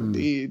 Jag menar,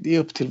 det är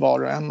upp till var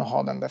och en att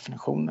ha den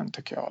definitionen,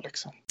 tycker jag.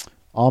 Liksom.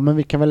 Ja, men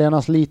vi kan väl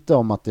enas lite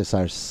om att det är så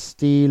här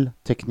stil,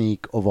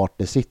 teknik och vart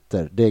det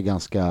sitter. Det är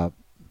ganska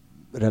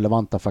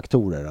relevanta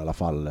faktorer i alla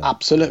fall.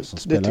 Absolut, som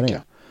spelar det tycker in.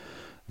 jag.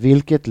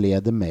 Vilket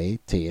leder mig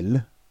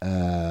till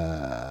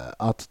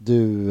att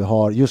du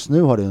har, just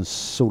nu har du en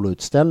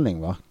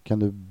soloutställning, va? Kan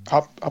du?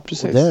 Ja,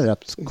 precis. Och det är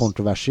rätt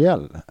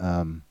kontroversiell.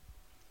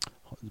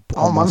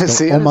 Om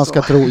man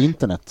ska tro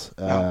internet.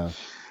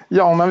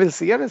 Ja, om man vill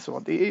se det så.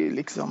 Det är ju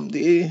liksom,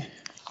 det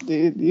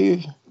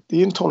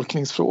är en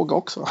tolkningsfråga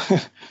också.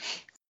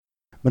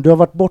 Men du har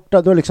varit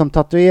borta, du har liksom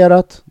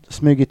tatuerat,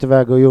 smugit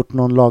iväg och gjort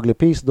någon laglig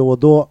piece då och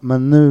då,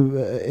 men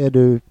nu är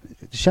du,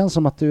 det känns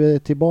som att du är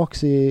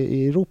tillbaks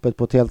i ropet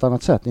på ett helt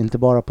annat sätt, inte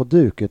bara på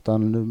duk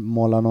utan du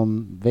målar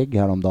någon vägg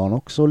häromdagen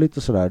också,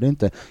 lite sådär. Det är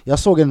inte, jag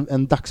såg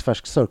en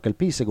dagsfärsk circle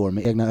piece igår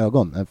med egna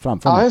ögon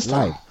framför mig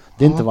live.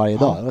 Det är inte varje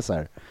dag, det var så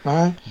här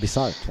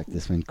bizarrt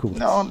faktiskt, men coolt.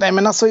 Ja, nej,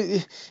 men alltså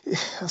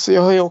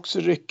jag har ju också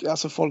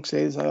folk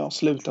säger så här, jag har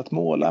slutat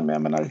måla, men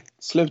jag menar,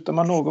 slutar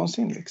man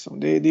någonsin liksom?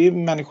 Det är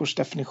människors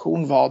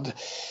definition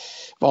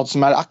vad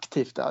som är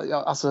aktivt.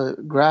 Alltså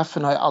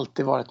grafen har ju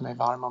alltid varit mig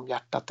varm om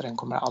hjärtat, den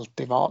kommer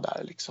alltid vara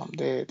där liksom.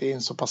 Det är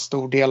en så pass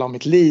stor del av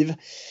mitt liv.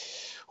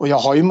 Och jag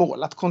har ju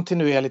målat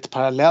kontinuerligt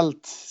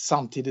parallellt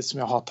samtidigt som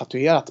jag har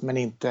tatuerat, men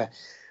inte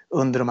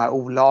under de här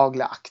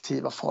olagliga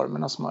aktiva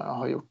formerna som jag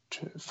har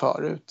gjort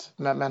förut.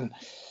 Men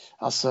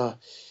alltså,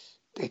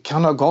 det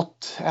kan ha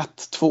gått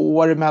 1-2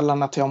 år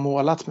mellan att jag har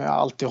målat, men jag har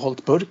alltid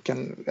hållit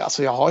burken.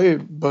 Alltså jag har ju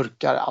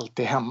burkar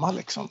alltid hemma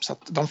liksom, så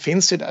att de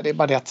finns ju där. Det är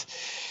bara det att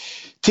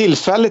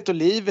tillfället och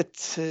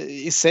livet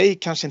i sig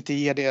kanske inte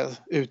ger det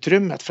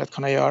utrymmet för att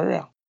kunna göra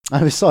det.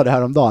 Vi sa det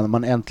här om dagen, när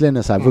man äntligen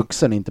är så här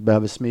vuxen, inte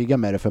behöver smyga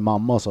med det för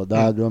mamma och så. Då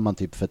är man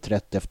typ för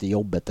trött efter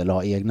jobbet eller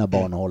har egna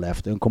barn att hålla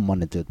efter. Då kommer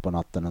man inte ut på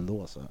natten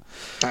ändå. Så.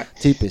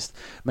 Typiskt.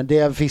 Men det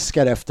jag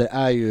fiskar efter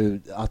är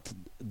ju att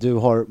du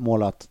har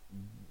målat,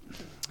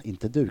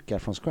 inte dukar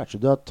från scratch.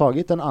 Du har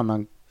tagit en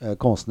annan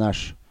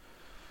konstnärs...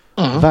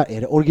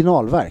 Är det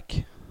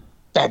originalverk?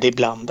 Nej, det är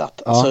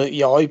blandat. Ja. Alltså,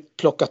 jag har ju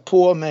plockat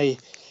på mig...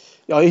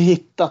 Jag har ju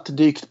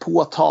dykt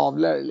på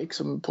tavlor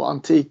liksom på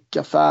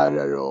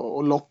antikaffärer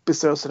och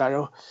loppisar och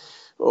sådär.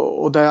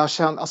 Och där jag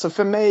känner, alltså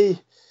för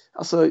mig,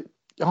 alltså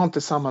jag har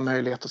inte samma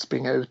möjlighet att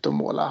springa ut och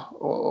måla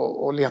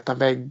och leta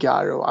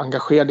väggar och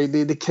engagera.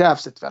 Det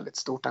krävs ett väldigt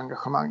stort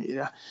engagemang i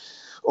det.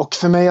 Och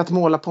för mig att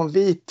måla på en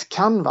vit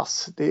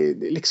canvas, det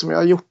liksom, jag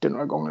har gjort det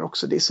några gånger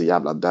också, det är så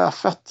jävla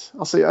döfött.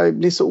 Alltså jag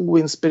blir så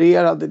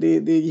oinspirerad,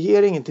 det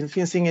ger ingenting, det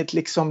finns inget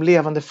liksom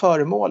levande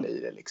föremål i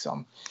det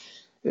liksom.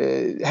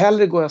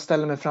 Hellre går jag och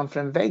ställer mig framför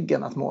en vägg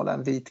än att måla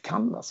en vit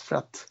canvas, för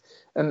att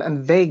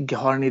en vägg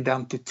har en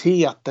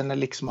identitet, den är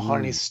liksom, har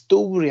en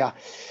historia.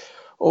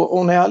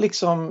 Och när jag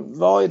liksom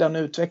var i den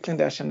utvecklingen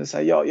där jag kände så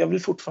här, jag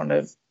vill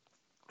fortfarande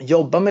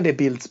jobba med det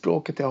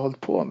bildspråket jag har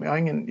hållit på med.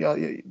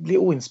 Jag blir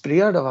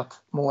oinspirerad av att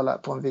måla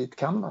på en vit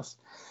canvas.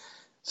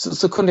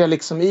 Så kunde jag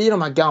liksom i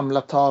de här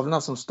gamla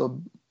tavlorna som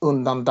står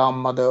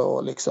undandammade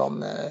och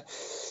liksom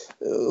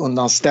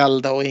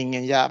undanställda och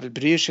ingen jävel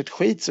bryr sig ett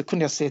skit, så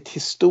kunde jag se ett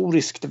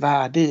historiskt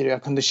värde i det.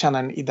 Jag kunde känna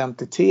en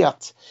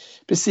identitet.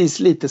 Precis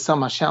lite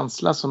samma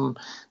känsla som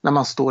när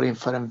man står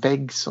inför en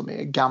vägg som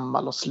är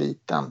gammal och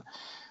sliten.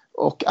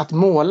 Och att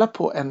måla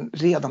på en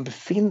redan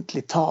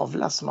befintlig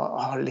tavla som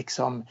har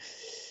liksom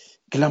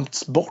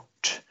glömts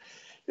bort,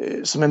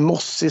 som är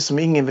mossig, som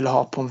ingen vill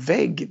ha på en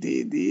vägg,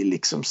 det är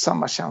liksom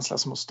samma känsla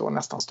som att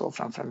nästan stå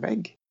framför en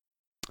vägg.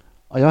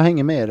 Ja, jag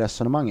hänger med i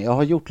resonemanget. Jag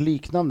har gjort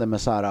liknande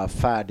med så här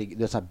färdig,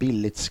 det är så här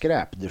billigt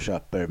skräp du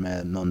köper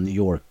med någon New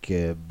York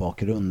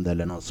bakgrund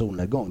eller någon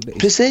solnedgång.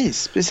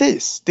 Precis.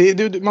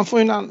 Man får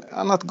ju en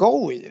annat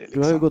go i det.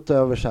 Liksom. Du har ju gått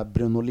över så här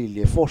Bruno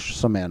Liljefors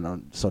som är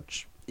någon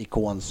sorts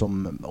ikon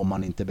som, om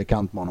man inte är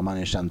bekant med honom, man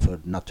är känd för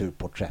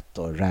naturporträtt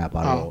och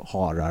rävar och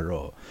harar,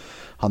 och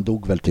han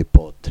dog väl typ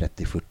på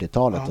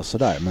 30-40-talet och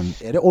sådär. Men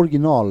är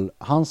det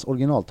hans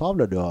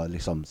originaltavlor du har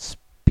liksom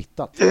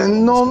spittat?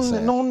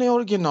 Någon är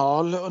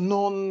original och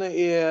någon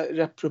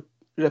är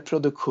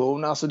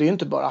reproduktion. Alltså det är ju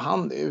inte bara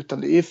han,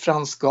 utan det är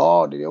Frans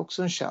Gard, det är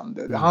också en känd.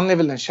 Han är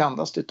väl den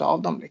kändaste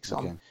utav dem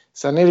liksom. Okay.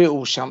 Sen är det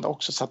okända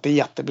också, så att det är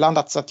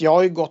jätteblandat. Så att jag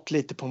har ju gått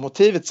lite på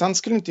motivet. Sen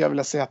skulle inte jag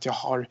vilja säga att jag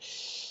har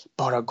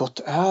bara gått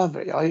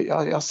över.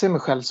 Jag ser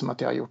mig själv som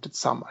att jag har gjort ett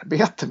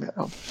samarbete med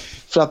dem.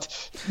 För att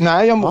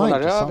när jag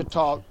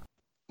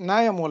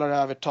målar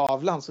över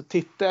tavlan så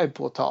tittar jag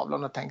på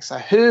tavlan och tänker så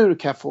här: hur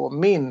kan jag få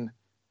min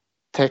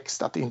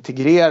text att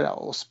integrera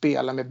och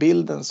spela med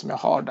bilden som jag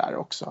har där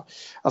också.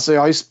 Alltså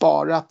jag har ju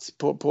sparat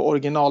på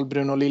original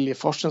Bruno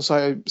Liljeforsen, så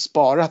har jag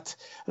sparat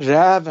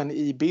räven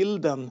i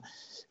bilden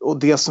och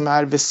det som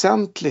är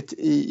väsentligt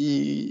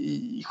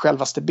i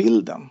självaste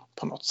bilden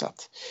på något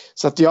sätt.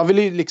 Så att jag vill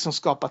ju liksom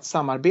skapa ett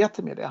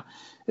samarbete med det.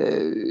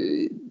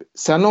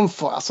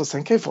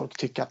 Sen kan ju folk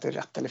tycka att det är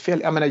rätt eller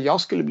fel. Jag menar,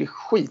 jag skulle bli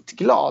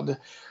skitglad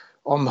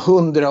om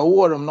 100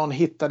 år om någon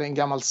hittade en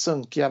gammal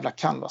sunkig jävla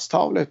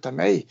canvastavla utan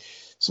mig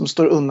som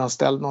står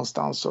undanställd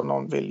någonstans och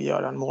någon vill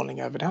göra en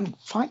målning över den.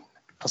 Fine.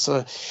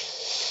 Alltså,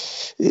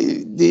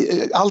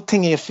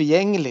 allting är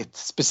förgängligt.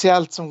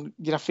 Speciellt som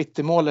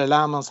graffitimålare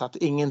lär man sig att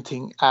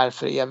ingenting är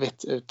för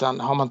evigt. Utan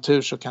har man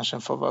tur så kanske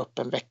den får vara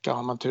uppe en vecka.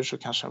 Har man tur så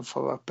kanske den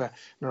får vara uppe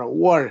några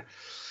år.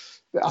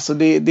 Alltså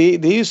det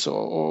är ju så.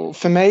 Och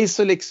för mig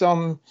så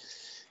liksom...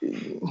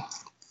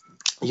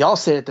 Jag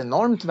ser ett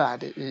enormt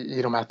värde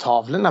i de här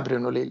tavlorna,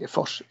 Bruno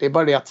Liljefors. Det är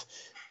bara det att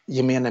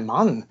gemene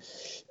man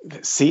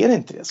ser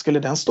inte det. Skulle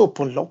den stå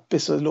på en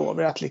loppis så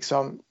lovar jag att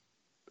liksom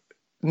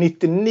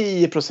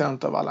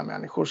 99% av alla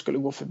människor skulle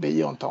gå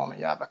förbi och inte ha någon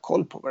jävla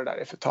koll på vad det där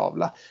är för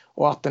tavla.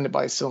 Och att den är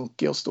bara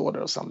sunkig och står där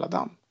och samlar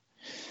damm.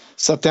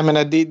 Så att jag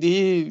menar, det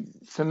är,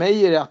 för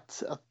mig är det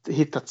att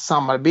hitta ett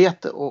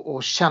samarbete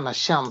och känna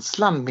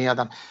känslan med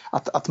den.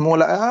 Att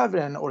måla över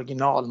en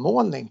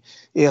originalmålning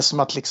är som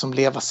att liksom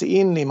leva sig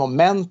in i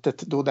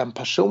momentet då den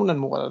personen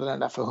målade den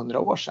där för 100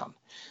 år sedan.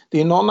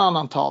 Det är någon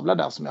annan tavla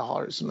där som jag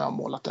har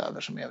målat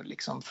över som är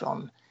liksom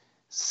från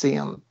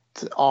sent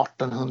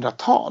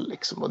 1800-tal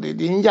liksom. Och det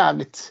är en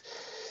jävligt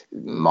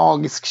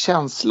magisk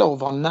känsla att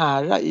vara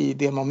nära i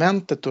det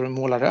momentet då du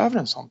målar över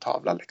en sån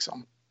tavla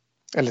liksom.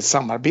 Eller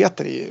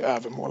samarbetar i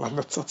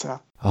övermålandet så att säga.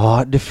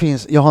 Ja, det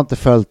finns. Jag har inte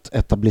följt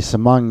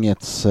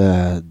etablissemangets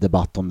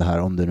debatt om det här,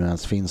 om det nu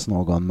ens finns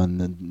någon,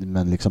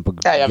 men liksom på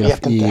jag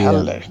vet inte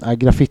heller.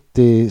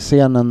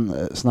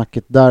 Graffiti-scenen,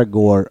 snacket där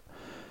går,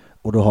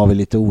 och då har vi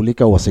lite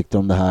olika åsikter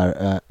om det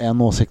här.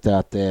 En åsikt är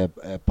att det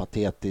är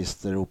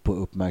patetiskt, rop på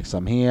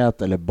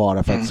uppmärksamhet eller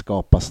bara för att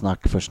skapa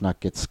snack för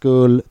snackets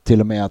skull.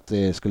 Till och med att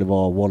det skulle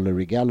vara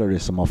Wallery Gallery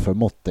som har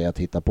förmått det att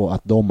hitta på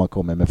att de har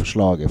kommit med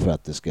förslag för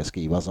att det ska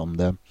skrivas om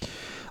det.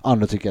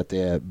 Andra tycker att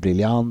det är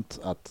briljant,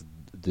 att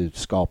du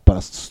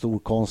skapar stor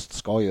konst,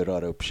 ska ju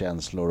röra upp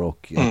känslor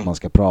och att man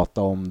ska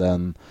prata om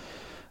den.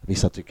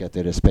 Vissa tycker att det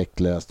är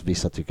respektlöst,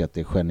 vissa tycker att det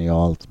är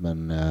genialt,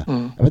 men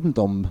jag vet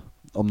inte om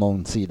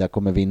någon sida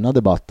kommer vinna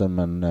debatten,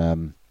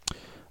 men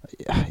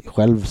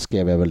själv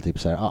skrev jag väl typ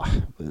så här,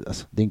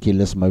 alltså, det är en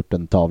kille som har gjort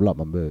en tavla,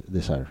 det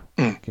är så här.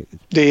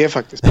 Det är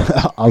faktiskt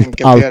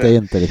allt är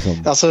inte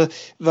liksom. Alltså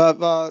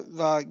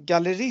vad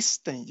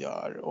galleristen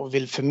gör och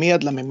vill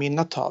förmedla med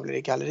mina tavlor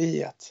i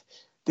galleriet,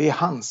 det är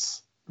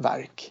hans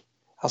verk.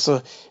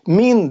 Alltså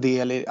min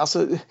del är,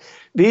 alltså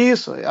det är ju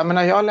så, jag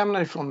menar, jag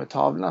lämnar ifrån mig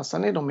tavlorna,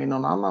 sen är de i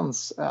någon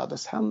annans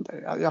ödes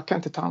händer. Jag kan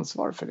inte ta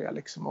ansvar för det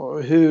liksom,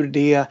 och hur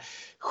det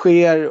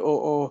sker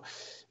och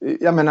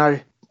jag menar,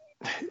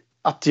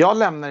 att jag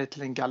lämnar det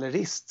till en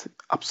gallerist,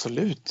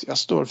 absolut. Jag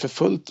står för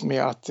fullt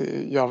med att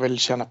jag vill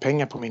tjäna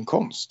pengar på min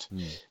konst.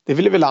 Det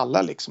vill väl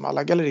alla liksom,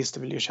 alla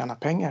gallerister vill ju tjäna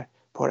pengar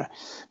på det.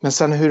 Men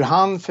sen hur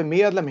han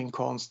förmedlar min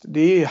konst,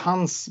 det är ju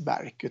hans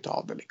verk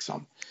utav det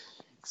liksom.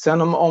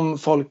 Sen om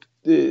folk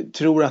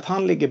tror att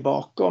han ligger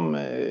bakom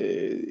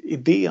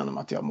idén om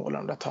att jag målar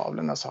de där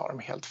tavlorna, så har de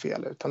helt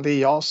fel. Utan det är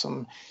jag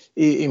som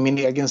i min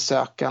egen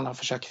sökan har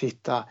försökt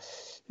hitta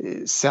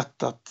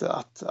sätt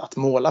att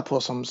måla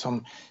på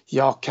som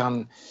jag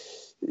kan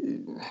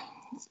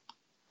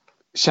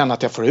känna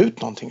att jag får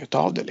ut någonting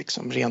utav det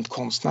liksom, rent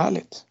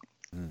konstnärligt.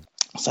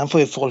 Sen får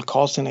ju folk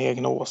ha sina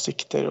egna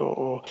åsikter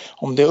och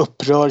om det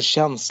upprör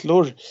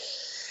känslor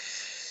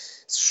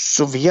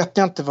så vet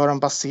jag inte vad de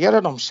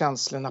baserar de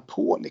känslorna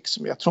på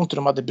liksom. Jag tror inte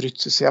de hade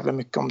brytt sig så jävla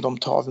mycket om de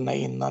tavlorna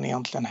innan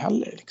egentligen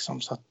heller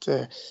liksom. Så att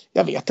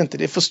jag vet inte,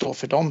 det får stå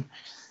för dem.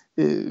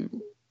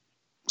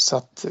 Så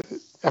att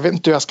jag vet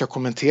inte hur jag ska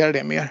kommentera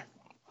det mer.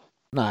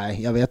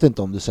 Nej, jag vet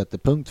inte om du sätter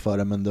punkt för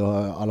det, men du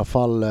har i alla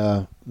fall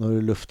nu har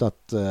du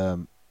luftat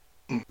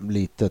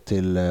lite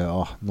till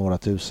några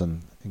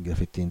tusen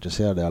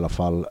graffiti-intresserade i alla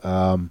fall.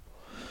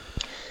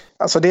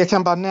 Alltså det jag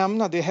kan bara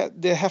nämna,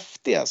 det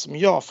häftiga som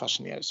jag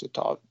fascineras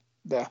utav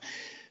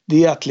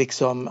det är att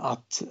liksom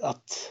att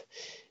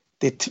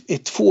det är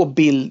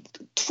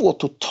två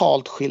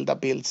totalt skilda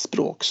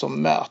bildspråk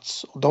som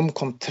möts, och de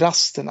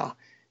kontrasterna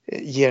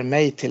ger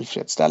mig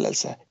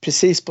tillfredsställelse.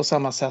 Precis på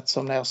samma sätt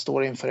som när jag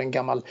står inför en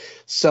gammal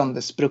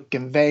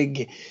söndersprucken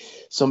vägg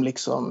som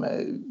liksom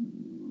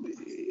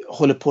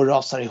håller på att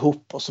rasa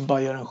ihop och så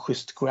bara gör en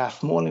schysst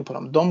graphmålning på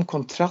dem. De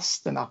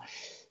kontrasterna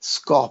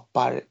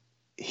skapar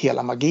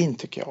hela magin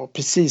tycker jag. Och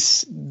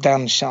precis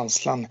den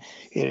känslan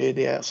är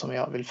det som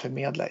jag vill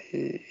förmedla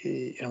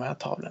i de här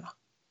tavlorna.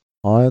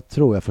 Ja, jag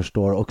tror jag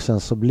förstår. Och sen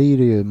så blir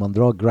det ju, man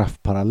drar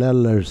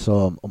graph-paralleller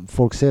så om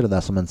folk ser det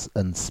där som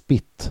en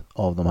spitt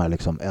av de här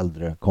liksom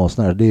äldre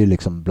konstnärer. Det är ju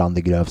liksom bland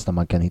det grövsta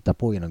man kan hitta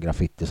på inom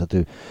graffiti. Så att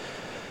du...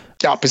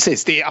 Ja,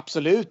 precis. Det är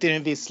absolut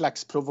en viss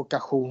slags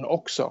provokation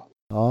också.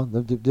 Ja,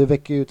 det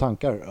väcker ju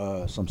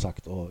tankar som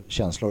sagt och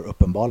känslor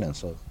uppenbarligen.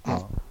 Så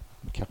ja,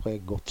 det kanske är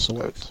gott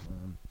så.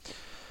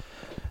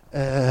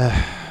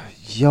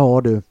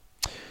 Ja du.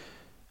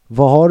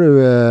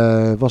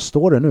 Vad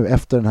står det nu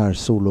efter den här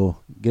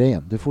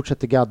solo-grejen? Du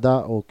fortsätter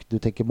gadda och du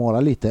tänker måla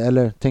lite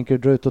eller tänker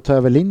du dra ut och ta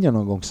över linjen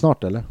någon gång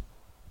snart eller?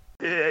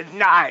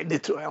 Nej, det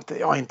tror jag inte.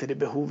 Jag har inte det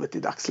behovet i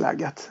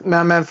dagsläget.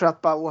 Men för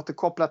att bara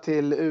återkoppla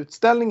till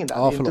utställningen där.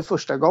 Det är inte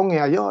första gången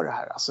jag gör det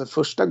här. Alltså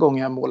första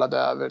gången jag målade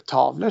över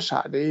tavlor så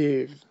här. Det är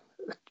ju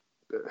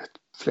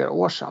flera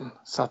år sedan.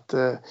 Så att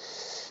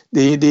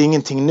det är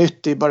ingenting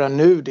nytt. Det är bara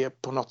nu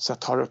det på något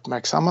sätt har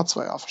uppmärksammats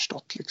vad jag har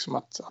förstått. Liksom,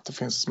 att det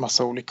finns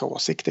massa olika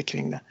åsikter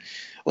kring det.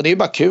 Och det är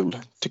bara kul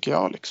tycker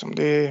jag. Liksom.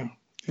 Det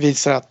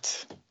visar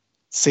att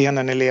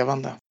scenen är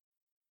levande.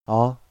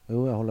 Ja,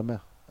 jo, jag håller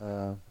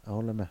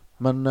med.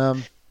 Men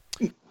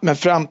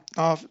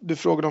du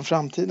frågade om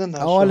framtiden där.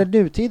 Ja, så. Eller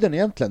nutiden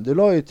egentligen. Du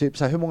la ju typ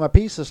så här, hur många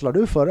pieces la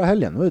du förra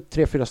helgen? Det var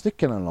 3-4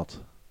 stycken eller något.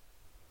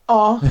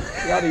 Ja,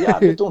 jag hade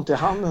jävligt ont i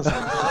handen.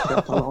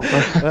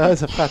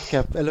 Så fat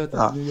cap,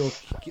 eller New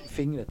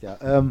York-fingret, ja.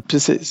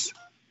 Precis.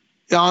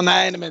 Ja,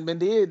 nej, men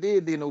det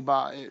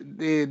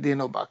är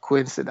nog bara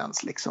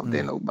coincidence liksom. Det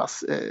är nog bara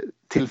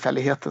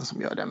tillfälligheten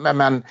som gör det.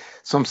 Men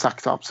som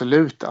sagt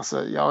absolut,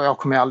 alltså, jag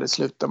kommer aldrig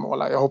sluta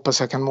måla. Jag hoppas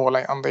jag kan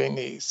måla ända in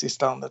i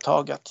sista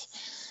andetaget.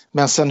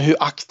 Men sen hur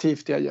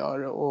aktivt jag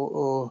gör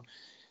och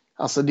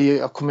alltså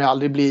jag kommer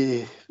aldrig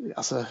bli,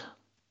 alltså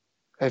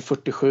jag är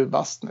 47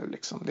 bast nu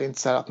liksom. Det är inte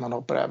så här att man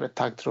hoppar över ett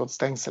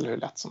taggtrådsstängsel hur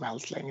lätt som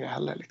helst längre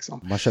heller liksom.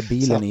 Man kör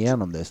bilen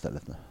igenom det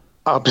istället nu.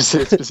 Ja,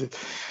 precis.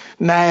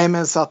 Nej,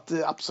 men så att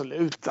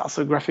absolut,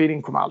 alltså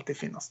graffitin kommer alltid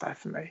finnas där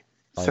för mig.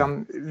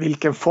 Sen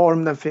vilken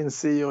form den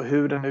finns i och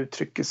hur den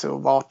uttrycker sig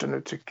och vart den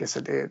uttrycker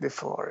sig, det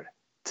får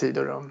tid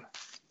och rum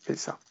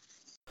visa.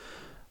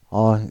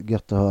 Ja,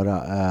 gött att höra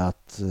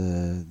att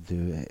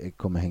du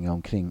kommer hänga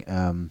omkring.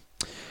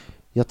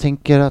 Jag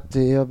tänker att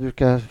jag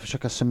brukar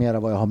försöka summera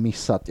vad jag har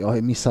missat. Jag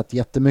har missat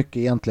jättemycket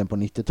egentligen på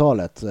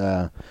 90-talet.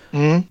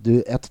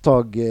 Ett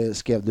tag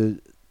skrev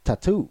du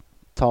Tattoo,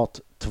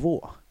 Tat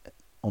 2.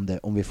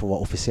 Om vi får vara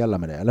officiella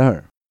med det, eller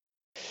hur?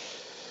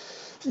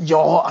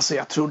 Ja, alltså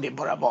jag tror det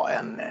bara var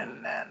en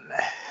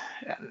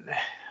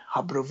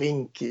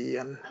habrovink i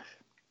en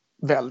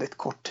väldigt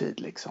kort tid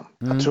liksom.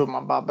 Jag tror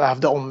man bara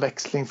behövde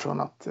omväxling från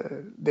att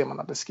det man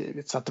hade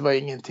skrivit. Så att det var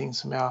ingenting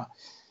som jag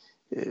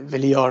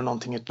ville göra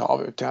någonting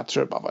utav, utan jag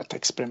tror det bara var ett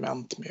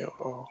experiment med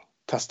att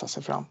testa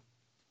sig fram.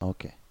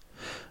 Okej.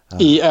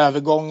 I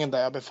övergången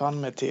där jag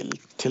befann mig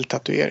till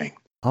tatuering.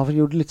 Ja, vi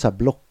gjorde lite så här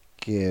block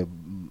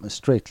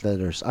straight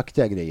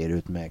letters-aktiga grejer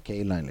ut med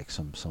K-line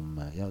liksom som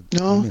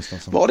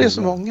var det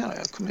så många?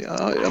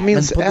 Jag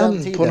minns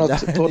en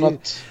på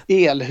något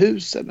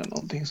elhus eller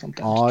någonting sånt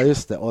där. Ja,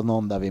 just det. Och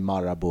någon där vid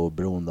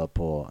Marabou-bron då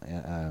på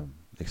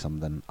liksom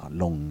den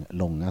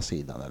långa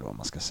sidan eller vad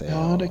man ska säga.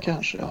 Ja, det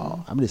kanske.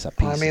 Ja. Men det är så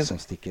här pieces som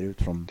sticker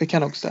ut från... Det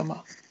kan också stämma.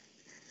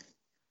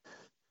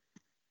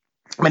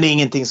 Men det är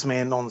ingenting som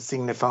är någon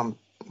signifant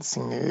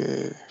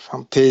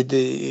tid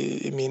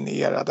i min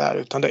era där,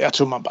 utan jag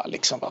tror man bara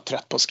liksom var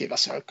trött på att skriva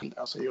circle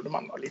där, så gjorde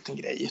man en liten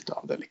grej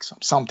av det liksom.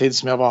 Samtidigt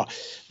som jag var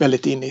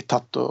väldigt inne i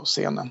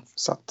tattoo-scenen,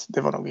 så att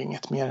det var nog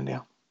inget mer än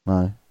det.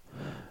 Nej.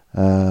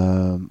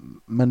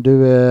 Men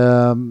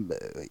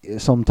du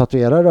som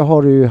tatuerare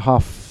har du ju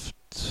haft,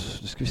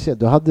 ska vi se,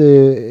 du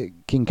hade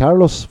King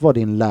Carlos var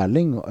din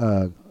lärling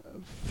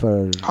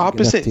för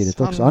rätt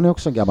tidigt också. Han är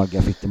också en gammal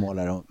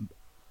graffitimålare.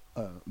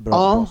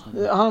 Ja,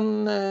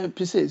 han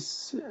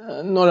precis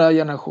några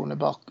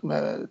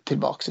generationer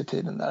tillbaks i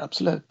tiden där,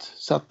 absolut.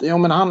 Så att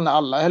men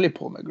alla höll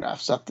på med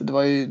graph, så att det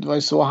var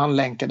ju så han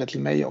länkade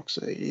till mig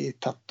också i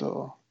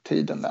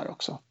tattoo-tiden där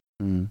också.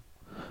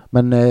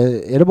 Men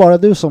är det bara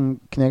du som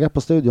knegar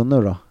på studion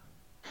nu då?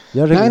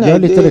 Gör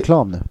lite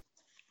reklam nu.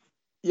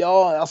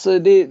 Ja, alltså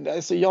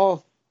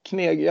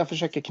jag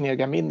försöker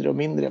knega mindre och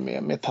mindre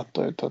med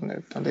tattoo utan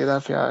det är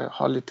därför jag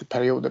har lite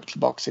perioder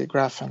tillbaks i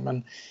graphen,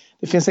 men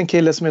det finns en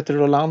kille som heter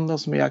Rolando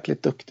som är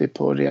jäkligt duktig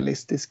på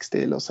realistisk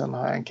stil, och sen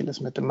har jag en kille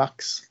som heter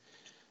Max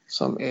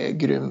som är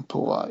grym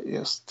på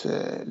just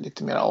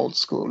lite mer old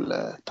school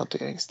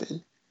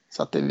tatueringsstil.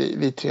 Så att det är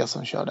vi tre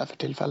som kör där för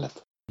tillfället.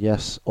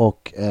 Yes,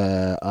 och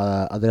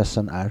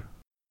adressen är?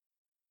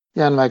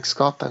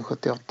 Järnvägsgatan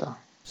 78.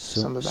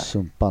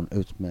 Sumpan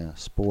ut med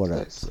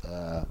spåret.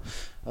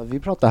 Vi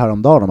pratade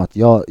häromdagen om att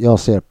jag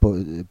ser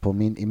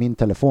i min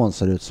telefon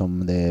ser det ut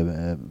som det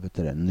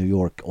är New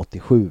York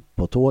 87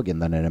 på tågen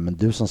där nere, men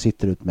du som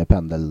sitter ut med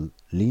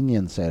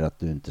pendellinjen säger att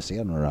du inte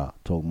ser några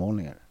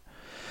tågmålningar.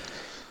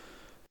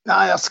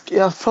 Nej,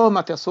 jag för mig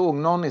att jag såg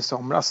någon i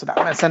somras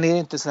sådär. Men sen är det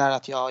inte så här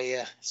att jag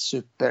är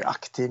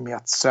superaktiv med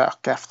att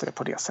söka efter det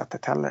på det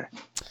sättet heller.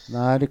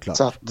 Nej, det är klart.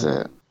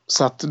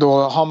 Så att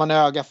då har man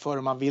öga för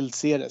om man vill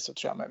se det, så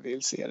tror jag man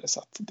vill se det. Så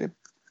att det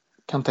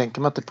kan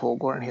tänka mig att det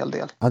pågår en hel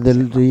del. Ja,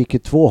 det gick ju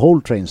 2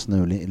 Whole Trains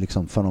nu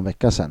liksom för någon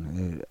vecka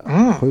sedan.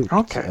 Sjukt.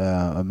 Okay.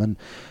 Men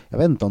jag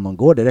vet inte om de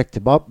går direkt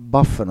till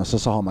buffen och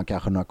så har man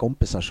kanske några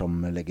kompisar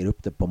som lägger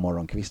upp det på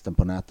morgonkvisten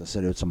på nätet.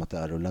 Ser det ut som att det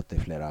har rullat i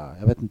flera...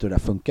 Jag vet inte hur det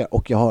funkar.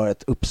 Och jag har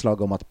ett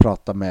uppslag om att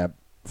prata med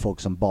folk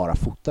som bara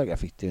fotar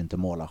graffiti och inte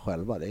målar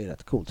själva. Det är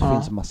rätt coolt. Det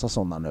finns en massa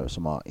sådana nu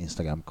som har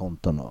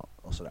Instagram-konton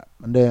och sådär.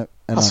 Men det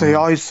alltså jag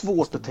har ju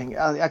svårt att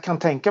tänka. Jag kan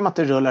tänka mig att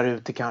det rullar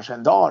ut i kanske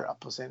en dag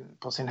då,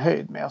 på sin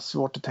höjd. Men jag har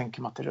svårt att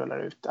tänka mig att det rullar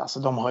ut. Alltså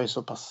de har ju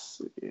så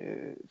pass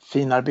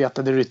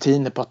finarbetade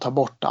rutiner på att ta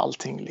bort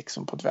allting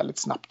liksom på ett väldigt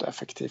snabbt och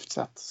effektivt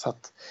sätt. Så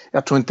att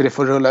jag tror inte det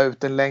får rulla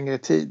ut en längre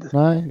tid.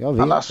 Nej, jag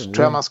vet. Annars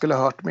tror jag man skulle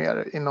ha hört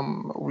mer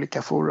inom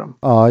olika forum.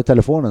 Ja, i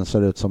telefonen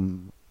ser det ut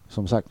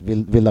som sagt,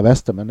 vilda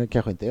väster, men det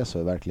kanske inte är så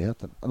i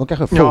verkligheten. De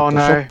kanske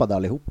photoshoppade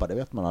allihopa, det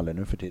vet man aldrig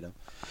nu för tiden.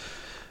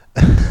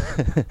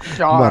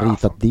 Ja, bara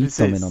ritat dit precis.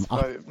 dem i någon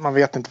app. Man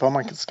vet inte vad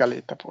man ska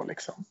lita på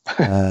liksom.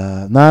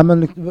 Nej,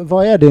 men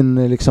vad är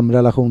din liksom,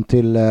 relation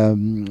till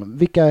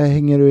vilka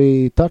hänger du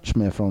i touch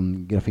med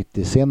från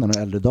graffiti-scenen och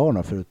äldre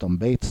dagarna förutom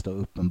Bates då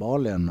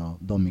uppenbarligen och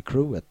de i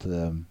crewet?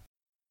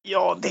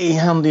 Ja, det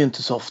händer ju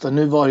inte så ofta.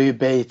 Nu var det ju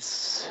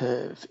Bates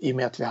i och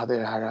med att vi hade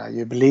det här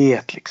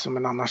jubileet liksom.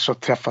 Men annars så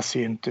träffas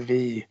ju inte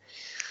vi.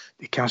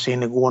 Det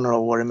kanske går några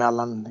år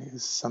emellan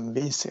sen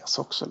vi ses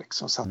också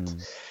liksom. Så att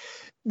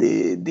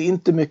det är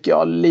inte mycket. Jag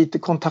har lite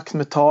kontakt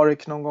med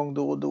Tarek någon gång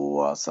då och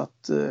då. Så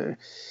att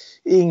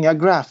inga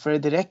graffer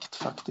direkt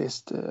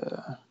faktiskt.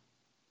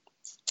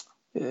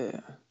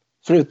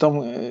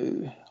 Förutom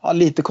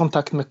lite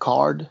kontakt med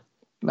Card.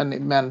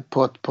 Men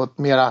på ett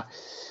mera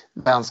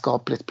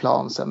vänskapligt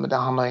plan sen, men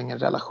han har ingen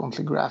relation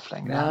till graf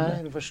längre.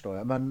 Nej, det förstår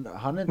jag. Men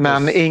han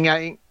är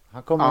inte...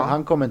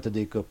 Han kommer inte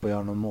dyka upp och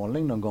göra någon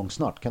målning någon gång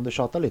snart. Kan du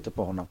tjata lite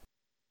på honom?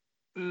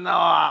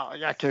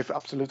 Jag kan ju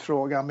absolut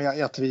fråga, men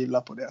jag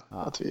tvivlar på det.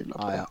 Ja. Jag tvivlar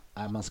på det.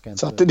 Nej, man ska inte...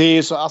 Så att det är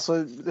ju så,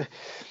 alltså,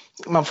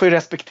 man får ju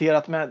respektera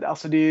att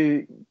alltså, det är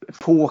ju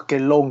poker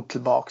långt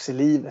tillbaks i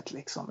livet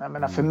liksom. Jag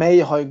menar, för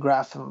mig har ju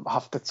grafen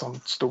haft ett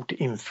sånt stort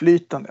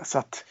inflytande så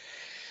att.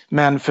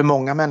 Men för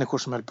många människor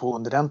som höll på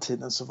under den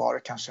tiden så var det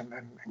kanske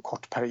en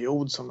kort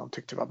period som de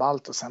tyckte var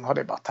ballt och sen har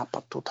det bara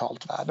tappat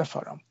totalt värde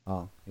för dem.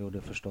 Ja, jo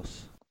det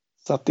förstås.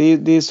 Så att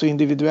det är så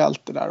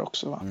individuellt det där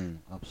också va?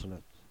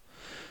 Absolut.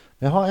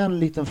 Jag har en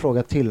liten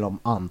fråga till om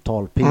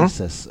antal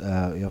pieces.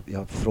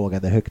 Jag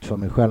frågade högt för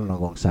mig själv någon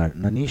gång så här.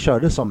 När ni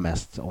körde som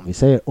mest, om vi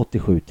säger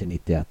 87 till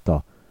 91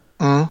 då.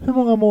 Hur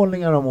många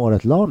målningar om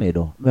året la ni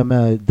då?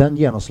 Med den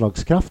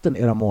genomslagskraften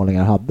era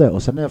målningar hade.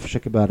 Och sen när jag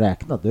försöker börja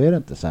räkna, då är det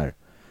inte så här.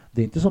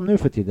 Det är inte som nu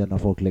för tiden när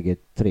folk lägger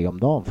 3 om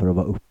dagen för att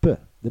vara uppe.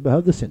 Det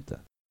behövdes inte.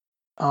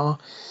 Ja,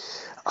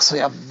 alltså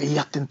jag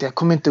vet inte. Jag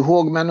kommer inte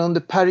ihåg. Men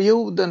under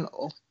perioden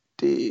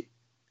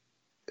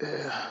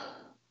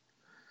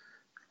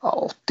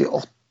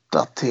 88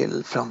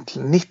 till fram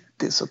till 90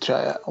 så tror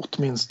jag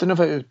åtminstone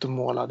var ute och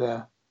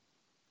målade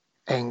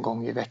en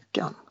gång i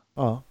veckan.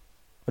 Ja,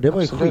 och det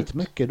var ju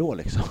skitmycket då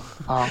liksom.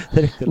 Ja.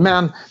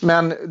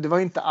 Men det var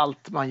inte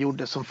allt man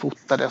gjorde som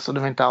fotades och det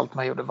var inte allt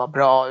man gjorde var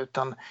bra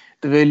utan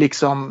det var ju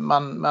liksom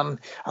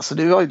alltså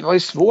det var ju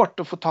svårt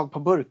att få tag på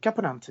burkar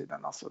på den tiden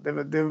alltså.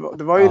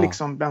 Det var ju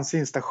liksom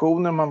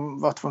bensinstationer man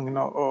var tvungen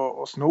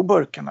att sno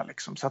burkarna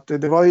liksom så att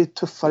det var ju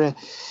tuffare.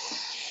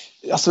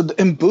 Alltså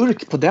en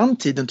burk på den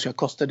tiden tror jag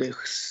kostade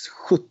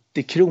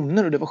 70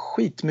 kronor och det var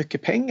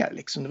skitmycket pengar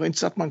liksom. Det var inte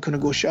så att man kunde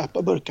gå och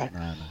köpa burkar.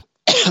 Nej.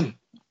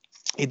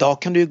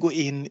 Idag kan du ju gå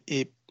in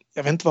i,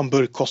 jag vet inte vad en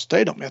burk kostar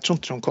i dem, jag tror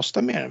inte de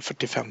kostar mer än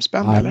 45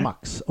 spänn. Nej, eller?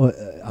 Max. Och,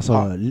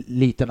 alltså,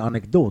 liten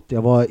anekdot.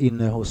 Jag var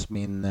inne hos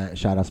min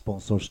kära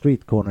sponsor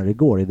Street Corner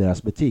igår i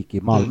deras butik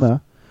i Malmö.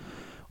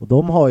 Och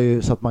de har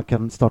ju så att man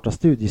kan starta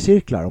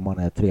studiecirklar om man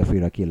är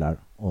 3-4 killar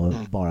och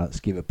bara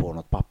skriver på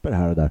något papper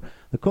här och där.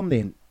 Då kom det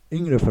in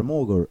yngre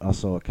förmågor,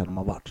 alltså kan de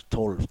ha varit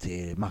 12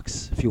 till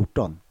max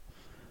 14.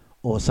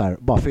 Och så här,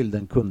 bara fyllde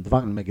en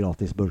kundvagn med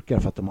gratis burkar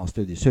för att de har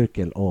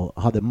studiecirkel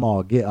och hade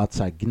mage att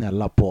så här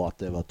gnälla på att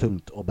det var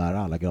tungt att bära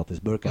alla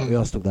gratis burkar. Och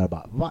jag stod där och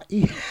bara, vad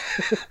i?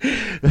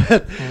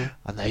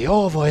 När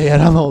jag var i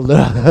eran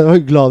ålder, jag var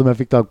glad om jag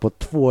fick tag på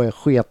 2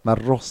 sketna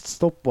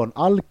roststopp och en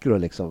Alcro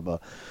liksom.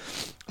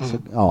 Så,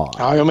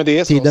 ja, men det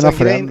är så. Tiderna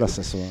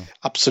förändras så.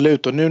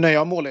 Absolut, och nu när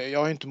jag målar, jag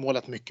har inte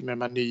målat mycket med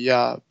de här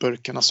nya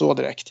burkarna så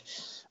direkt.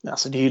 Men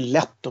alltså det är ju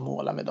lätt att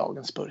måla med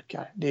dagens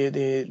burkar. Det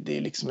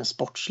är liksom en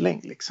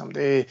sportsläng. Liksom.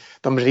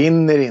 De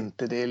rinner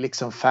inte. Det är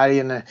liksom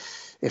färgen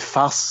är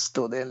fast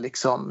och det är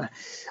liksom...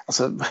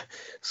 Alltså,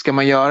 ska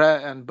man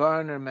göra en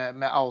burner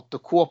med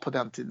autokå på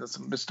den tiden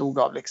som bestod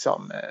av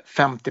liksom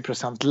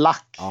 50%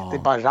 lack. Det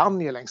bara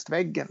rann ju längs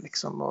väggen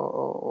liksom.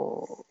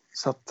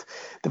 Så att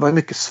det var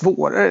mycket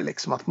svårare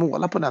liksom att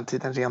måla på den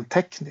tiden rent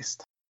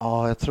tekniskt.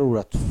 Ja, jag tror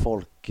att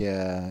folk...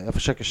 jag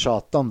försöker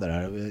tjata om det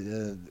här.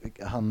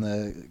 Han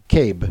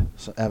Cabe,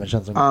 även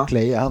känd som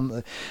Clay,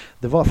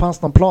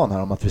 fanns någon plan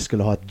här om att vi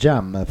skulle ha ett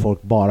jam med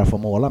folk bara får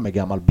måla med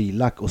gammal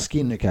billack och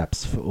skinny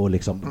caps och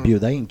liksom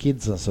bjuda in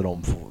kidsen så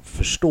de får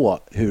förstå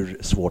hur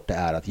svårt det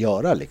är att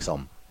göra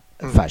liksom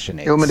fashion.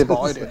 Jo, men det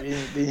var ju det.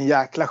 Det är en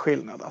jäkla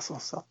skillnad alltså.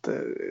 Så att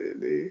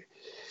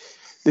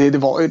det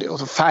var ju det. Och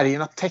så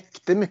färgerna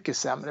täckte mycket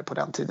sämre på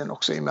den tiden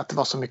också i och med att det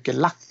var så mycket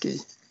lack i.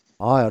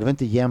 Ja, det var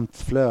inte jämnt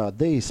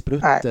flöde i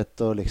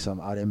spruttet och liksom,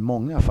 det är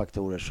många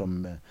faktorer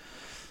som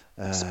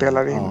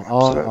spelar in.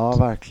 Ja,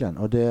 verkligen.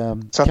 Och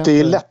så att det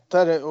är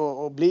lättare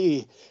att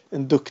bli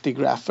en duktig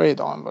graffare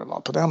idag än vad det var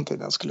på den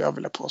tiden, skulle jag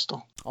vilja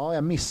påstå. Ja,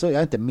 jag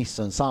är inte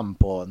missunnsam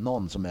på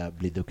någon som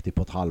blir duktig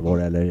på ett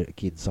halvår eller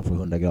kids som får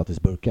 100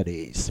 gratis burkar.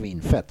 Det är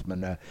svinfett,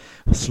 men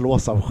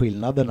slås av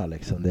skillnaderna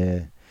liksom. Det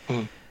är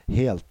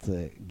helt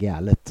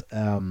galet.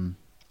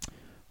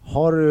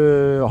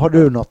 Har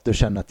du något du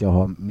känner att jag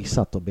har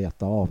missat att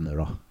beta av nu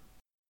då?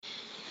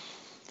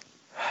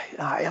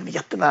 Nej, jag vet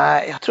inte.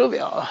 Nej, jag tror vi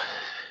har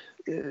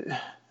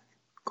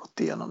gått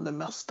igenom det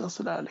mesta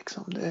sådär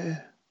liksom.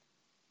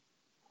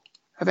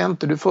 Jag vet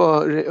inte, du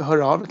får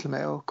höra av dig till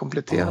mig och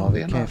komplettera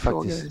vi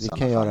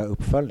kan göra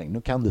uppföljning.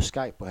 Nu kan du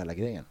Skype på hela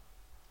grejen.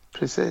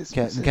 Precis.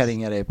 Du kan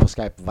ringa dig på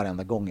Skype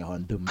varenda gång jag har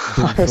en dum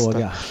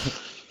fråga.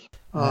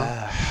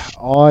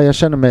 Ja, jag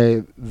känner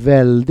mig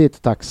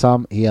väldigt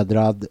tacksam,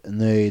 hedrad,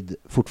 nöjd,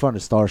 fortfarande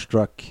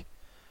starstruck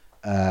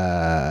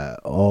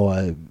och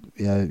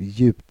jag är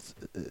djupt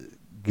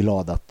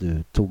glad att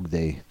du tog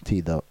dig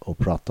tid att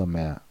prata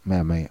med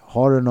mig.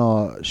 Har du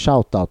några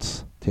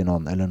shoutouts till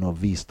någon eller några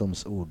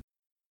visdomsord?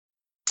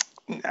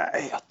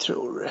 Nej, jag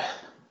tror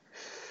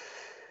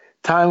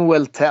time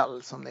will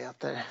tell som det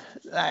heter.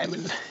 Nej, men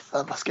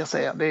vad ska jag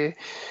säga?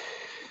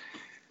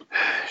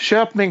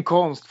 Köp min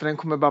konst för den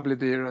kommer bara bli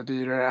dyrare och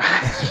dyrare.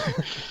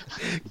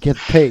 Get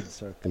paid,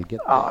 Circle.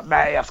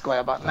 Nej, jag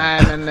skojar bara.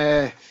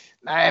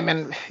 Nej,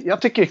 men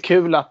jag tycker det är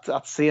kul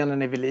att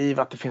scenen är vid liv,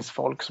 att det finns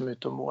folk som är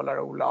ute och målar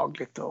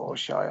olagligt och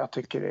kör. Jag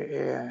tycker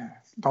det är...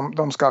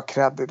 De ska ha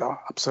cred idag,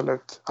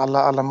 absolut.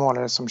 Alla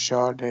målare som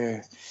kör,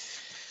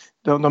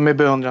 de är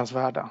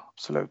beundransvärda,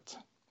 absolut.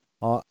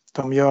 Ja.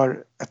 De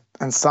gör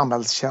en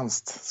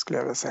samhällstjänst, skulle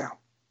jag vilja säga.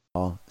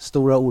 Ja,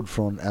 stora ord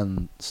från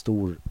en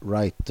stor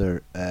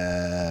writer.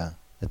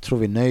 Jag tror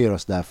vi nöjer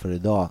oss där för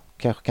idag.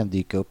 Kanske kan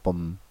dyka upp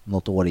om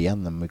något år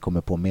igen när vi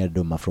kommer på mer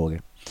dumma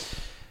frågor.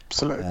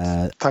 Absolut.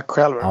 Tack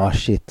själv. Ja,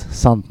 shit.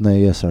 Sant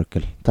nöje,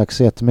 Circle. Tack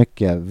så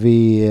jättemycket.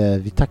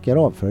 Vi tackar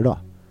av för idag.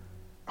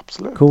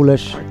 Absolut.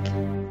 Coolers.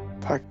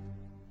 Tack.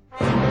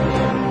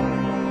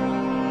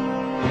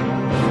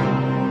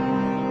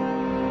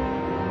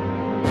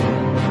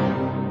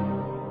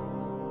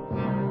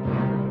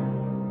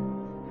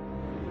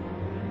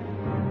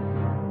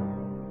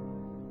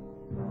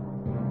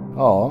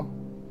 Ja,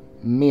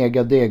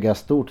 mega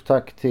stort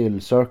tack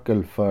till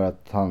Circle för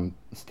att han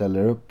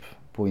ställer upp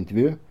på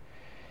intervju.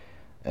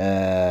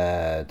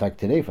 Tack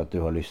till dig för att du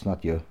har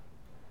lyssnat ju.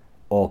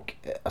 Och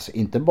alltså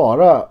inte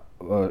bara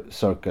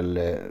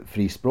Circle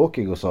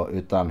frispråkig och så,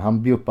 utan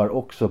han bjuppar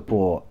också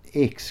på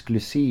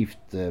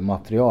exklusivt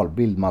material,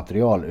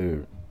 bildmaterial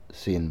ur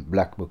sin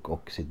Blackbook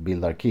och sitt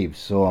bildarkiv.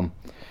 Så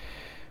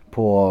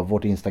på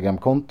vårt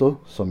Instagramkonto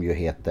som ju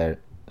heter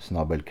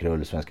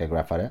 @krull svenska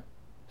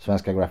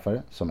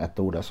graffare som ett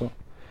ord alltså.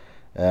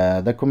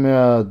 Där kommer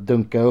jag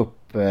dunka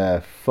upp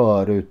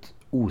förut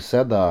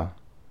osedda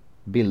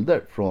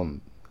bilder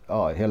från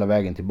hela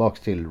vägen tillbaks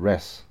till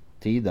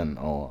res-tiden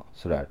och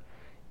sådär.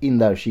 In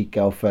där,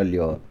 kika och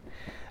följ och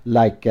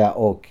likea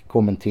och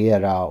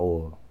kommentera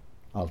och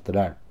allt det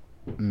där.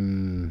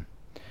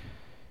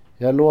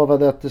 Jag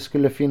lovade att det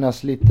skulle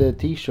finnas lite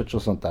t-shirts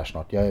och sånt där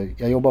snart.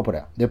 Jag jobbar på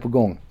det. Det är på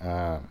gång.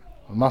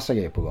 Massa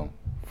grejer på gång.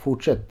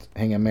 Fortsätt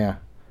hänga med.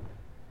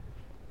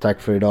 Tack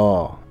för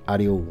idag.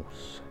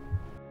 Adios.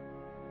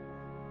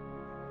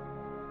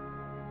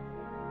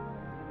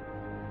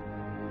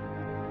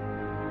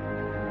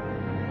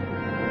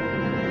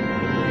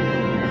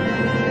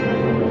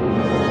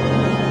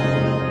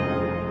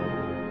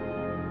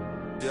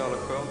 Jävla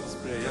skönt att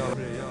spraya.